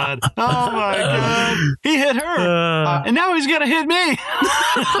god! Oh my god! He hit her, and now he's gonna hit me.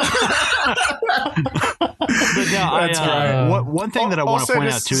 But no, That's great. One thing that I want to Also, point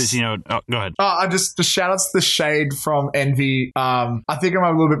this- out too is, you know, go ahead. I just the shout outs to the shade from Envy. I think I'm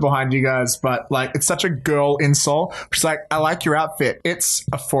a little bit behind you guys, but like it's such a girl insult. She's like, I like your outfit. It's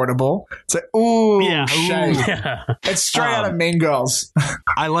affordable. It's like, ooh, shade. Yeah. It's straight out of Mean Girls.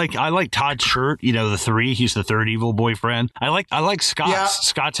 I like Todd's shirt. You know, the 3. He's the third evil boyfriend. I like Scott's. Yeah.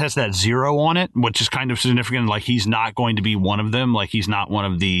 Scott's has that 0 on it, which is kind of significant. Like he's not going to be one of them. Like he's not one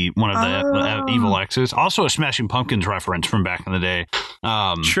of the evil X's. Also a Smashing Pumpkins reference from back in the day.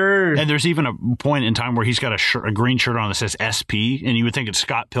 True. And there's even a point in time where he's got a green shirt on that says SP, and you would think it's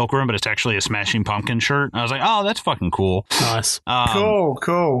Scott Pilgrim, but it's actually a Smashing Pumpkin shirt. I was like, oh, that's fucking cool. Nice.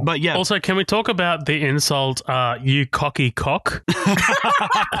 Cool. But yeah. Also, can we talk about the insult, you cocky cock?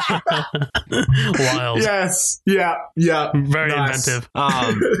 Wild. Yes. Yeah. Very Nice. inventive.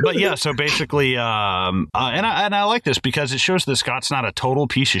 But yeah, so basically, and I like this because it shows that Scott's not a total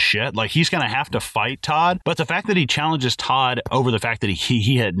piece of shit. Like he's going to have to fight Todd, but the fact that he challenges Todd over the fact that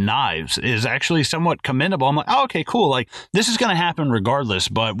he had knives is actually somewhat commendable. I'm like, oh, okay, cool. Like, this is going to happen regardless,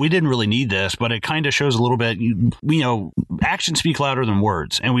 but we didn't really need this. But it kind of shows a little bit, actions speak louder than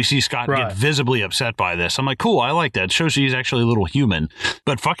words. And we see Scott get visibly upset by this. I'm like, cool, I like that. It shows he's actually a little human.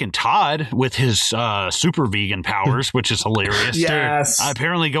 But fucking Todd with his super vegan powers, which is hilarious. Yes.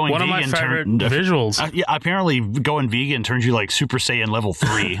 Apparently going One vegan of my favorite visuals. yeah, apparently going vegan turns you like Super Saiyan level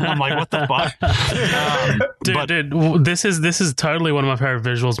 3. I'm like, what the fuck? Dude, this is totally one of my favorite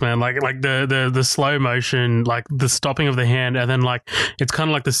visuals, man. Like the slow motion, like the stopping of the hand, and then like it's kind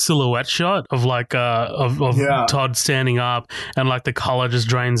of like the silhouette shot of like of Todd standing up, and like the color just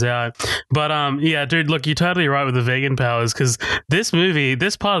drains out. But yeah, dude, look, you're totally right with the vegan powers, because this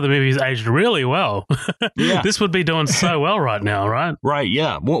part of the movie is aged really well. Yeah. This would be doing so well right now, right? Right,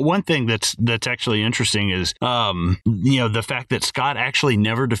 yeah. One thing that's actually interesting is, the fact that Scott actually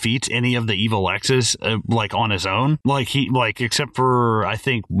never defeats any of the evil X's, like on his own. Except for, I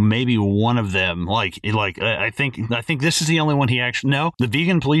think, maybe one of them. I think this is the only one he actually. No, the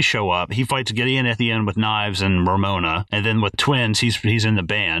vegan police show up. He fights Gideon at the end with knives and Ramona, and then with twins, he's in the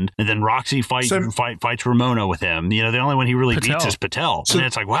band, and then Roxy fights Ramona with him. The only one he really beats is Patel, and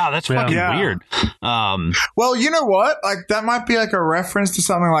it's like, wow, that's fucking weird. Well, you know what? Like, that might be like a reference to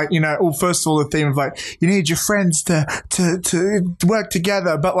something like, first of all, the theme of like, you need your friends to work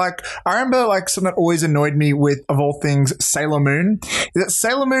together. But like, I remember like something that always annoyed me with, of all things, Sailor Moon, is that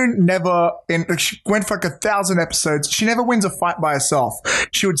Sailor Moon never, she went for like 1,000 episodes. She never wins a fight by herself.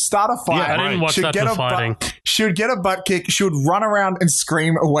 She would start a fight. Yeah, I didn't watch that for fighting. She would get a butt kick. She would run around and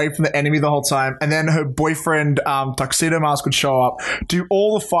scream away from the enemy the whole time. And then her boyfriend, Tuxedo Mask, would show up, do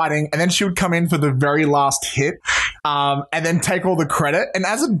all the fighting, and then she would come in for the very last hit, and then take all the credit. And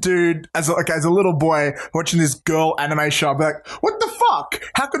as a dude, as a little boy watching this girl anime show, I'd be like, what the fuck?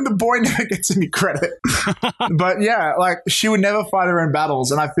 How come the boy never gets any credit? But yeah, like, she would never fight her own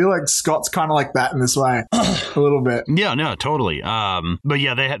battles. And I feel like Scott's kind of like that in this way, a little bit. Yeah, no, totally. But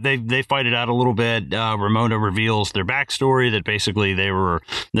yeah, they fight it out a little bit. Ramona reveals their backstory, that basically they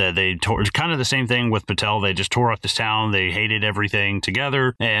tore, kind of the same thing with Patel. They just tore up this town. They hated everything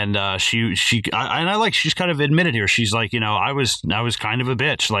together. And she's kind of admitted here. She's like, I was kind of a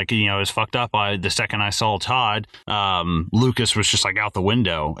bitch. Like, I was fucked up. The second I saw Todd, Lucas was just like out the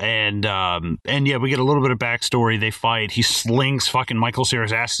window. And yeah, we get a little bit of backstory. They fight. He slings fucking Michael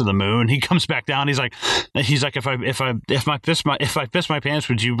Cera's ass to the moon. He comes back down. He's like, if I piss my pants,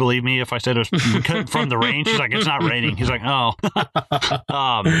 would you believe me if I said it was from the rain? She's like, it's not raining. He's like, oh.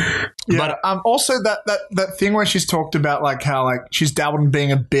 Yeah. But also that thing where she's talked about like how like she's dabbled in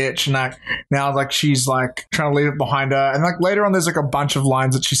being a bitch, and like now like she's like trying to leave it behind her, and like later on there's like a bunch of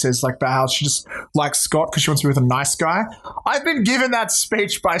lines that she says like about how she just likes Scott because she wants to be with a nice guy. I've been given that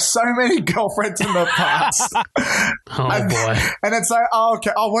speech by so many girlfriends in the past. Boy. And it's like, oh,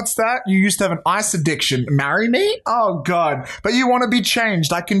 okay, oh, what's that? You used to have an ice addiction. Marry me? Oh god. But you want to be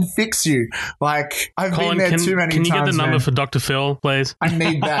changed. I can fix you. Like, I've Colin, been there too many times. Can you get the number for Dr. Phil, please? I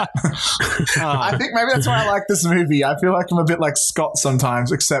need that. I think maybe that's why I like this movie. I feel like I'm a bit like Scott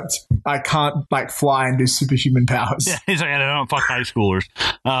sometimes, except I can't like fly and do superhuman powers. Yeah, he's like, I don't fuck high schoolers.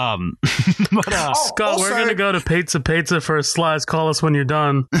 Scott, also, we're going to go to Pizza for a slice. Call us when you're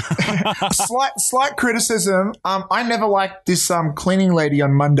done. slight criticism. I never liked this cleaning lady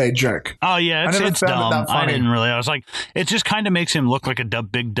on Monday joke. Oh yeah, it's dumb. I didn't really. I was like, it just kind of makes him look like a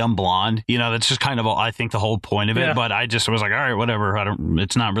big dumb blonde. That's just kind of I think the whole point of it. Yeah. But I just was like, all right, whatever.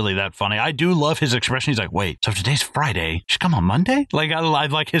 It's not really that funny. I do love his expression. He's like, wait, so today's Friday. She come on Monday? Like, I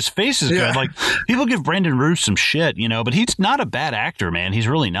like his face is good. Like, people give Brandon Roos some shit, but he's not a bad actor, man. He's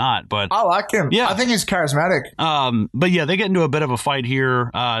really not. But I like him. Yeah, I think he's charismatic. But yeah, they get into a bit of a fight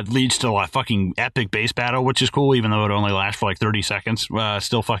here. Leads to a fucking epic bass battle, which is cool, even though it only lasts for like 30 seconds.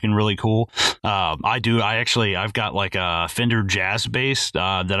 Still fucking really cool. I've got like a Fender jazz bass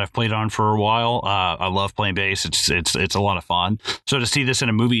that I've played on for a while. I love playing bass. It's a lot of fun. So to see this in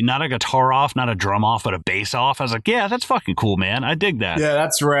a movie, not a guitar off, not a drum off, but a bass off, I was like, yeah, that's fucking cool, man. I dig that. Yeah,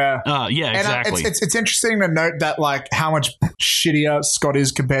 that's rare. Yeah, exactly. And it's interesting to note that like how much shittier Scott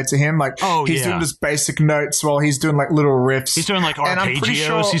is compared to him. Like, he's doing just basic notes while he's doing like little riffs. He's doing like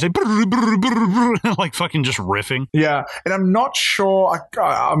arpeggios. He's like like fucking just riffing. Yeah, and I'm not sure. I've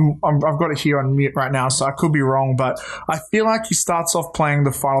got it here on mute right now, so I could be wrong, but I feel like he starts off playing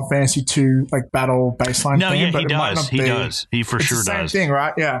the Final Fantasy II like battle bassline theme. Yeah, but he does. He does. He for sure does. Same thing,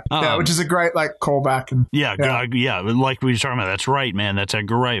 right? Yeah, which is a great like callback. And like we were talking about. That's right, man. That's a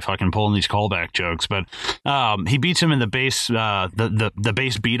great fucking pulling these callback jokes. But he beats him in the bass, the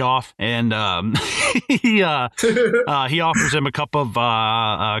bass beat off, and he offers him a cup of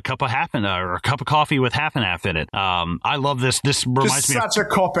coffee with half an half in it. I love this. This reminds Just me such a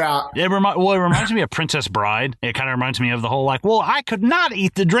cop out. it reminds me of Princess Bride. It kind of reminds me of the whole like, well, I could not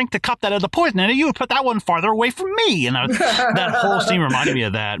eat the drink, the cup that had the poison in it. You would put that one farther away from me. And that whole scene reminded me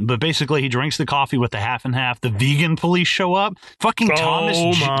of that. But basically, he drinks the coffee with the half and half. The vegan police show up. Fucking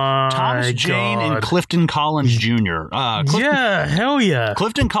Thomas Jane and Clifton Collins Jr. Yeah, hell yeah.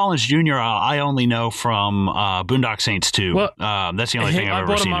 Clifton Collins Jr. I only know from Boondock Saints 2. Well, that's the only thing I've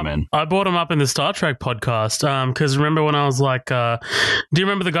ever seen him in. I brought him up in the Star Trek podcast because remember when I was like, do you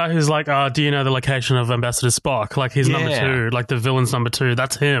remember the guy who's like, do you know the location of Ambassador Spock? Like he's number 2, like the villain's number 2.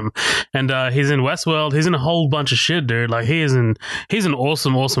 That's him. And he's in Westworld. He's in a whole bunch of shit, dude. Like he's an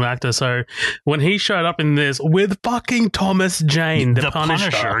awesome actor. So when he showed up in this with fucking Thomas Jane, the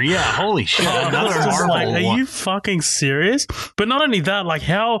Punisher. Yeah, holy shit. Another just like, Marvel. are you fucking serious? But not only that, like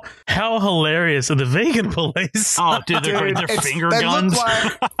how hilarious are the vegan police? Oh, dude, they're finger guns.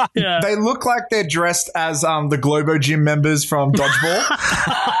 They look like they're dressed as the Globo Gym members from Dodgeball.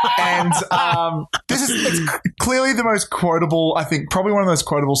 And it's clearly the most quotable, I think, probably one of the most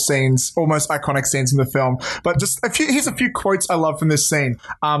quotable scenes, or most iconic scenes in the film. But just here's a few quotes I love from this scene.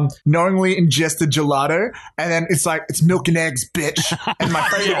 Knowingly ingested gelato, and then it's like, it's milk and eggs, bitch. And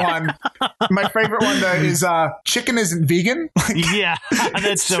my favorite one though is chicken isn't vegan. Yeah,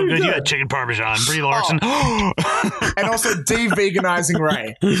 that's so good. You got chicken parmesan, Brie Larson. And also de-veganizing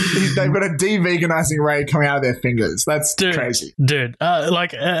Ray. They've got a de-veganizing Ray coming out of their fingers. That's crazy. Dude,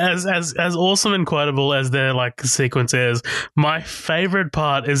 like as awesome and quotable as their like sequence is, my favorite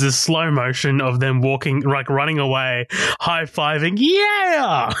part is the slow motion of them walking, like running away, high-fiving.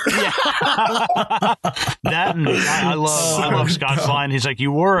 Yeah. That I love Scott's line. He's like,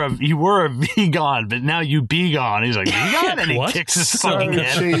 you were a vegan, but now you be gone. He's like, vegan? And he kicks his fucking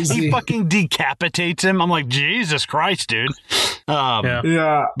head. Cheesy. He fucking decapitates him. I'm like, Jesus Christ, dude.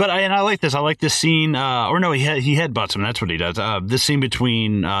 Yeah. But I like this. I like this scene. Or no, he headbutts him. That's what he does. This scene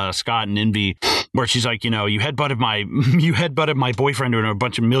between Scott and Envy, where she's like, you headbutted my boyfriend into a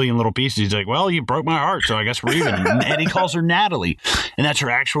bunch of million little pieces. He's like, well, you broke my heart, so I guess we're even. And he calls her Natalie, and that's her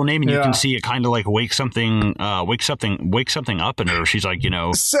actual name. And you can see it kind of like wakes something up in her. She's like,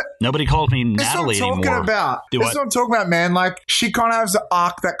 nobody calls me Natalie anymore. That's what I'm talking about, man. Like, she kind of has an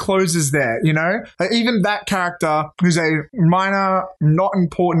arc that closes there, Like, even that character, who's a minor, not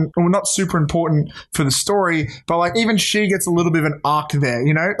important, or not super important for the story, but like, even she gets a little bit of an arc there,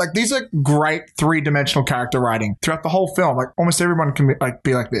 Like, these are great 3-dimensional character writing throughout the whole film. Like, almost everyone can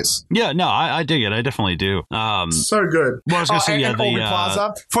be like this. Yeah, no, I dig it. I definitely do. So good. Well, I was gonna say, and Aubrey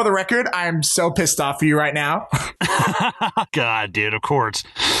Plaza. For the record, I'm so pissed off for you right now. God, dude, of course.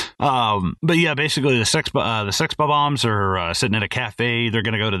 But yeah, basically the sex bombs are sitting at a cafe. They're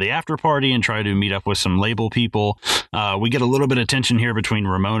going to go to the after party and try to meet up with some label people. We get a little bit of tension here between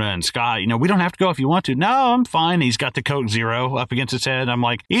Ramona and Scott. We don't have to go if you want to. No, I'm fine. He's got the Coke Zero up against his head. I'm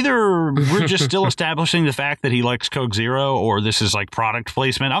like, either we're just still establishing the fact that he likes Coke Zero, or this is like product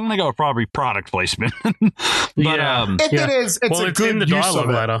placement. I'm going to go with probably product placement. But if it is, it's a good in the use dialogue of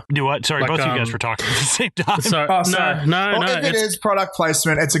it. letter. Do what? Sorry, both of you guys were talking at the same time. Sorry. No. If it is product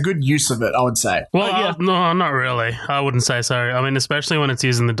placement, it's a good use of it, I would say. Well, no, not really. I wouldn't say so. I mean, especially when it's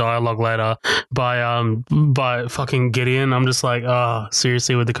using the dialogue later by fucking Gideon. I'm just like,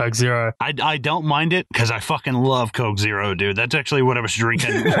 seriously, with the Coke Zero. I don't mind it because I fucking love Coke Zero, dude. That's actually what I was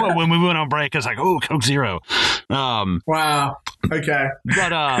drinking when we went on break. I was like, oh, Coke Zero. Wow. Okay.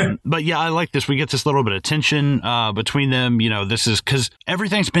 But yeah, I like this. We get this little bit of tension between them. This is because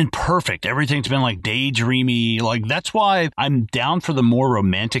everything's been perfect. Everything's been like daydreamy. Like, that's why I'm down for the more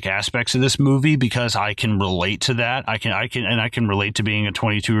romantic aspects of this movie, because I can relate to that. I can relate to being a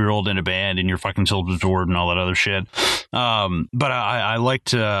 22-year-old in a band and you're fucking self-absorbed and all that other shit. But I like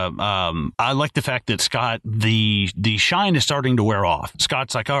the fact that Scott, the shine is starting to wear off.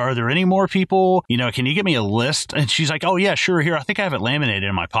 Scott's like, oh, are there any more people? Can you give me a list? And she's like, oh yeah, sure. Here, I think I have it laminated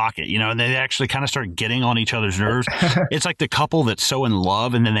in my pocket. And they actually kind of start getting on each other's nerves. It's like the couple that's so in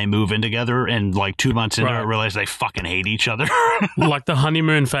love and then they move in together and like 2 months into it realize they fucking hate each other. Like the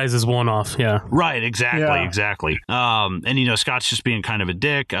honeymoon phase is worn off. Yeah. Right. Exactly. And Scott's just being kind of a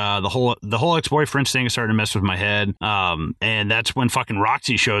dick. The whole ex-boyfriend thing is starting to mess with my head. And that's when fucking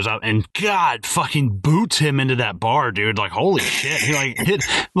Roxy shows up and God fucking boots him into that bar, dude. Like, holy shit. He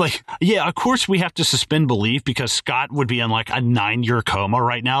yeah, of course we have to suspend belief because Scott would be like, a 9-year coma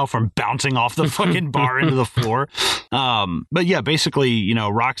right now from bouncing off the fucking bar into the floor. But yeah, basically, you know,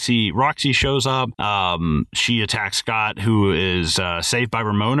 Roxy shows up. She attacks Scott, who is saved by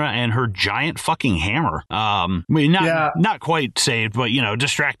Ramona and her giant fucking hammer. I mean, not quite saved, but you know,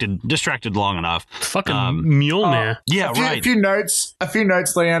 distracted long enough. Fucking Mjolnir. Right. A few notes,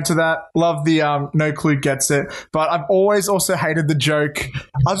 Leanne, to that. Love the no clue gets it, but I've always also hated the joke.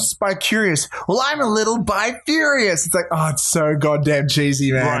 I was just bi-curious. Well, I'm a little bi-furious. It's like, oh, it's so goddamn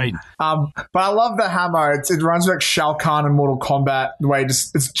cheesy, man. Right. But I love the hammer. It reminds me like Shao Kahn in Mortal Kombat. The way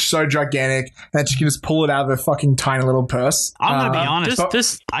it's so gigantic that she can just pull it out of her fucking tiny little purse. I'm gonna be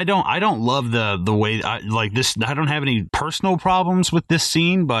honest. I don't love the way I like this. I don't have any personal problems with this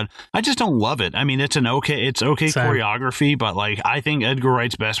scene, but I just don't love it. I mean, it's okay Same. Choreography, but like I think Edgar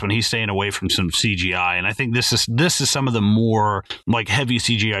Wright's best when he's staying away from some CGI, and I think this is some of the more like heavy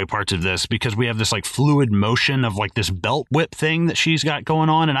CGI parts of this, because we have this like fluid motion of like this belt whip thing that she's got going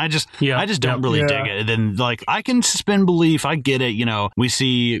on, and I just don't really dig it. And then like I can suspend belief. I get it. You know, we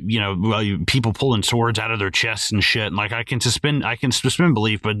see people pulling swords out of their chests and shit, and like I can suspend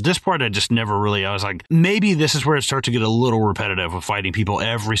belief, but this part I just never really. I was like, maybe this is where it starts to get a little repetitive with fighting people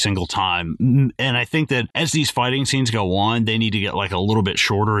every single time, and I think that as these fighting scenes go on, they need to get like a little bit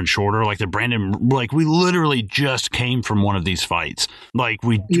shorter and shorter. Like like we literally just came from one of these fights. Like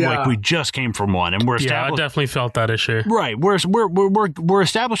we just came from one, and we're I definitely felt that issue. Right, we're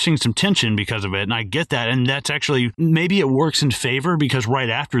establishing some tension because of it, and I get that, and that's actually maybe it works in favor because right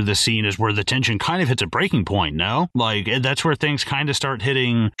after the scene is where the tension kind of hits a breaking point. No, like that's where things kind of start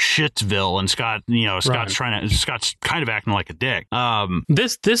hitting Shitsville, and Scott's kind of acting like a dick.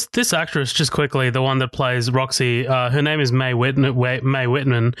 This actress, just quickly, the one that plays Roxy, her name is Mae Whitman.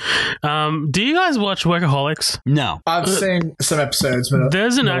 Do you guys watch Workaholics? No, I've seen some episodes. But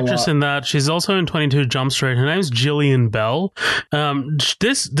there's an actress in that. She's also in 22 Jump Street. Her name's Jillian Bell.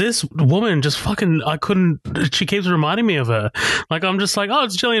 This woman just fucking, she keeps reminding me of her. Like, I'm just like, oh,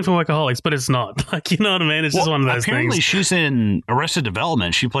 it's Jillian from Workaholics, but it's not. Like, you know what I mean? It's just one of those apparently things. She's in Arrested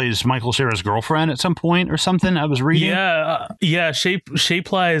Development. She plays Michael Cera's girlfriend at some point or something. I was reading. Yeah. She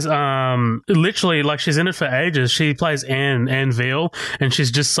plays, literally, like, she's in it for ages. She plays Anne Veal, and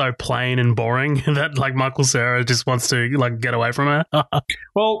she's just so plain and boring that, like, Michael Cera just wants to, like, get away from her.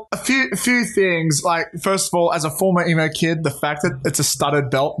 Well, a few things. Like, first of all, as a former emo kid, the fact that it's a studded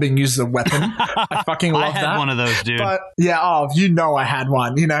belt being used as a weapon, I fucking love that. I had one of those, dude. But yeah, I had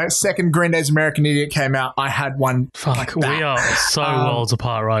one. You know, second Green Day's American Idiot came out, I had one. Fuck, like that. We are so worlds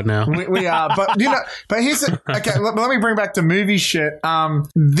apart right now. We are, but you know, but here's okay. Let me bring back to movie shit.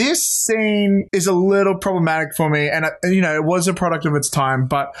 This scene is a little problematic for me, and you know, it was a product of its time.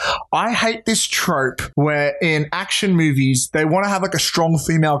 But I hate this trope where in action movies they want to have like a strong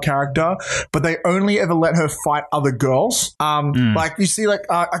female character, but they only ever let her fight other girls. Like you see, like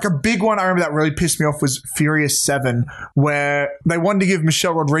a big one I remember that really pissed me off was Furious 7, where they wanted to give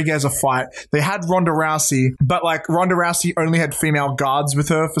Michelle Rodriguez a fight. They had Ronda Rousey, but like Ronda Rousey only had female guards with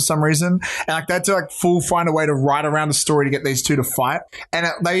her for some reason, and like they had to like find a way to write around the story to get these two to fight. And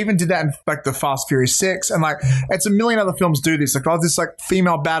they even did that in like the Fast Furious 6, and like it's a million other films do this. Like, this like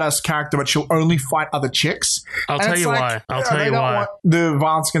female badass character, but she'll only fight other chicks. I'll tell you why. The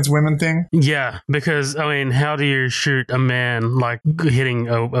violence against women thing. Yeah, because I mean, how do you shoot a man like hitting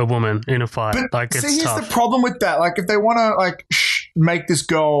a woman in a fight? But like, it's here's tough. the problem with that. Like, if they want to like make this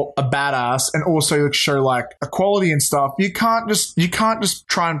girl a badass and also show like equality and stuff, you can't just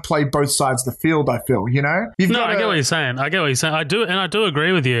try and play both sides of the field. I feel, you know. I get what you're saying. I do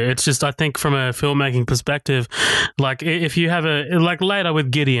agree with you. It's just, I think from a filmmaking perspective, like if you have like later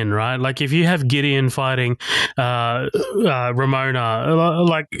with Gideon, right? Like if you have Gideon fighting Ramona,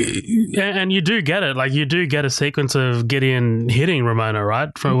 like, and you do get it. Like you do get a sequence of Gideon hitting Ramona, right?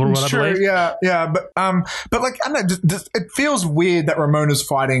 From what I believe. Yeah. But like, I don't know. It feels weird that Ramona's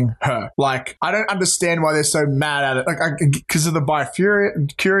fighting her. Like, I don't understand why they're so mad at it. Like, because of the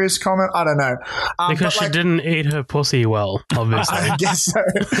bi-curious comment. I don't know. Because she didn't eat her pussy well, obviously. I guess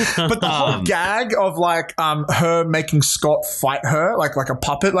so. But the whole gag of like her making Scott fight her like a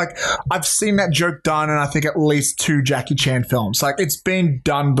puppet. Like, I've seen that joke done in I think at least 2 Jackie Chan films. Like, it's been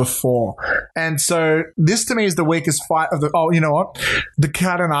done before. And so this to me is the weakest fight of the. Oh, you know what? The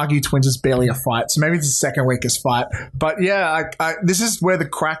Katanagi twins is barely a fight, so maybe it's the second weakest fight. But yeah, this is where the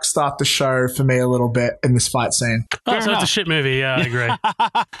cracks start to show for me a little bit in this fight scene. Oh, so it's a shit movie. Yeah, I agree.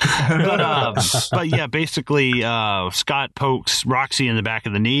 But yeah, basically, Scott pokes Roxy in the back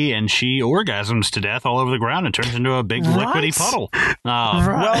of the knee, and she orgasms to death all over the ground and turns into a big liquidy puddle,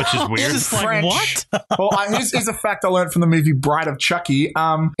 which is weird. It's like, French. what? Well, here's a fact I learned from the movie Bride of Chucky.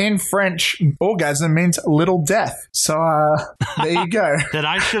 In French, orgasm means little death. So there you go. That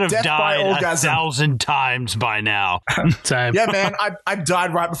I should have Death by died orgasm. 1,000 times by now. Same. Yeah, man, I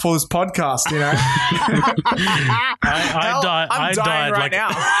died right before this podcast, you know? I died right like now.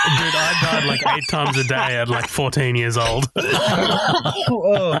 Dude, I died like 8 times a day at like 14 years old.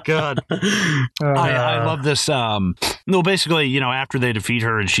 Oh God, I love this. No, basically, you know, after they defeat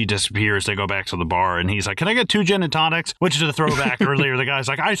her and she disappears, they go back to the bar, and he's like, "Can I get 2 gin and tonics?" Which is a throwback earlier. The guy's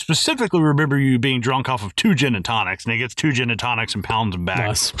like, "I specifically remember you being drunk off of 2 gin and tonics," and he gets 2 gin and tonics and pounds them back.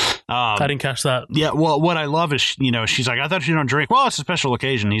 Nice. I didn't catch that. Yeah, well, what I love is, you know, she's like, "I thought you don't drink." Well, it's a special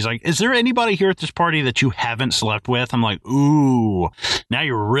occasion. He's like, "Is there anybody here at this party that you haven't slept with?" I'm like, "Ooh, now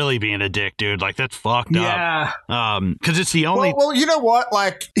you're really being a dick, dude. Like, that's fucked up." Yeah. Because it's the only. Well, you know what?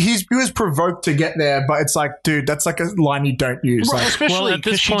 Like, he was provoked to get there, but it's like, dude, that's like a line you don't use. Right, Like, especially at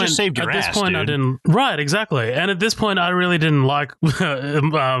because this she point, just saved your ass, I dude. didn't. Right, exactly. And at this point, I really didn't like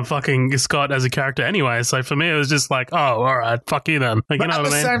fucking Scott as a character anyway. So for me, it was just like, oh, all right, fuck you then. Like, but you know at what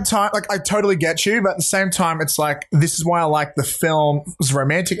the I mean? same time, like, I totally get you, but at the same time, it's like, this is why I like the film's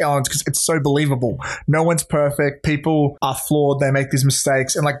romantic elements, because it's so believable. No one's perfect. People are flawed. They make these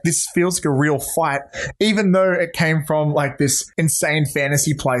mistakes. And like, this feels like a real fight, even though it came from like this insane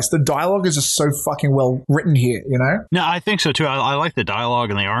fantasy place. The dialogue is just so fucking well written here, you know? No, I think so too. I like the dialogue,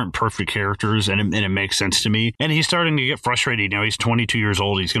 and they aren't perfect characters, and it makes sense to me. And he's starting to get frustrated. You know, he's 22 years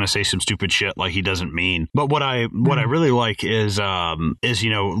old. He's going to say some stupid shit like he doesn't mean. But what I really like is you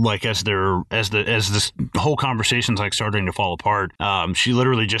know, like as this whole conversation's like starting to fall apart, she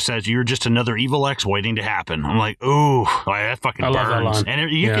literally just says, "You're just another evil ex waiting to happen." I'm like, ooh, like, that fucking I love that burns, line.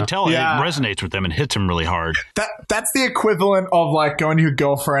 and you can tell it resonates with them and hits him really hard. That's the equivalent of like going to your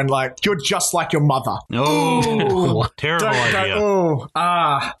girlfriend, like, "You're just like your mother." Oh, terrible idea.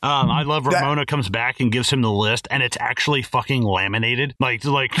 I love Ramona comes back and gives him the list, and it's actually fucking laminated. Like she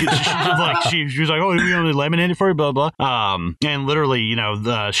was like, "Oh, we only laminated for you," blah blah. And literally, you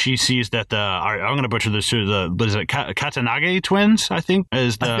know, she sees that I'm going to butcher this too. What is it, Katanage twins? I think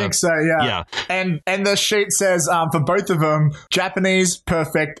is the. I think so. Yeah. And the sheet says for both of them, Japanese,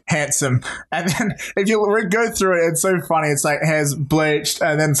 perfect, handsome. And then if you go through it, it's so funny. It's like hair's bleached,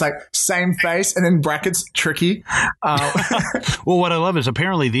 and then it's like same face, and then brackets tricky. Well, what I love is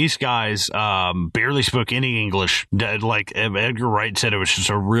apparently these guys barely spoke any English. Like Edgar Wright said, it was just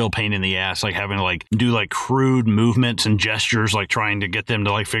a real pain in the ass, like having to like do like crude movements and gestures, like trying to get them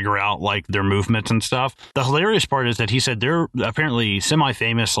to like figure out like their movements and stuff. The hilarious part is that he said they're apparently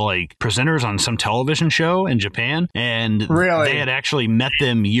semi-famous like presenters on some television show in Japan, and they had actually met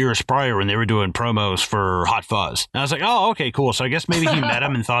them years prior when they were doing promos for Hot Fuzz. And I was like, oh, okay, cool. So I guess maybe he met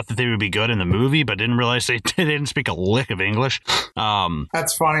them and thought that they would be good in the movie, but didn't realize they didn't speak a lick of English.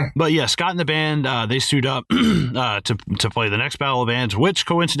 That's funny. But yeah, Scott and the band, they suit up to play the next battle of bands, which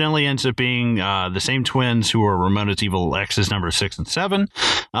coincidentally ends up being the same twins who are Ramona's evil exes, number 6 and 7.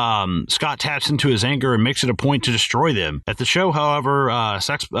 Scott taps into his anger and makes it a point to destroy them. At the show, however,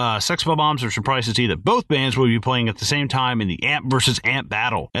 Sex Bombs are surprised to see that both bands will be playing at the same time in the Amp versus Amp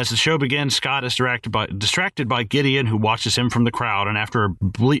battle. As the show begins, Scott is distracted by Gideon, who watches him from the crowd, and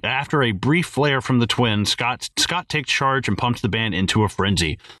after a brief flare from the twins, Scott takes charge and pumps the band into a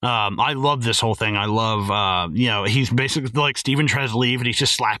frenzy. I love this whole thing. I love, you know, he's basically like Steven tries to leave, and he's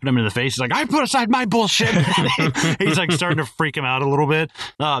just slapping him in the face. He's like, "I put aside my bullshit." He's like starting to freak him out a little bit.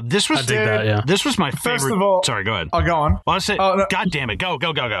 This was this was my favorite. First of all, sorry, go ahead. Oh, go on. Well, I say, no. God damn it, go.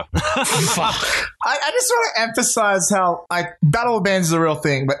 Fuck. I just want to emphasize how like battle of bands is a real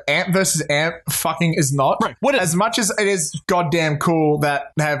thing, but Amp versus Amp fucking is not. Right. As much as it is goddamn cool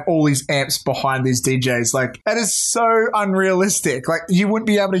that they have all these amps behind these DJs, like that is so unrealistic. Like you wouldn't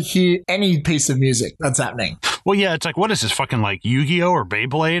be able to hear any piece of music that's happening. Well, yeah, it's like, what is this, fucking like Yu-Gi-Oh or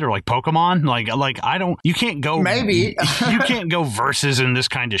Beyblade or like Pokemon? Like I don't, you can't go. Maybe. You can't go verses in this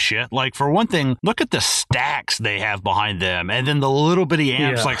kind of shit. Like for one thing, look at the stacks they have behind them, and then the little bitty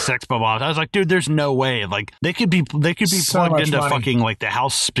amps like Sex Bombs. I was like, dude, there's no way. Like they could be So plugged into money. fucking like the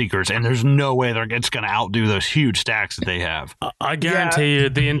house speakers, and there's no way it's going to outdo those huge stacks that they have. I guarantee you,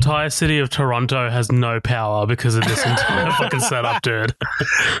 the entire city of Toronto has no power because of this entire fucking setup, dude.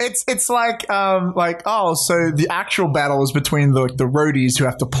 It's like oh, so the actual battle is between the roadies who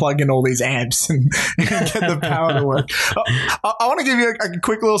have to plug in all these amps and get the power to work. I want to give you a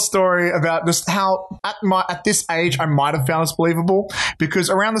quick little story about just how at this age I might have found this believable, because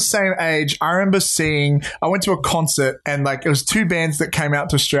around the same age I remember I went to a concert and like it was two bands that came out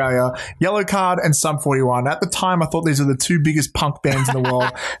to Australia, Yellowcard and Sum 41. At the time I thought these were the two biggest punk bands in the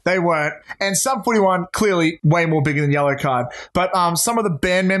world. They weren't. And Sum 41 clearly way more bigger than Yellowcard. But some of the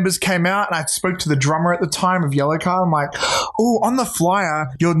band members came out and I spoke to the drummer at the time of Yellowcard. I'm like, oh, on the flyer,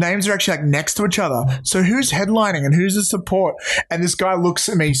 your names are actually like next to each other. So who's headlining and who's the support? And this guy looks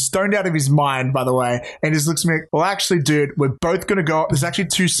at me, stoned out of his mind, by the way, and just looks at me, well, actually, dude, we're both going to go up. There's actually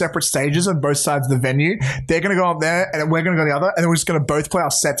two separate stages on both sides of the venue. They're going to go up there and we're going to go the other, and then we're just going to both play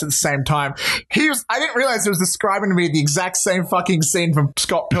our sets at the same time. I didn't realize he was describing to me the exact same fucking scene from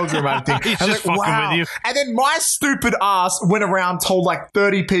Scott Pilgrim, I think. He's I was just like, fucking wow. with you. And then my stupid ass went around, told like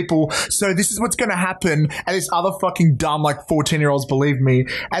 30 people, so this is what's going to happen. And this other fucking dumb, like 14-year-olds believed me.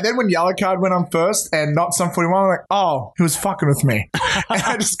 And then when Yellowcard went on first and not Sum 41, I'm like, oh, he was fucking with me. And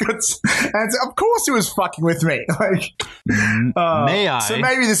I just got, and of course he was fucking with me. Like, May I? So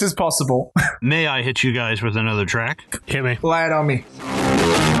maybe this is possible. May I hit you guys with another track? Hit me. Lay it on me.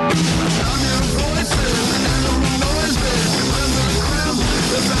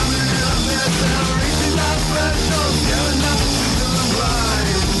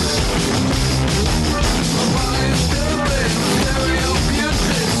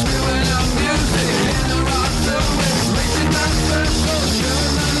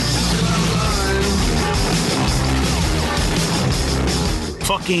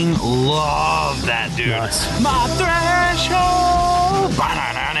 Fucking love that, dude. Nice. My threshold.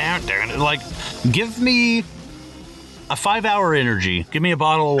 Like, give me a 5-hour energy. Give me a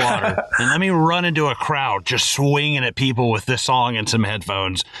bottle of water and let me run into a crowd just swinging at people with this song and some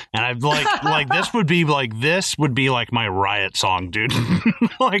headphones. And I'd like this would be like my riot song, dude.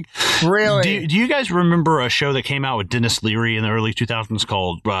 Like, really? Do you guys remember a show that came out with Dennis Leary in the early 2000s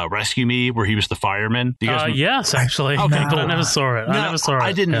called Rescue Me, where he was the fireman? Do you guys yes, actually. Okay, But I cool. never saw it.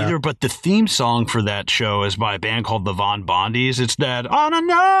 I didn't either, but the theme song for that show is by a band called the Von Bondies. It's that On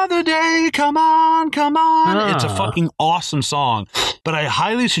Another Day, Come On, Come On. It's a fucking awesome song. But I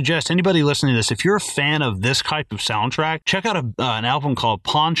highly suggest anybody listening to this, if you're a fan of this type of soundtrack, check out an album called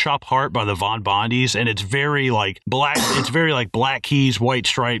Pawn Shop Heart by the Von Bondies, and it's very like Black Keys, White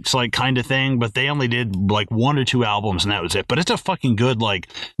Stripes, like kind of thing, but they only did like 1 or 2 albums and that was it. But it's a fucking good like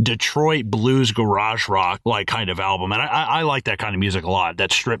Detroit blues garage rock like kind of album, and I like that kind of music a lot,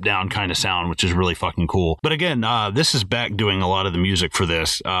 that stripped down kind of sound, which is really fucking cool. But again, this is Beck doing a lot of the music for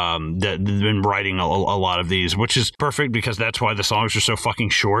this, that they've been writing a lot of these, which is perfect because that's why the songs are so fucking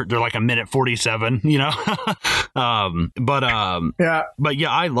short. They're like 1:47, you know. But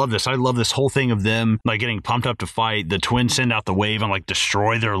yeah, I love this. I love this whole thing of them like getting pumped up to fight. The twins send out the wave and like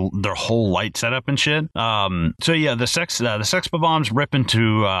destroy their whole light setup and shit. So yeah, the Sex Bombs rip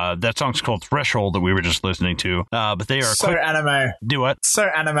into that song's called Threshold that we were just listening to. But they are So anime. Do what? So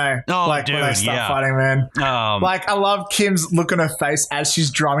anime. Oh, like dude, when they start yeah. fighting, man. Like I love Kim's look on her face as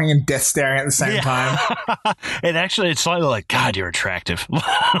she's drumming and death staring at the same time. And actually, it's slightly like, God, you're attractive.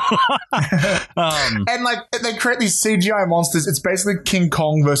 And like they create these CGI monsters. It's basically King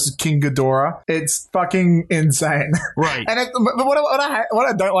Kong versus King Ghidorah. It's fucking insane, Right. And but what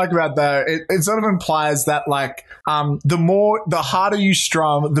I don't like about that, it sort of implies that like the harder you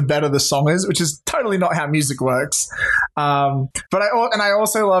strum, the better the song is, which is totally not how music works. But I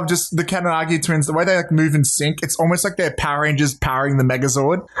also love just the Kanagi twins, the way they like move in sync. It's almost like they're Power Rangers powering the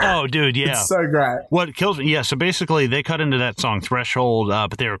Megazord. Oh, dude, yeah. It's so great. What kills me, yeah, so basically they cut into that song Threshold,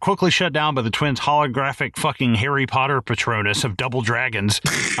 but they were quickly shut down by the twins' holographic fucking Harry Potter Patronus of Double Dragons,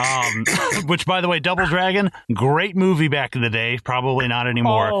 which, by the way, Double Dragon, great movie back in the day, probably not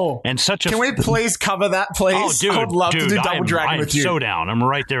anymore. Oh. And such a... Can we please cover that, please? Oh, dude, I would love to do Double Dragon I'm with you. so down. I'm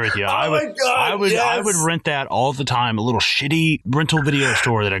right there with you. My God, I would rent that all the time. A little shitty rental video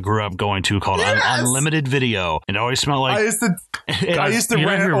store that I grew up going to called Unlimited Video, and it always smelled like... I used to You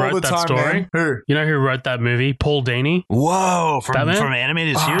know rent who it all wrote the that time, story? man. Who? You know who wrote that movie? Paul Dini. Whoa, from Batman?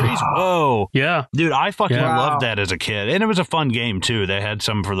 animated series? Whoa. Yeah. Dude, I fucking Yeah. loved that as a kid. And it was a fun game too. They had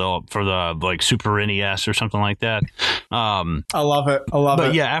some for the like Super NES or something like that. I love it.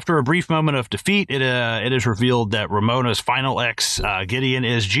 But yeah, after a brief moment of defeat, it is revealed that Ramona's final ex, Gideon,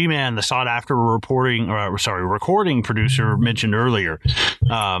 is G-Man, the sought-after recording producer mentioned earlier.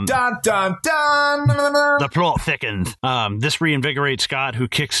 Dun, dun, dun. The plot thickens. This reinvigorates Scott, who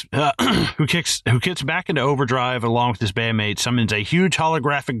gets back into overdrive along with his bandmates, summons a huge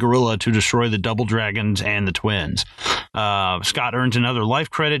holographic gorilla to destroy the double dragons and the twins. Scott earns another life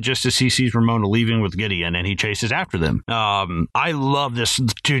credit just as he sees Ramona leaving with Gideon, and he chases after them. I love this,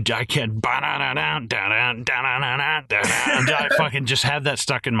 dude. I can't. I fucking just have that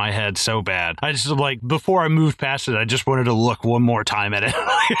stuck in my head so bad. I just like before I moved past it, I just wanted to look one more time at it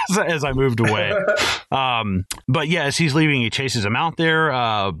as I moved away. But yeah, as he's leaving, he chases him out there.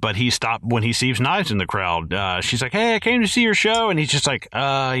 But he stopped when he sees Knives in the crowd. She's like, "Hey, I came to see your show," and he's just like,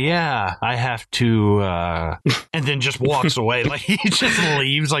 "Yeah, I have to," and then just walks away. Like he just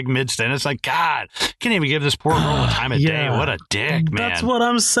leaves like mid sentence. Like, God, can't even give this poor girl the time of day. What a dick, man. That's what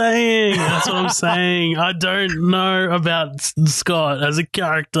I'm saying. I don't know about Scott as a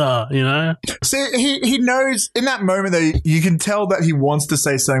character, you know? See, he knows in that moment that you can tell that he wants to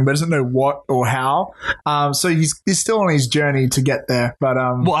say something, but doesn't know what or how. So he's still on his journey to get there. But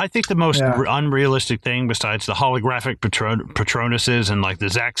well, I think the most unrealistic thing, besides the holographic Patronuses and like the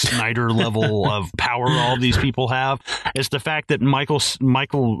Zack Snyder level of power all these people have, is the fact that Michael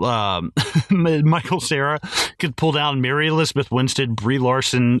Cera could pull down Mary Elizabeth Winstead, Brie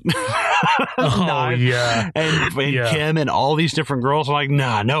Larson, and Kim and all these different girls. I'm like,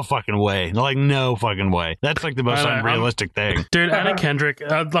 nah, no fucking way. Like, no fucking way. That's like the most unrealistic thing. Dude, Anna Kendrick,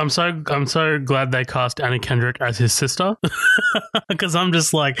 I'm so glad they cast Anna Kendrick as his sister. Because I'm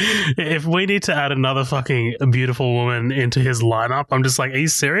just like, if we need to add another fucking beautiful woman into his lineup, I'm just like, are you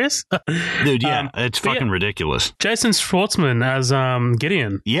serious? Dude, yeah, it's fucking ridiculous. Jason Schwartzman as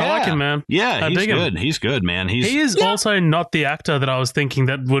Gideon. Yeah. I like him, man. Yeah, he's good. He's good, man. He is also not the actor that I was thinking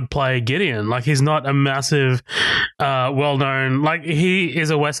that would play Gideon. Like, he's not a massive, well-known, like, he is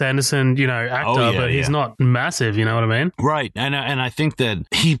a Wes Anderson, actor, but he's not massive, you know what I mean? Right. And I think that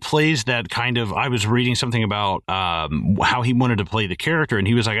he plays that kind of, I was reading something about how he wanted to play the character, and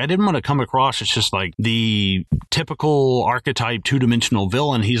he was like, I didn't want to come across as just like the typical archetype two-dimensional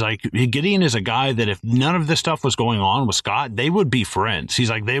villain. He's like, Gideon is a guy that if none of this stuff was going on with Scott, they would be friends. He's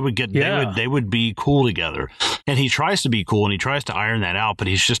like, they would be cool together. And he tries to be cool, and he tries to iron that out, but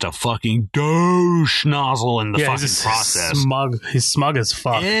he's just a fucking douche nozzle in the fucking process. He's smug as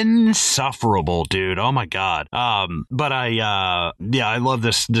fuck. Insufferable, dude. Oh my God. But I love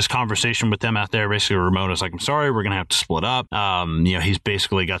this conversation with them out there. Basically, Ramona's like, I'm sorry, we're gonna have to split up. He's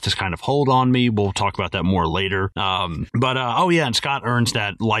basically got this kind of hold on me. We'll talk about that more later. And Scott earns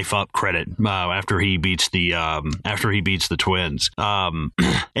that life up credit after he beats the twins.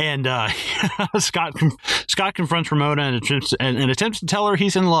 Scott confronts Ramona and attempts to tell her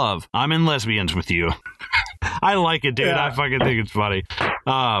he's in love. I'm in lesbians with you. I like it, dude. Yeah. I fucking think it's funny.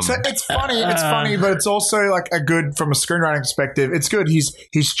 So it's funny, but it's also like from a screenwriting perspective, it's good.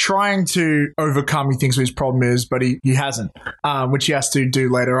 He's trying to overcome, he thinks, what his problem is, but he hasn't, which he has to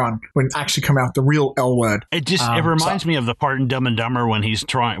do later on when actually come out with the real L word. It reminds me of the part in Dumb and Dumber when I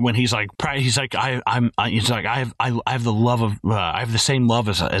have the same love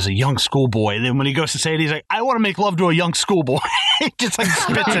as a young schoolboy, and then when he goes to say it, he's like, I want to make love to a young schoolboy. He just like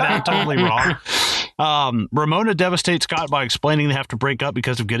spits it out totally wrong. Ramona devastates Scott by explaining they have to break up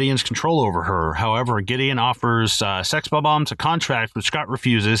because of Gideon's control over her. However, Gideon offers Sex Bob-ombs a contract, which Scott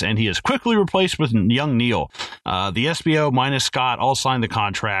refuses, and he is quickly replaced with young Neil. The SBO minus Scott all sign the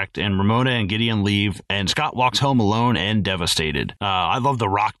contract, and Ramona and Gideon leave, and Scott walks home alone and devastated. I love the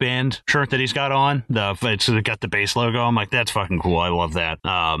Rock Band shirt that he's got on. It's got the bass logo. I'm like, that's fucking cool. I love that.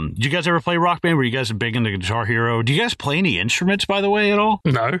 Do you guys ever play Rock Band? Were you guys big into Guitar Hero? Do you guys play any instruments, by the way, at all?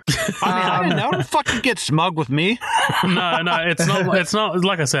 No. I didn't know. Don't fucking get smug with me. No, it's not,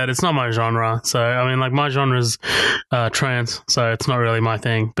 like I said, it's not my genre. So, I mean, like, my genre's trance, so it's not really my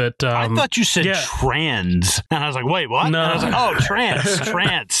thing. But I thought you said trans. And I was like, wait, what? No. And I was like, oh,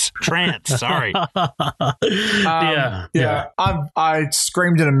 trance. Sorry. I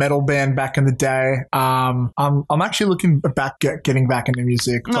screamed in a metal band back in the day. I'm actually looking back getting back into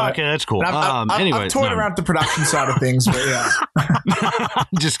music. Okay, that's cool. I've toyed around the production side of things, but yeah.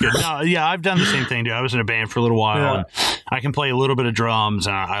 I'm just kidding. No, yeah, I've done the same thing, dude. I was in a band for a little while. And I can play a little bit of drums,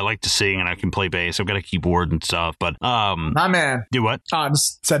 and I like to sing, and I can play bass. I've got a keyboard and stuff, but my man. Do what? I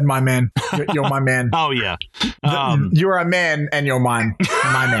just said my man. You're my man. Oh yeah. You're a man, and you're mine.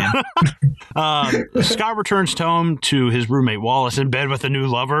 My man. Scott returns home to his roommate Wallace in bed with a new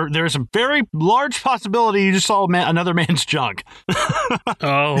lover. There's a very large possibility you just saw another man's junk.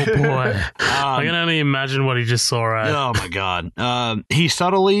 Oh boy, I can only imagine what he just saw. Right? Oh my god. He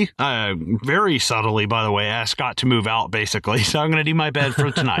subtly, very subtly, by the way, asked Scott to move out. Basically, so I'm going to do my bed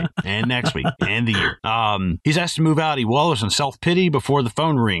for tonight and next week and the year. He's asked to move out. He wallows in self-pity before the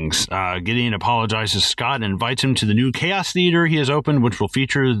phone rings. Gideon apologizes to Scott and invites him to the new Chaos Theater he has opened, which will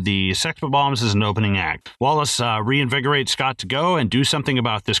feature the Sex Bombs as an opening act. Wallace reinvigorates Scott to go and do something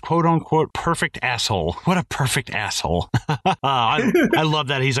about this quote-unquote perfect asshole. What a perfect asshole. I love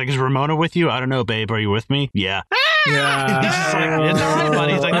that. He's like, is Ramona with you? I don't know, babe. Are you with me? Yeah. Yeah. He's like, it's all right,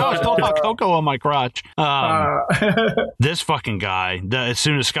 buddy. He's like, no, I still have cocoa on my crotch. This fucking guy, as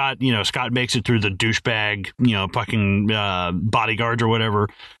soon as Scott makes it through the douchebag, fucking bodyguards or whatever,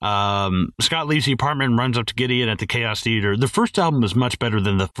 Scott leaves the apartment and runs up to Gideon at the Chaos Theater. The first album is much better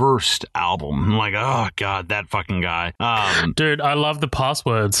than the first album. I'm like, oh god, that fucking guy. Dude, I love the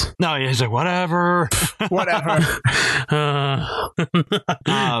passwords. No, he's like, whatever.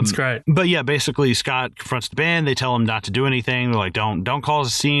 It's great. But yeah, basically Scott confronts the band. They tell him not to do anything. They're like, don't cause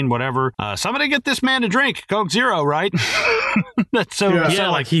a scene, whatever. Somebody get this man a drink. Coke Zero, right? That's so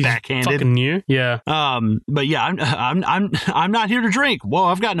like he's backhanded. Fucking new. Yeah. But yeah, I'm not here to drink. Well,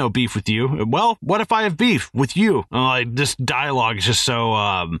 I've got no beef with you. Well, what if I have beef with you? Like, this dialogue is just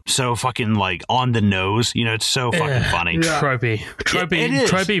so fucking like on the nose. It's so fucking funny. Yeah.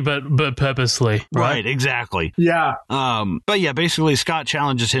 Tropey, but purposely. Right, exactly. Yeah. But yeah, basically Scott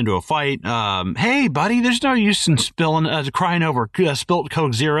challenges him to a fight. Hey, buddy, there's no use in crying over spilt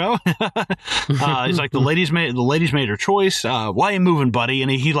Coke Zero. He's like, the ladies made her choice. Why are you moving, buddy?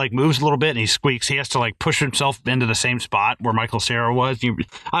 And he like moves a little bit and he squeaks. He has to like push himself into the same spot where Michael Cera was.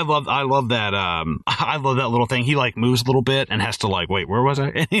 I love that. I love that little thing. He like moves a little bit and has to like, wait, where was I?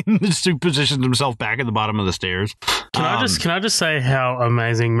 And he just positions himself back at the bottom of the stairs. Can I just say how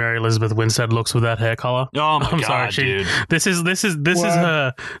amazing Mary Elizabeth Winstead looks with that hair color? Oh my god, dude! This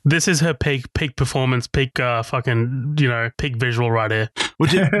is her peak performance, peak peak visual right here.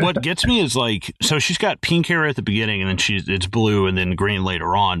 What gets me is like, so she's got pink hair at the beginning and then it's blue and then green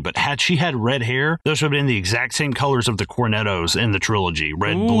later on. But had she had red hair, those would have been the exact same colors of the Cornettos in the trilogy,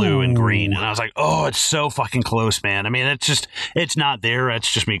 red, blue, and green. And I was like, oh, it's so fucking close, man. I mean, it's not there.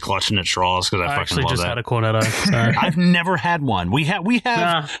 It's just me clutching at straws because I fucking love that. I actually just had a Cornetto. So. I've never had one. We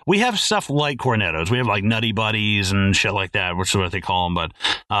have stuff like Cornettos. We have like Nutty Buddies and shit like that, which is what they call them.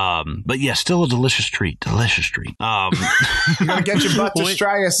 But yeah, still a delicious treat. Delicious treat. You gotta get your butt to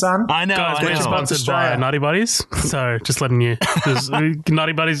Australia, son. I know. Guys, we're sponsored by Nutty Buddies, so just letting you.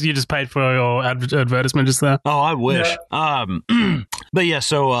 Nutty Buddies, you just paid for your advertisement just there. Oh, I wish. Yeah. But yeah,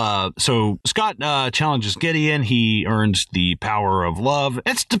 so Scott challenges Gideon. He earns the power of love.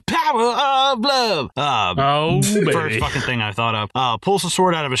 It's the power of love. Baby. First fucking thing I thought of. Pulls the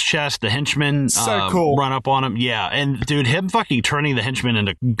sword out of his chest. The henchmen cool. run up on him. Yeah, and dude, him fucking turning the henchmen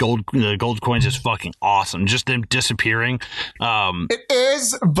into gold coins is fucking awesome. Just them disappearing. It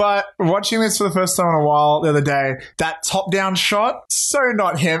is, but watching this for the first time in a while the other day, that top-down shot, so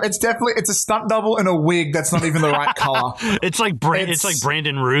not him. It's a stunt double in a wig that's not even the right color. It's like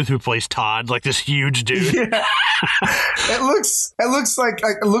Brandon Ruth who plays Todd, like this huge dude. Yeah. It looks like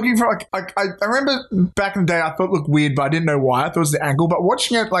looking for like I remember back in the day I thought it looked weird, but I didn't know why. I thought it was the angle. But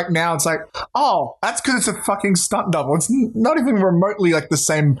watching it like now, it's like, oh, that's because it's a fucking stunt double. It's not even remotely like the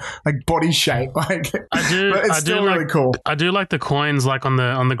same like body shape. Like it's still really cool. I do like the coins like on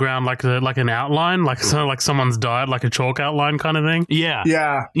the ground, like an outline, like someone's died, like a chalk outline kind of thing. Yeah.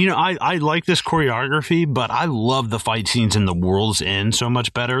 Yeah. I like this choreography, but I love the fight scenes in The World's End so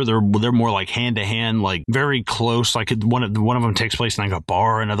much better. They're more like hand to hand, like very close. Like one of them takes place in like a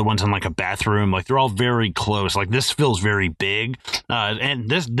bar, another one's in like a bathroom. Like they're all very close. Like this feels very big, and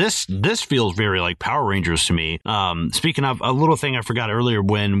this feels very like Power Rangers to me. Speaking of a little thing I forgot earlier,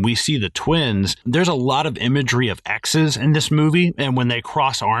 when we see the twins, there's a lot of imagery of X's in this movie, and when they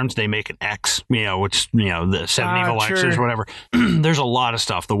cross arms, they make an X. Which the 7 evil X's, whatever. There's a lot of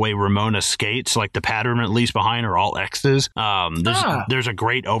stuff. The way Ramona skates, like the pattern at least behind are all X's. There's a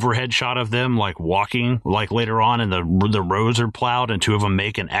great overhead shot of them like walking like later on, and the roads are plowed, and two of them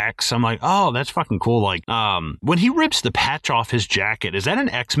make an X. I'm like, oh, that's fucking cool. Like when he rips the patch off his jacket, is that an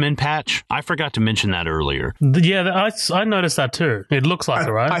X-Men patch? I forgot to mention that earlier. Yeah, I noticed that too. It looks like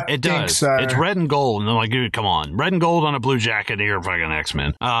it, right? It does. So. It's red and gold, and I'm like, dude, come on, red and gold on a blue jacket, and you're fucking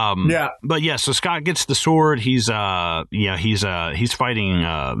X-Men. Yeah. But yeah, so Scott gets the sword. He's fighting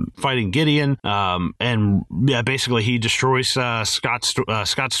Gideon, and yeah, basically he destroys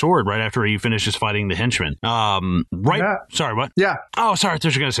Scott's sword right after he finishes fighting the henchman. Yeah. Sorry, what? Yeah. Oh, sorry, I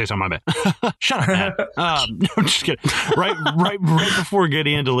thought you were going to say something. My bad. Shut up, Matt. No, I'm just kidding. Right before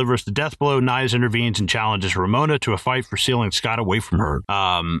Gideon delivers the death blow, Knives intervenes and challenges Ramona to a fight for sealing Scott away from her.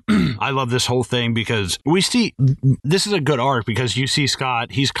 I love this whole thing because we see this is a good arc because you see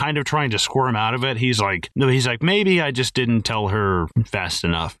Scott, he's kind of trying to squirm out of it. He's like, maybe I just didn't tell her fast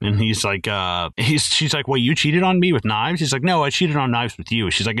enough. And he's like, she's like, well, you cheated on me with Knives? He's like, no, I cheated on Knives with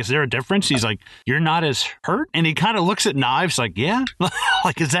you. She's like, is there a difference? He's like, you're not as hurt? And he kind of looks at Knives like, yeah.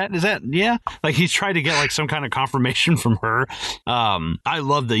 Like, is that, yeah? Like, he's trying to get like some kind of confirmation from her. I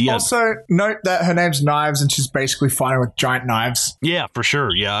love the, yeah. Also, note that her name's Knives and she's basically fighting with giant knives. Yeah, for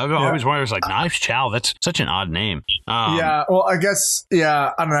sure. Yeah. I've always wondered, like, Knives Chow, that's such an odd name. Yeah, well, I guess,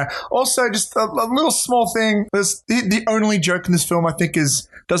 yeah, I don't know. Also, just a little small thing. There's the only joke in this film, I think,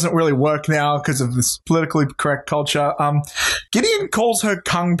 doesn't really work now because of this politically correct culture. Gideon calls her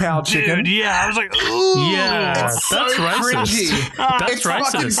Kung Pao chicken. Dude, yeah, I was like, ooh. Yeah, It's so that's racist. cringy. That's It's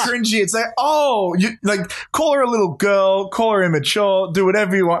racist. fucking cringy. It's like, oh, you like call her a little girl, call her immature, do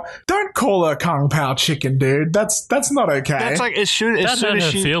whatever you want. Don't call her Kung Pao chicken, dude. That's not okay. That's like as soon That as hurt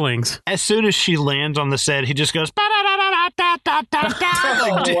her she feelings. as soon as she lands on the set, he just goes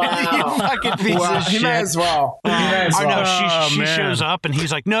Oh, dude, wow. you fucking piece of He shit. may as well. He may as I know well. she man. shows up and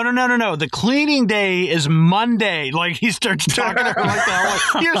he's like, no. The cleaning day is Monday. Like he starts talking to her like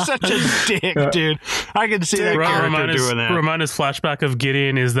that. I'm like, you're such a dick, dude. I can see that character doing that. Ramona's flashback of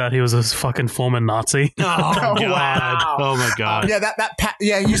Gideon is that he was a fucking former Nazi. Oh god. Wow. Oh my god.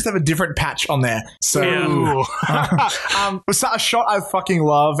 Yeah, he used to have a different patch on there. So, Ooh. so a shot I fucking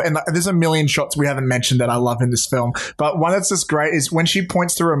love, and there's a million shots we haven't mentioned that I love in this film, but one that's just great is when she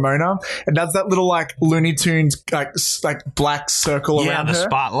points to Ramona and does that little like Looney Tunes like black circle around the her.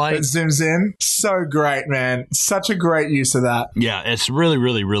 spotlight. It zooms in. So great, man. Such a great use of that. Yeah, it's really,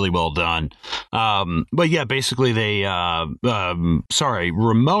 really, really well done. But yeah, basically they,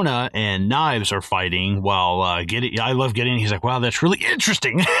 Ramona and Knives are fighting while Gideon, I love Gideon. He's like, wow, that's really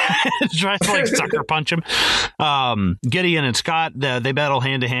interesting. Tries to like sucker punch him. Gideon and Scott, they battle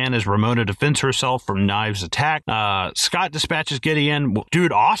hand to hand as Ramona defends herself from Knives' attack. Scott dispatches Gideon.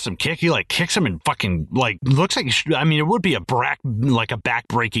 Dude, awesome kick. He like kicks him and fucking like looks like it would be a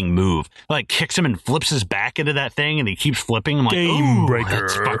back-breaking move. Like kicks him and flips his back into that thing and he keeps flipping. I'm like, Game ooh, breaker.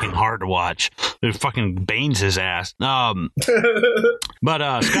 that's fucking hard to watch. It fucking banes his ass.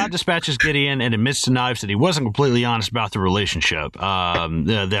 But Scott dispatches Gideon and admits to Knives that he wasn't completely honest about the relationship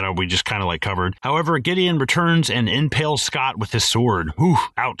that we just kind of like covered. However, Gideon returns and impales Scott with his sword. Whew,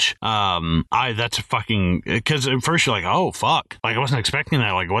 ouch. That's a fucking, because at first you're like, oh fuck, like I wasn't expecting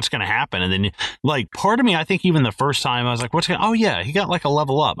that, like what's gonna happen? And then like part of me, I think even the first time I was like, oh yeah, he got like a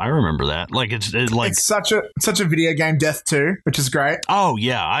level up. I remember that. Like it's like It's such a video game death too, which is great. oh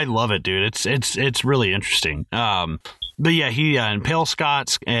yeah, I love it, dude. It's really interesting. But yeah, he impales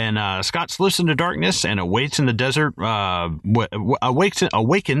Scott, and Scott slips into darkness and awakens in the desert.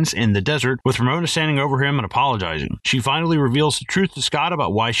 Awakens in the desert with Ramona standing over him and apologizing. She finally reveals the truth to Scott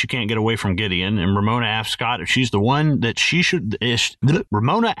about why she can't get away from Gideon, and Ramona asks Scott if she's the one that she should.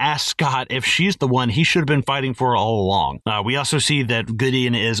 Ramona asks Scott if she's the one he should have been fighting for all along. We also see that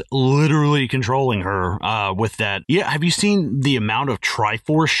Gideon is literally controlling her with that. Yeah, have you seen the amount of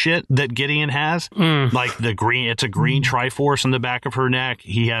Triforce shit that Gideon has? Like the green, it's a green Triforce on the back of her neck.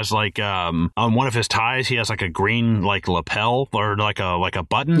 He has like on one of his ties, he has like a green like lapel or like a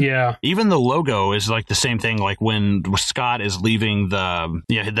button. Yeah. Even the logo is like the same thing. Like when Scott is leaving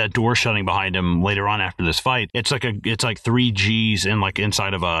that door shutting behind him later on after this fight, it's like 3 G's in like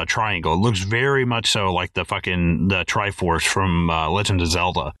inside of a triangle. It looks very much so like the Triforce from Legend of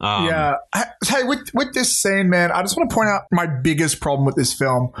Zelda. Yeah. Hey, with this scene, man, I just want to point out my biggest problem with this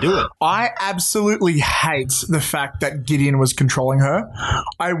film. Do it. I absolutely hate the fact that Gideon was controlling her.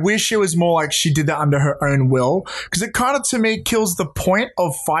 I wish it was more like she did that under her own will, because it kind of, to me, kills the point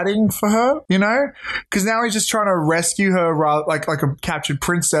of fighting for her, you know? Because now he's just trying to rescue her rather like a captured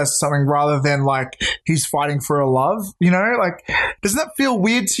princess or something, rather than like he's fighting for her love, you know? Like, doesn't that feel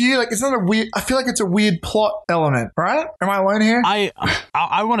weird to you? Like, it's not a weird, I feel like it's a weird plot element, right? Am I alone here?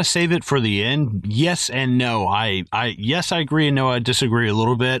 I want to save it for the end. Yes and no. Yes, I agree, and no, I disagree a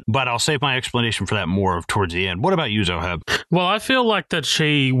little bit, but I'll save my explanation for that more towards the end. What about you, you, Zoheb? Well, I feel like that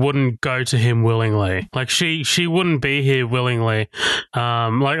she wouldn't go to him willingly. Like she wouldn't be here willingly.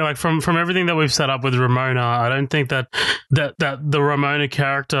 Like from everything that we've set up with Ramona, I don't think that the Ramona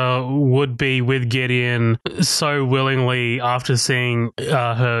character would be with Gideon so willingly after seeing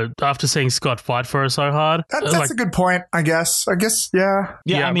Scott fight for her so hard. That's a good point. I guess. Yeah.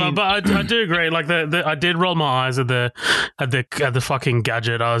 Yeah, I mean, but I do agree. Like I did roll my eyes at the fucking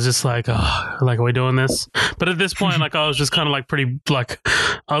gadget. I was just like, oh, like, are we doing this? But at this point, like, I was just kind of like pretty like,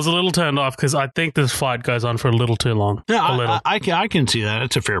 I was a little turned off because I think this fight goes on for a little too long. Yeah, I can see that.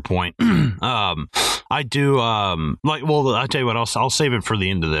 It's a fair point. I do like. Well, I'll tell you what. I'll save it for the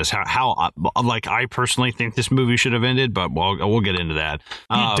end of this. How like I personally think this movie should have ended, but we'll get into that.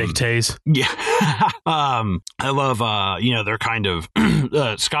 Dictates. Yeah. I love. They're kind of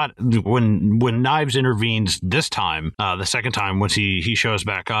Scott when Knives intervenes this time. The second time, once he shows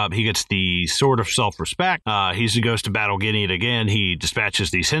back up, he gets the sword of self-respect. He goes to battle Gideon again. He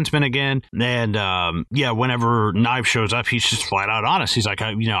dispatches these henchmen again, and whenever Knives shows up, he's just flat out honest. He's like,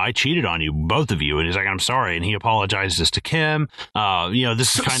 I cheated on you, both of you, and he's like, I'm sorry, and he apologizes to Kim.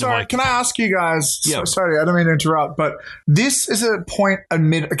 This is kind of like. Can I ask you guys? Yeah. Sorry, I don't mean to interrupt, but this is a point.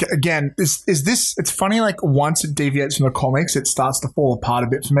 Again, is this? It's funny. Like once it deviates from the comics, it starts to fall apart a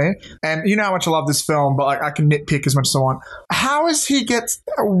bit for me. And you know how much I love this film, but like I can nitpick as much as I want. How is he gets?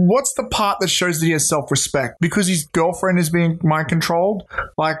 What's the part that shows that he has self-respect? Because his girlfriend is being mind controlled.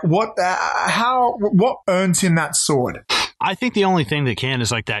 Like what? What earns him that sword? I think the only thing that can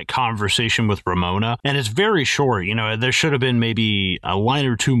is like that conversation with Ramona, and it's very short. There should have been maybe a line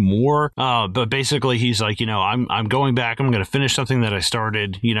or two more, but basically he's like, I'm going back. I'm going to finish something that I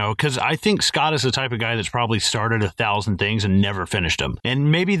started. Because I think Scott is the type of guy that's probably started 1,000 things and never finished them.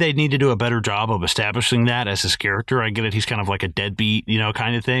 And maybe they need to do a better job of establishing that as his character. I get it; he's kind of like a deadbeat,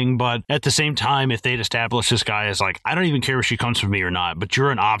 kind of thing. But at the same time, if they'd established this guy as like, I don't even care if she comes for me or not, but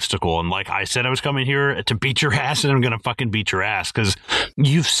you're an obstacle, and like I said, I was coming here to beat your ass, and I'm going to fucking beat your ass because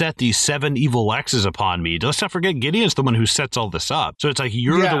you've set these 7 evil X's upon me. Let's not forget Gideon's the one who sets all this up. So it's like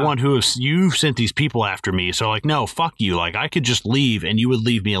you're the one you've sent these people after me. So like, no, fuck you. Like I could just leave and you would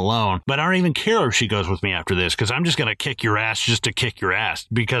leave me alone. But I don't even care if she goes with me after this because I'm just gonna kick your ass just to kick your ass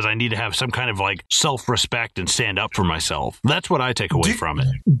because I need to have some kind of like self-respect and stand up for myself. That's what I take away from it.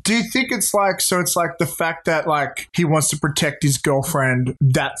 Do you think it's like the fact that like he wants to protect his girlfriend,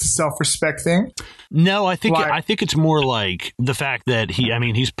 that's a self-respect thing? No, I think it's more like the fact that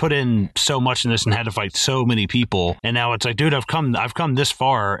he's put in so much in this and had to fight so many people, and now it's like, dude, I've come this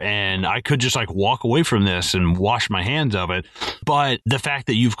far, and I could just like walk away from this and wash my hands of it. But the fact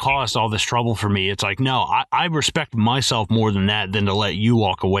that you've caused all this trouble for me, it's like, no, I respect myself more than that than to let you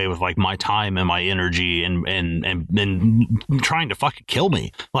walk away with like my time and my energy and trying to fucking kill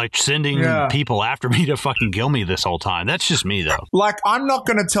me, like sending people after me to fucking kill me this whole time. That's just me though. Like I'm not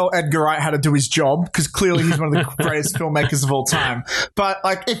going to tell Edgar Wright how to do his job because clearly he's one of the greatest filmmakers of all time. But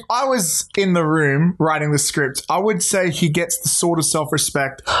like if I was in the room writing the script, I would say he gets the sort of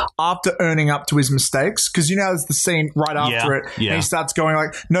self-respect after earning up to his mistakes, because there's the scene right after it and he starts going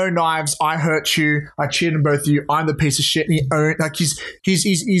like, no, Knives, I hurt you, I cheated on both of you, I'm the piece of shit, and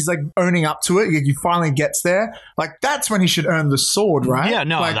he's like owning up to it. He finally gets there. Like that's when he should earn the sword, right? Yeah,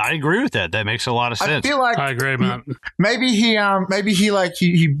 no, like, I agree with that. That makes a lot of sense. I feel like I agree, man. Maybe he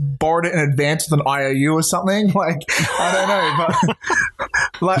borrowed it in advance with an IOU or something. Like I don't know, but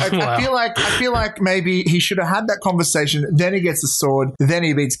like wow. I feel like maybe he should have had that conversation. Then he gets the sword. Then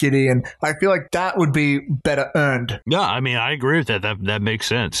he beats Gideon. I feel like that would be better earned. Yeah, I mean, I agree with that. That makes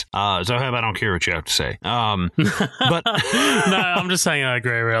sense. Zoheb, I don't care what you have to say. But no, I'm just saying I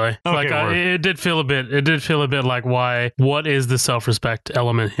agree. Really, okay, it did feel a bit like what is the self-respect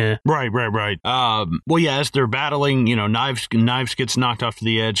element here? Right. Well, yeah, as they're battling, Knives gets knocked off to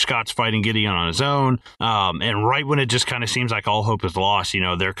the edge. Scott's fighting Gideon on his own. And right when it just kind of seems like all hope is lost,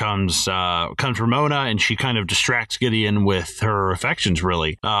 there comes Ramona, and she kind of distracts Gideon with her affections,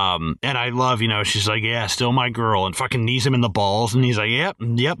 really. And I love, she's like, yeah, still my girl, and fucking knees him in the balls, and he's like, yep,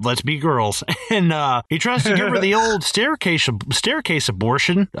 let's be girls. And he tries to give her the old staircase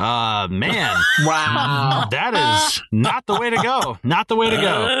abortion. Man, wow, that is not the way to go. Not the way to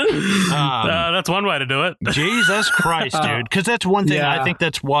go. That's one way to do it. Jesus Christ, dude. Because that's one thing. I think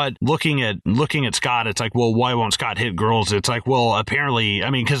that's what looking at Scott. It's like, well, why won't Scott hit girls? It's like, well, apparently,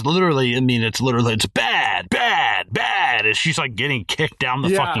 because literally, it's bad. bad as she's like getting kicked down the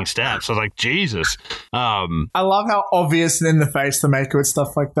fucking steps. I was like, Jesus. I love how obvious and in the face they make it with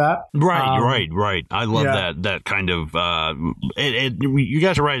stuff like that. Right. I love that kind of. You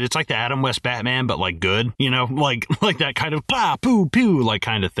guys are right. It's like the Adam West Batman, but like good. You know, like that kind of poo poo like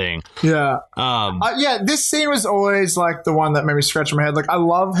kind of thing. Yeah. This scene was always like the one that made me scratch my head. Like, I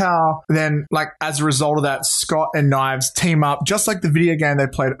love how then, like, as a result of that, Scott and Knives team up just like the video game they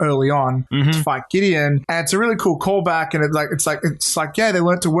played early on to fight Gideon, and it's a really cool callback. And it's like they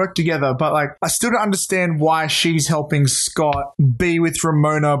learned to work together, but like I still don't understand why she's helping Scott be with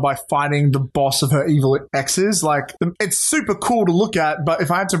Ramona by fighting the boss of her evil exes. Like, it's super cool to look at, but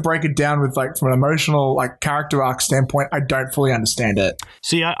if I had to break it down with like from an emotional like character arc standpoint, I don't fully understand it.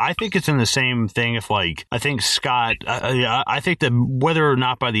 See, I think it's in the same thing. If like I think Scott, I think that whether or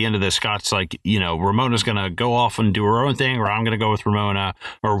not by the end of this, Scott's like, you know, Ramona's gonna go off and do her own thing, or I'm gonna go with Ramona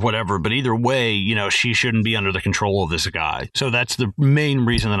or whatever. But either way, you know, she shouldn't be under the control of this guy. So that's the main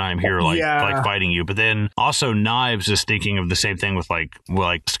reason that I'm here, like fighting you. But then also Knives is thinking of the same thing with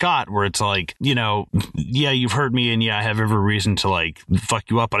like Scott, where it's like, you know, yeah, you've hurt me, and yeah, I have every reason to like fuck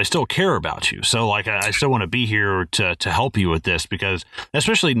you up, but I still care about you. So like I still want to be here to help you with this, because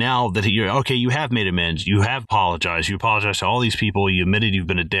especially now that you have made amends, you have apologized, you apologized to all these people, you admitted you've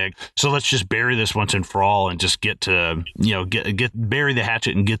been a dick. So let's just bury this once and for all, and just get to, you know, get bury the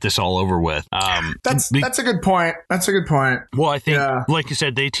hatchet and get this all over with. That's a good point. That's a good point. Well, I think, like you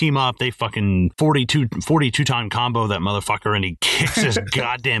said, they team up, they fucking 42 time combo that motherfucker, and he kicks his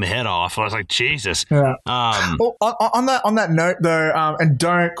goddamn head off. I was like, Jesus. Yeah. Well, on that note though, and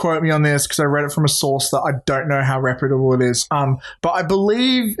don't quote me on this because I read it from a source that I don't know how reputable it is. But I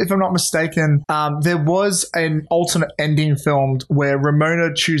believe, if I'm not mistaken, there was an alternate ending filmed where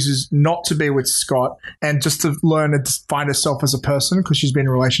Ramona chooses not to be with Scott and just to learn to find herself as a person because she's been in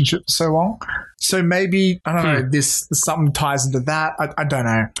a relationship for so long. So maybe, I don't know, this something ties into that. I don't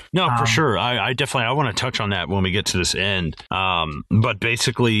know. No, for sure. I definitely, I want to touch on that when we get to this end. But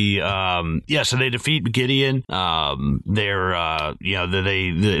basically, so they defeat Gideon. They're,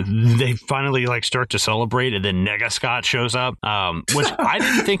 they finally like start to celebrate, and then Nega Scott shows up, which I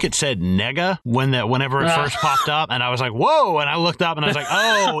didn't think it said Nega whenever it first popped up. And I was like, whoa. And I looked up and I was like,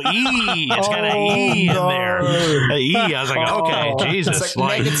 oh, E. It's got an E in there. An E. I was like, okay, Jesus. It's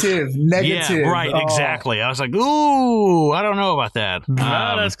like negative. Yeah, right, exactly. I was like, ooh, I don't know about that.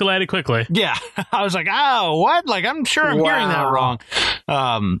 That escalated quickly. Yeah. I was like, oh, what? Like, I'm sure I'm hearing that wrong.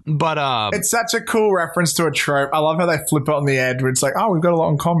 But it's such a cool reference to a trope. I love how they flip it on the edge where it's like, oh, we've got a lot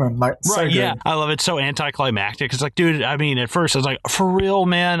in common. Like, right, so good. Yeah. I love it. So anticlimactic. It's like, dude, I mean, at first I was like, for real,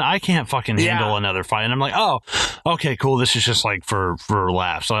 man, I can't fucking handle another fight. And I'm like, oh, okay, cool. This is just like for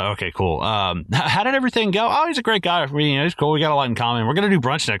laughs. Like, okay, cool. How did everything go? Oh, he's a great guy. You know, he's cool. We got a lot in common. We're going to do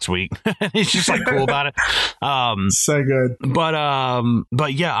brunch next week. He's just like cool about it. So good.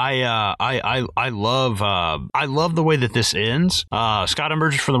 But yeah, I love the way that this ends. Scott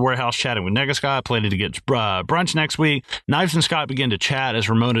emerges from the warehouse chatting with Nega Scott, planning to get brunch next week. Knives and Scott begin to chat as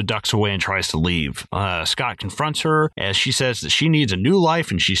Ramona ducks away and tries to leave. Scott confronts her as she says that she needs a new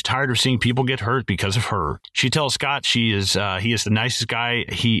life and she's tired of seeing people get hurt because of her. She tells Scott he is the nicest guy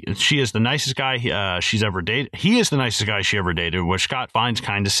she's ever dated. He is the nicest guy she ever dated, which Scott finds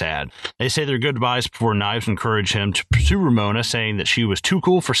kind of sad. They say their goodbyes before Knives encourage him to pursue Ramona, saying that she was too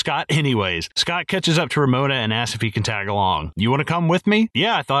cool for Scott anyways. Scott catches up to Ramona and asks if he can tag along. You want to come with me?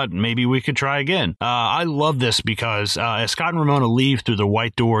 Yeah, I thought maybe we could try again. I love this because as Scott and Ramona leave through the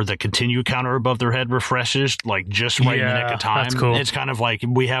white door, the continue counter above their head refreshes like just right in the nick of time. That's cool. It's kind of like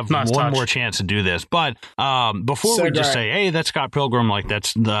we have one more chance to do this. But before we just say, hey, that's Scott Pilgrim, like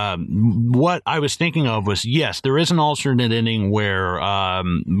that's what I was thinking of was, yes, there is an alternate ending where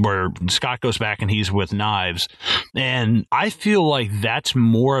Scott goes back and he's with Knives, and I feel like that's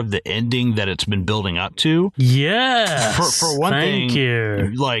more of the ending that it's been building up to. Yes. For one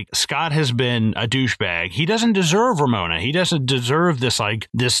thing, like Scott has been a douchebag. He doesn't deserve Ramona. He doesn't deserve this like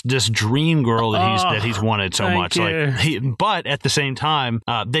this dream girl that he's wanted so much. But at the same time,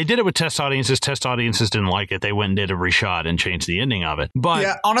 they did it with test audiences. Test audiences didn't like it. They went and did a reshot and changed the ending of it. But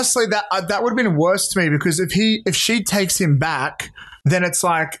yeah, honestly, that would have been worse to me, because if she takes him back, then it's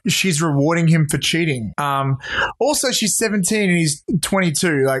like she's rewarding him for cheating. Also, she's 17 and he's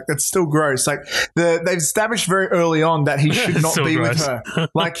 22. Like, that's still gross. Like, they've established very early on that he should not be gross with her.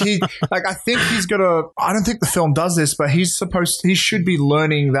 I think he's got to. I don't think the film does this, but he should be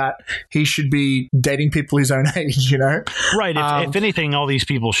learning that he should be dating people his own age. You know, right? If anything, all these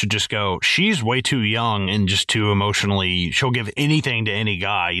people should just go, she's way too young and just too emotionally. She'll give anything to any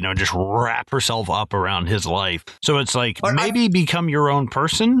guy. You know, just wrap herself up around his life. So it's like maybe become your own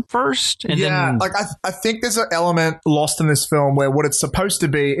person first. And then, like I think there's an element lost in this film where what it's supposed to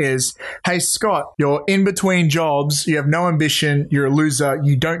be is, hey, Scott, you're in between jobs, you have no ambition, you're a loser,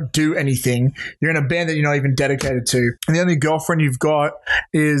 you don't do anything, you're in a band that you're not even dedicated to, and the only girlfriend you've got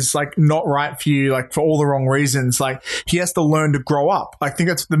is like not right for you, like for all the wrong reasons. Like he has to learn to grow up. I think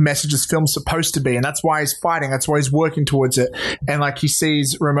that's the message this film's supposed to be, and that's why he's fighting, that's why he's working towards it. And like he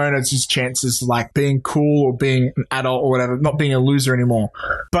sees Ramona as his chances, like being cool or being an adult or whatever, not being a loser anymore.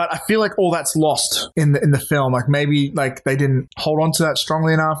 But I feel like all that's lost in the film. Like maybe like they didn't hold on to that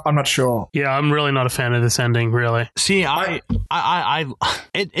strongly enough. I'm not sure. Yeah, I'm really not a fan of this ending, really. See,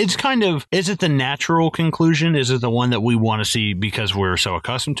 it's kind of, is it the natural conclusion? Is it the one that we want to see because we're so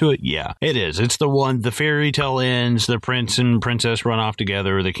accustomed to it? Yeah, it is. It's the one, the fairy tale ends, the prince and princess run off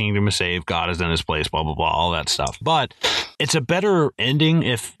together, the kingdom is saved, God is in his place, blah, blah, blah, all that stuff. But it's a better ending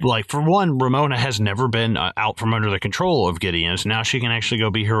if, like, for one, Ramona has never been out from under the control of Gideon, so now she can actually go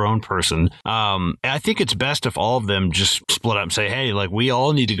be her own person. I think it's best if all of them just split up and say, hey, like, we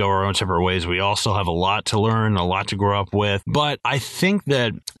all need to go our own separate ways. We all still have a lot to learn, a lot to grow up with. But I think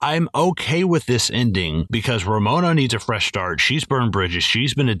that I'm okay with this ending because Ramona needs a fresh start. She's burned bridges.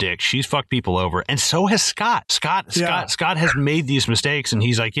 She's been a dick. She's fucked people over. And so has Scott. Scott has made these mistakes, and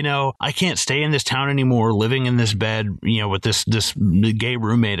he's like, you know, I can't stay in this town anymore, living in this bed, you know, with this gay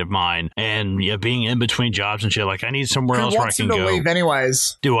roommate of mine, and being in between jobs and shit. Like, I need somewhere else where I can go. He wants him to leave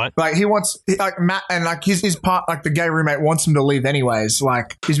anyways. Do what? Like, he wants, like, Matt, and like his part, like the gay roommate wants him to leave anyways.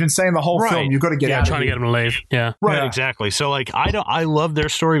 Like, he's been saying the whole film, you've got to get out. Trying to get him to leave. Yeah. Right. Yeah. Exactly. So, like, I love their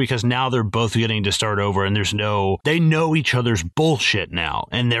story because now they're both getting to start over, and they know each other's bullshit now,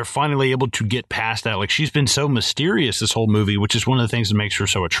 and they're finally able to get past that. Like, she's been so mysterious this whole movie, which is one of the things that makes her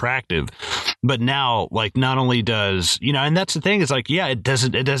so attractive. But now, like, not only does, you know, and that's the thing, is like, yeah, it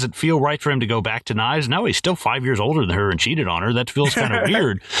doesn't feel right for him to go back to Knives. No, he's still 5 years older than her and cheated on her. That feels kind of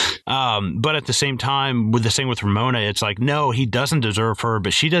weird. But at the same time, with the same with Ramona, it's like, no, he doesn't deserve her,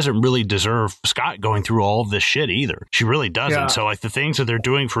 but she doesn't really deserve Scott going through all of this shit either. She really doesn't. Yeah. So, like, the things that they're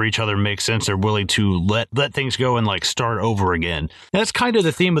doing for each other make sense. They're willing to let things go and, like, start over again. And that's kind of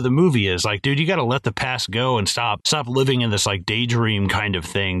the theme of the movie, is like, dude, you got to let the past go and stop living in this, like, daydream kind of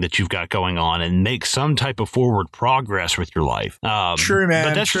thing that you've got going on, and make some type of forward progress with your life. True, man.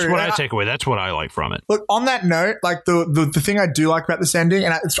 But that's just what I take away. That's what I like from it. Look, on that note, like, the thing I do like about this ending,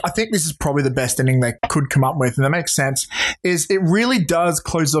 and I think this is probably the best ending they could come up with, and that makes sense, is it really does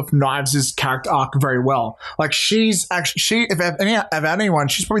close off Knives' character arc very well. Like, she's actually, if anyone,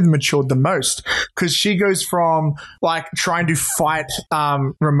 she's probably matured the most, because she goes from, like, trying to fight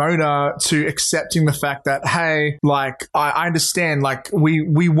Ramona to accepting the fact that, hey, like, I understand, like,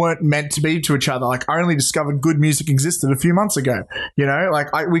 we weren't meant to be to each other. Like, I only discovered good music existed a few months ago. You know,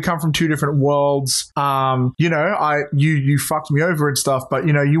 like, we come from two different worlds. You know, you fucked me over and stuff, but,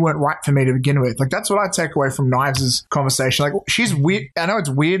 you know, you weren't right for me to begin with. Like, that's what I take away from Knives' conversation. Like, she's weird. I know it's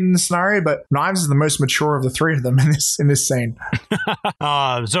weird in the scenario, but Knives is the most mature of the three of them in this scene.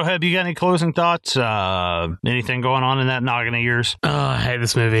 Zoheb, you got any closing thoughts? Anything going on in that noggin of yours? Oh, I hate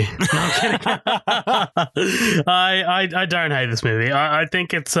this movie. No, I'm kidding. I don't hate this movie. I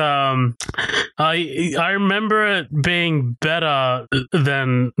think it's I remember it being better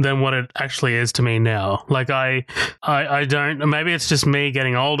than what it actually is to me now. Like, I don't, maybe it's just me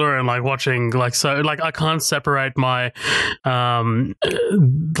getting older and, like, watching, like, so, like, I can't separate my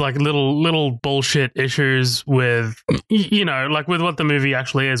like little bullshit issues with, you know, like, with what the movie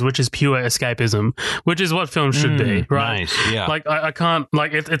actually is, which is pure escapism, which is what film should be, right? Nice, yeah. Like, I can't,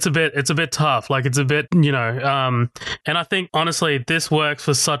 like, it's a bit tough. Like, it's a bit, you know, and I think, honestly, this works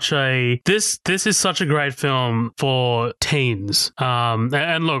for this is such a great film for teens.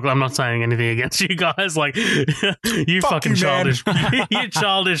 And look, I'm not saying anything against you guys, like, you fucking childish, you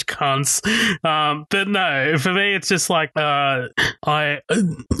childish cunts. But no, for me, it's just like, I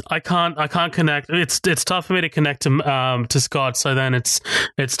can't connect. It's tough for me to connect to Scott. So then it's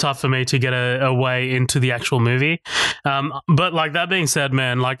tough for me to get a way into the actual movie. But, like, that being said,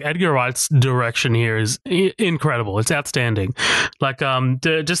 man, like, Edgar Wright's direction here is incredible. It's outstanding. Like,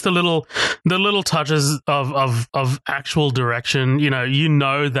 just the little touches of actual direction. You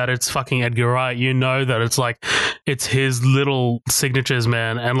know that it's fucking Edgar Wright. You know that it's, like, it's his little signatures,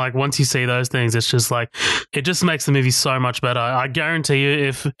 man. And, like, once you see those things, it's just like, it just makes the movie so much better. I guarantee you,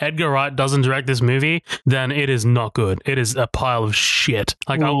 if Edgar Wright doesn't direct this movie, then it is not good. It is a pile of shit.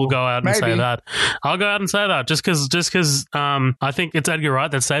 Like, I will go out and say that. I'll go out and say that just because I think it's Edgar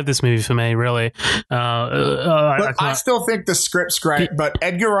Wright that saved this movie for me, really. I still think the script's great, but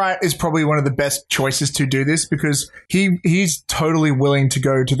Edgar Wright is probably one of the best choices to do this, because he's totally willing to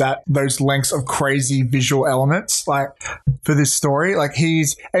go to those lengths of crazy visual elements. Like, for this story. Like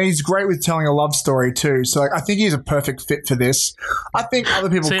he's great with telling a love story too. So like, I think he's a perfect fit for this. I think other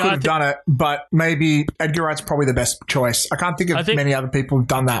people could have done it, but maybe Edgar Wright's probably the best choice. I can't think of many other people who've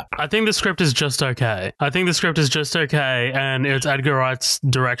done that. I think the script is just okay. And it's Edgar Wright's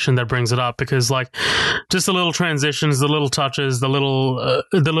direction that brings it up, because like just the little transitions, the little touches, the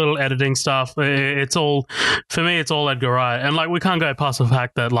little editing stuff. It's all, for me, it's all Edgar Wright. And like, we can't go past the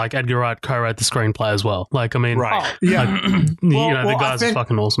fact that like Edgar Wright co-wrote the screenplay as well. Like, I mean, right. The guy's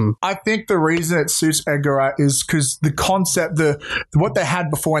fucking awesome. I think the reason it suits Edgar Wright is because the concept, what they had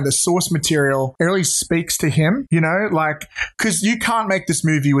before in the source material, it really speaks to him, you know, like, because you can't make this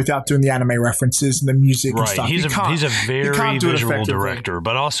movie without doing the anime references and the music and stuff. He's a very visual director,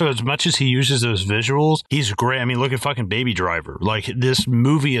 but also as much as he uses those visuals, he's great. I mean, look at fucking Baby Driver. Like, this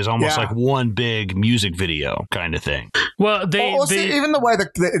movie is almost like one big music video kind of thing. Well, even the way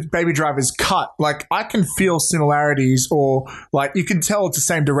that Baby Driver is cut, like, I can feel similarities, or like you can tell it's the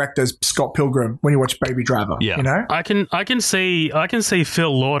same director as Scott Pilgrim when you watch Baby Driver. Yeah, you know, I can see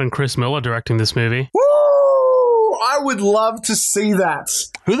Phil Lord and Chris Miller directing this movie. Woo! I would love to see that.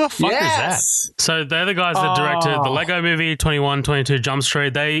 Who the fuck is that? So they're the guys that directed the Lego Movie, 21, 22 Jump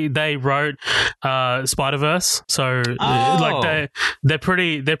Street. They wrote Spider-Verse. So like they're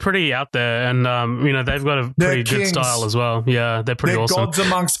pretty out there, and you know, they've got a pretty good style as well. Yeah, they're pretty awesome. Gods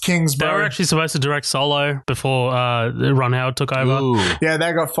amongst kings, bro. They were actually supposed to direct Solo before Ron Howard took over. Ooh. Yeah,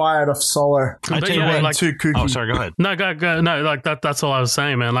 they got fired off Solo. I tell you what, like, too kooky. Oh, sorry, go ahead. No, go. No, like that's all I was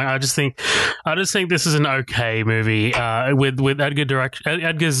saying, man. Like, I just think this is an okay movie with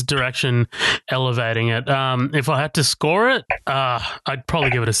Edgar's direction elevating it. If I had to score it, I'd probably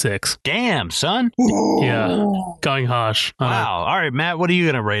give it a 6. Damn, son. Yeah, going harsh. Wow. All right, Matt, what are you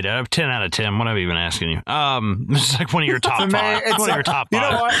gonna rate it? 10 out of 10. What am I even asking you? This is like one of your top 5. It's one of your top 5. You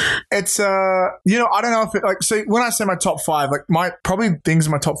know what? It's you know, I don't know if it, like, so when I say my top 5, like, my probably things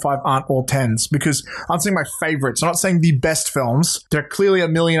in my top 5 aren't all 10s, because I'm saying my favorites. I'm not saying the best films. There are clearly a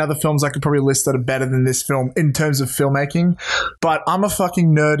million other films I could probably list that are better than this film in terms of filmmaking, but I'm a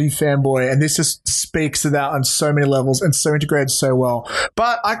fucking nerdy fanboy, and this just speaks to that on so many levels and so integrated so well.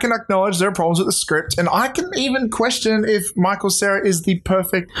 But I can acknowledge there are problems with the script, and I can even question if Michael Cera is the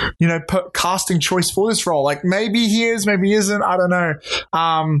perfect, you know, casting choice for this role. Like, maybe he is, maybe he isn't, I don't know.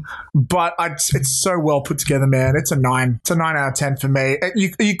 But it's so well put together, man. It's a 9. It's a 9 out of 10 for me.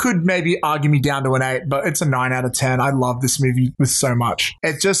 You could maybe argue me down to an 8, but it's a 9 out of 10. I love this movie with so much.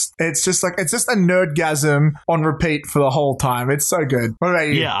 It's just a nerdgasm on repeat for the whole time. It's so good. What about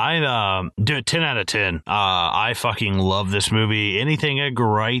you? Yeah, I do it 10 out of 10. I fucking love this movie. Anything Edgar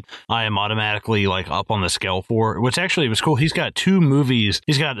Wright, I am automatically like up on the scale for. Which actually was cool. He's got 2 movies.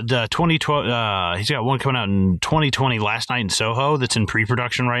 He's got the 2012. He's got one coming out in 2020, Last Night in Soho, that's in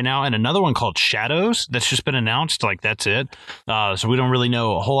pre-production right now, and another one called Shadows that's just been announced. Like, that's it. So we don't really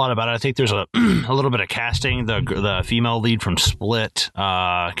know a whole lot about it. I think there's a little bit of casting. The female lead from Split,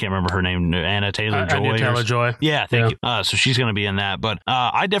 I can't remember her name, Anya Taylor-Joy. Yeah, thank you. So she's going to be in that. But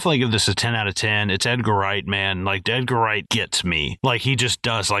I definitely give this a 10 out of 10. It's Edgar Wright, man. Like, Edgar Wright gets me. Like, he just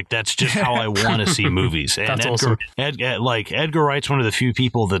does. Like, that's just how I want to see movies. And that's Edgar, awesome. Edgar Wright's one of the few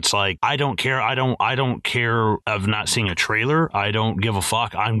people that's like, I don't care. I don't care of not seeing a trailer. I don't give a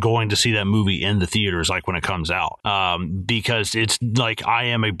fuck. I'm going to see that movie in the theaters, like, when it comes out. Because it's like, I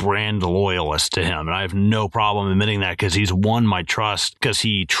am a brand loyalist to him, and I have no problem admitting that, because he's won my trust, because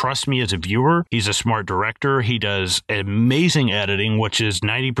he trusts me as a viewer. He's a smart director. He does amazing editing, which is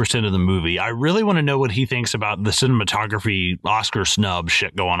 90% of the movie. I really want to know what he thinks about the cinematography Oscar snub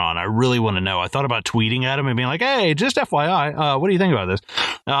shit going on. I really want to know. I thought about tweeting at him and being like, hey, just FYI, what do you think about this?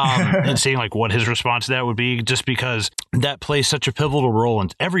 And seeing like what his response to that would be, just because that plays such a pivotal role in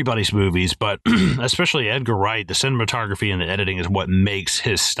everybody's movies, but especially Edgar Wright. The cinematography and the editing is what makes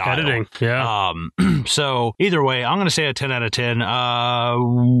his style. Editing, yeah. So either way, I'm going to say a 10 out of 10.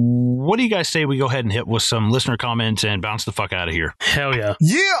 What do you guys say we go ahead and hit with some listener comments and bounce the fuck out of here? Hell yeah.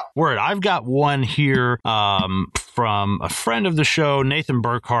 Yeah. Word. I've got one here from a friend of the show, Nathan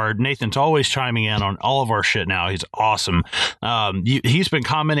Burkhardt. Nathan's always chiming in on all of our shit now. He's awesome. He's been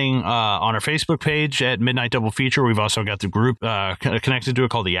commenting on our Facebook page at Midnight Double Feature. We've also got the group connected to it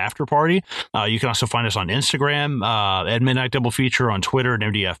called The After Party. You can also find us on Instagram at Midnight Double Feature, on Twitter at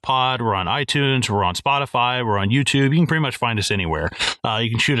MDF Pod. We're on iTunes. We're on Spotify. We're on YouTube. You can pretty much find us anywhere. You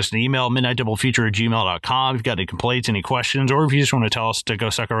can shoot us an email, midnightdoublefeature@gmail.com. If you've got any complaints, any questions, or if you just want to tell us to go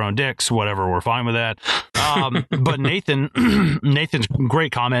suck our own dicks, whatever, we're fine with that. But Nathan's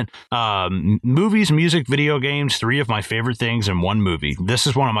great comment. Movies, music, video games, 3 of my favorite things in one movie. This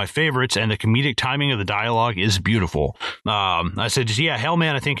is one of my favorites, and the comedic timing of the dialogue is beautiful. I said, yeah, hell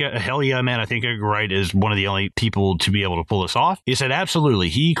yeah, man, I think Edgar Wright is one of the only people to be able to pull this off. He said, absolutely.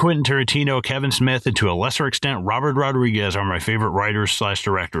 He, Quentin Tarantino, Kevin Smith, and to a lesser extent, Robert Rodriguez are my favorite writers /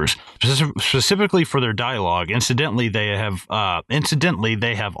 directors, specifically for their dialogue. Incidentally, they have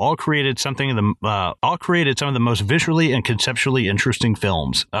all created some of the most visually and conceptually interesting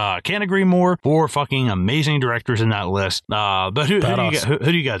films. Can't agree more. 4 fucking amazing directors in that list. But who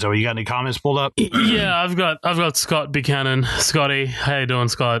do you guys? Oh, you got any comments pulled up? Yeah, I've got Scott Buchanan. Scotty, how you doing,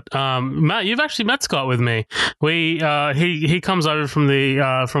 Scott? Matt, you've actually met Scott with me. He comes over from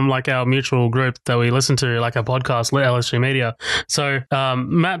from like our mutual group that we listen to, like a podcast, LSG Media. So,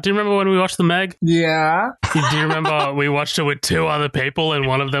 Matt, do you remember when we watched The Meg? Yeah. Do you remember we watched it with 2 other people and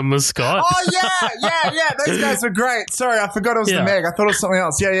one of them was Scott? Oh, yeah. Those guys were great. Sorry, I forgot it was The Meg. I thought it was something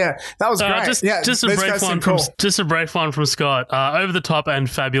else. Yeah. That was great. Just a brief one from Scott. Over the top and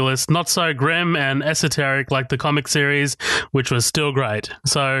fabulous. Not so grim and esoteric like the comic series, which was still great.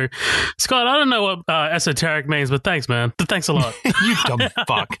 So, Scott, I don't know what esoteric means, but thanks, man. Thanks a lot. You dumb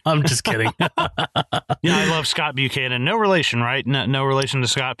fuck. I'm just kidding. Yeah, I love Scott Buchanan. No relation, right? No relation to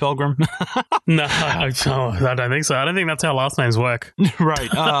Scott Pilgrim? No, I don't think so. I don't think that's how last names work. Right.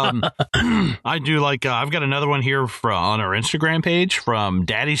 I do like, I've got another one here on our Instagram page from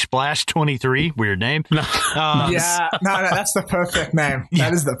Daddy Splash 23. Weird name. No, that's the perfect name.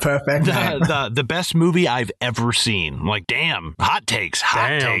 That is the perfect name. The best movie I've ever seen. Like, damn. Hot takes.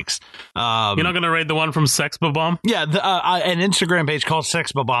 You're not going to read the one from Sex Bomb? Yeah, an Instagram page called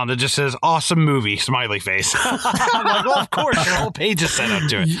Sex Bomb that just says awesome movie, smiley face. I'm like, well, of course, your whole page is set up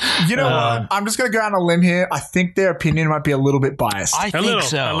to it. You know what? I'm just going to go on a limb here. I think their opinion might be a little bit biased. I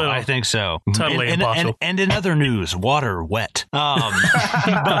think so. Totally impartial. And in other news, water wet.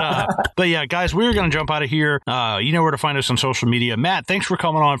 But yeah, guys, we're going to jump out of here. You know where to find us on social media. Matt, thanks for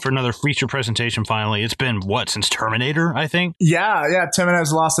coming on for another feature presentation finally. It's been, since Terminator, I think? Yeah, Terminator's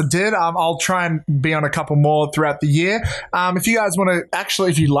the last I did. I'll try and be on a couple more throughout the year. If you guys want to,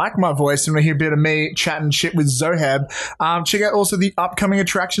 actually, if you like my voice and want to hear a bit of me chatting shit with Zoheb, check out also the upcoming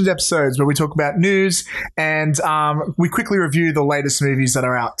Attractions episodes where we talk about news and we quickly review the latest movies that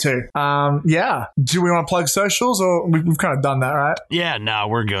are out too. Do we want to plug socials, or we've kind of done that, right? Yeah, no,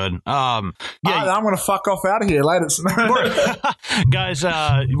 we're good. I'm going to fuck off out of here later. Guys,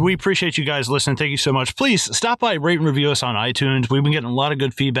 we appreciate you guys listening. Thank you so much. Please stop by, rate and review us on iTunes. We've been getting a lot of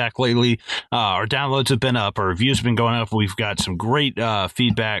good feedback lately. Our downloads have been up. Our reviews have been going up. We've got some great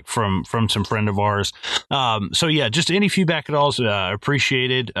feedback from some friend of ours. So yeah, just any feedback at all is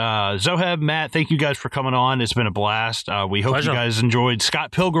appreciated. Zoheb, Matt, thank you guys for coming on. It's been a blast. We hope you guys enjoyed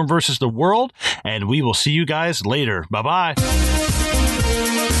Scott Pilgrim versus the World, and we will see you guys later. Bye-bye.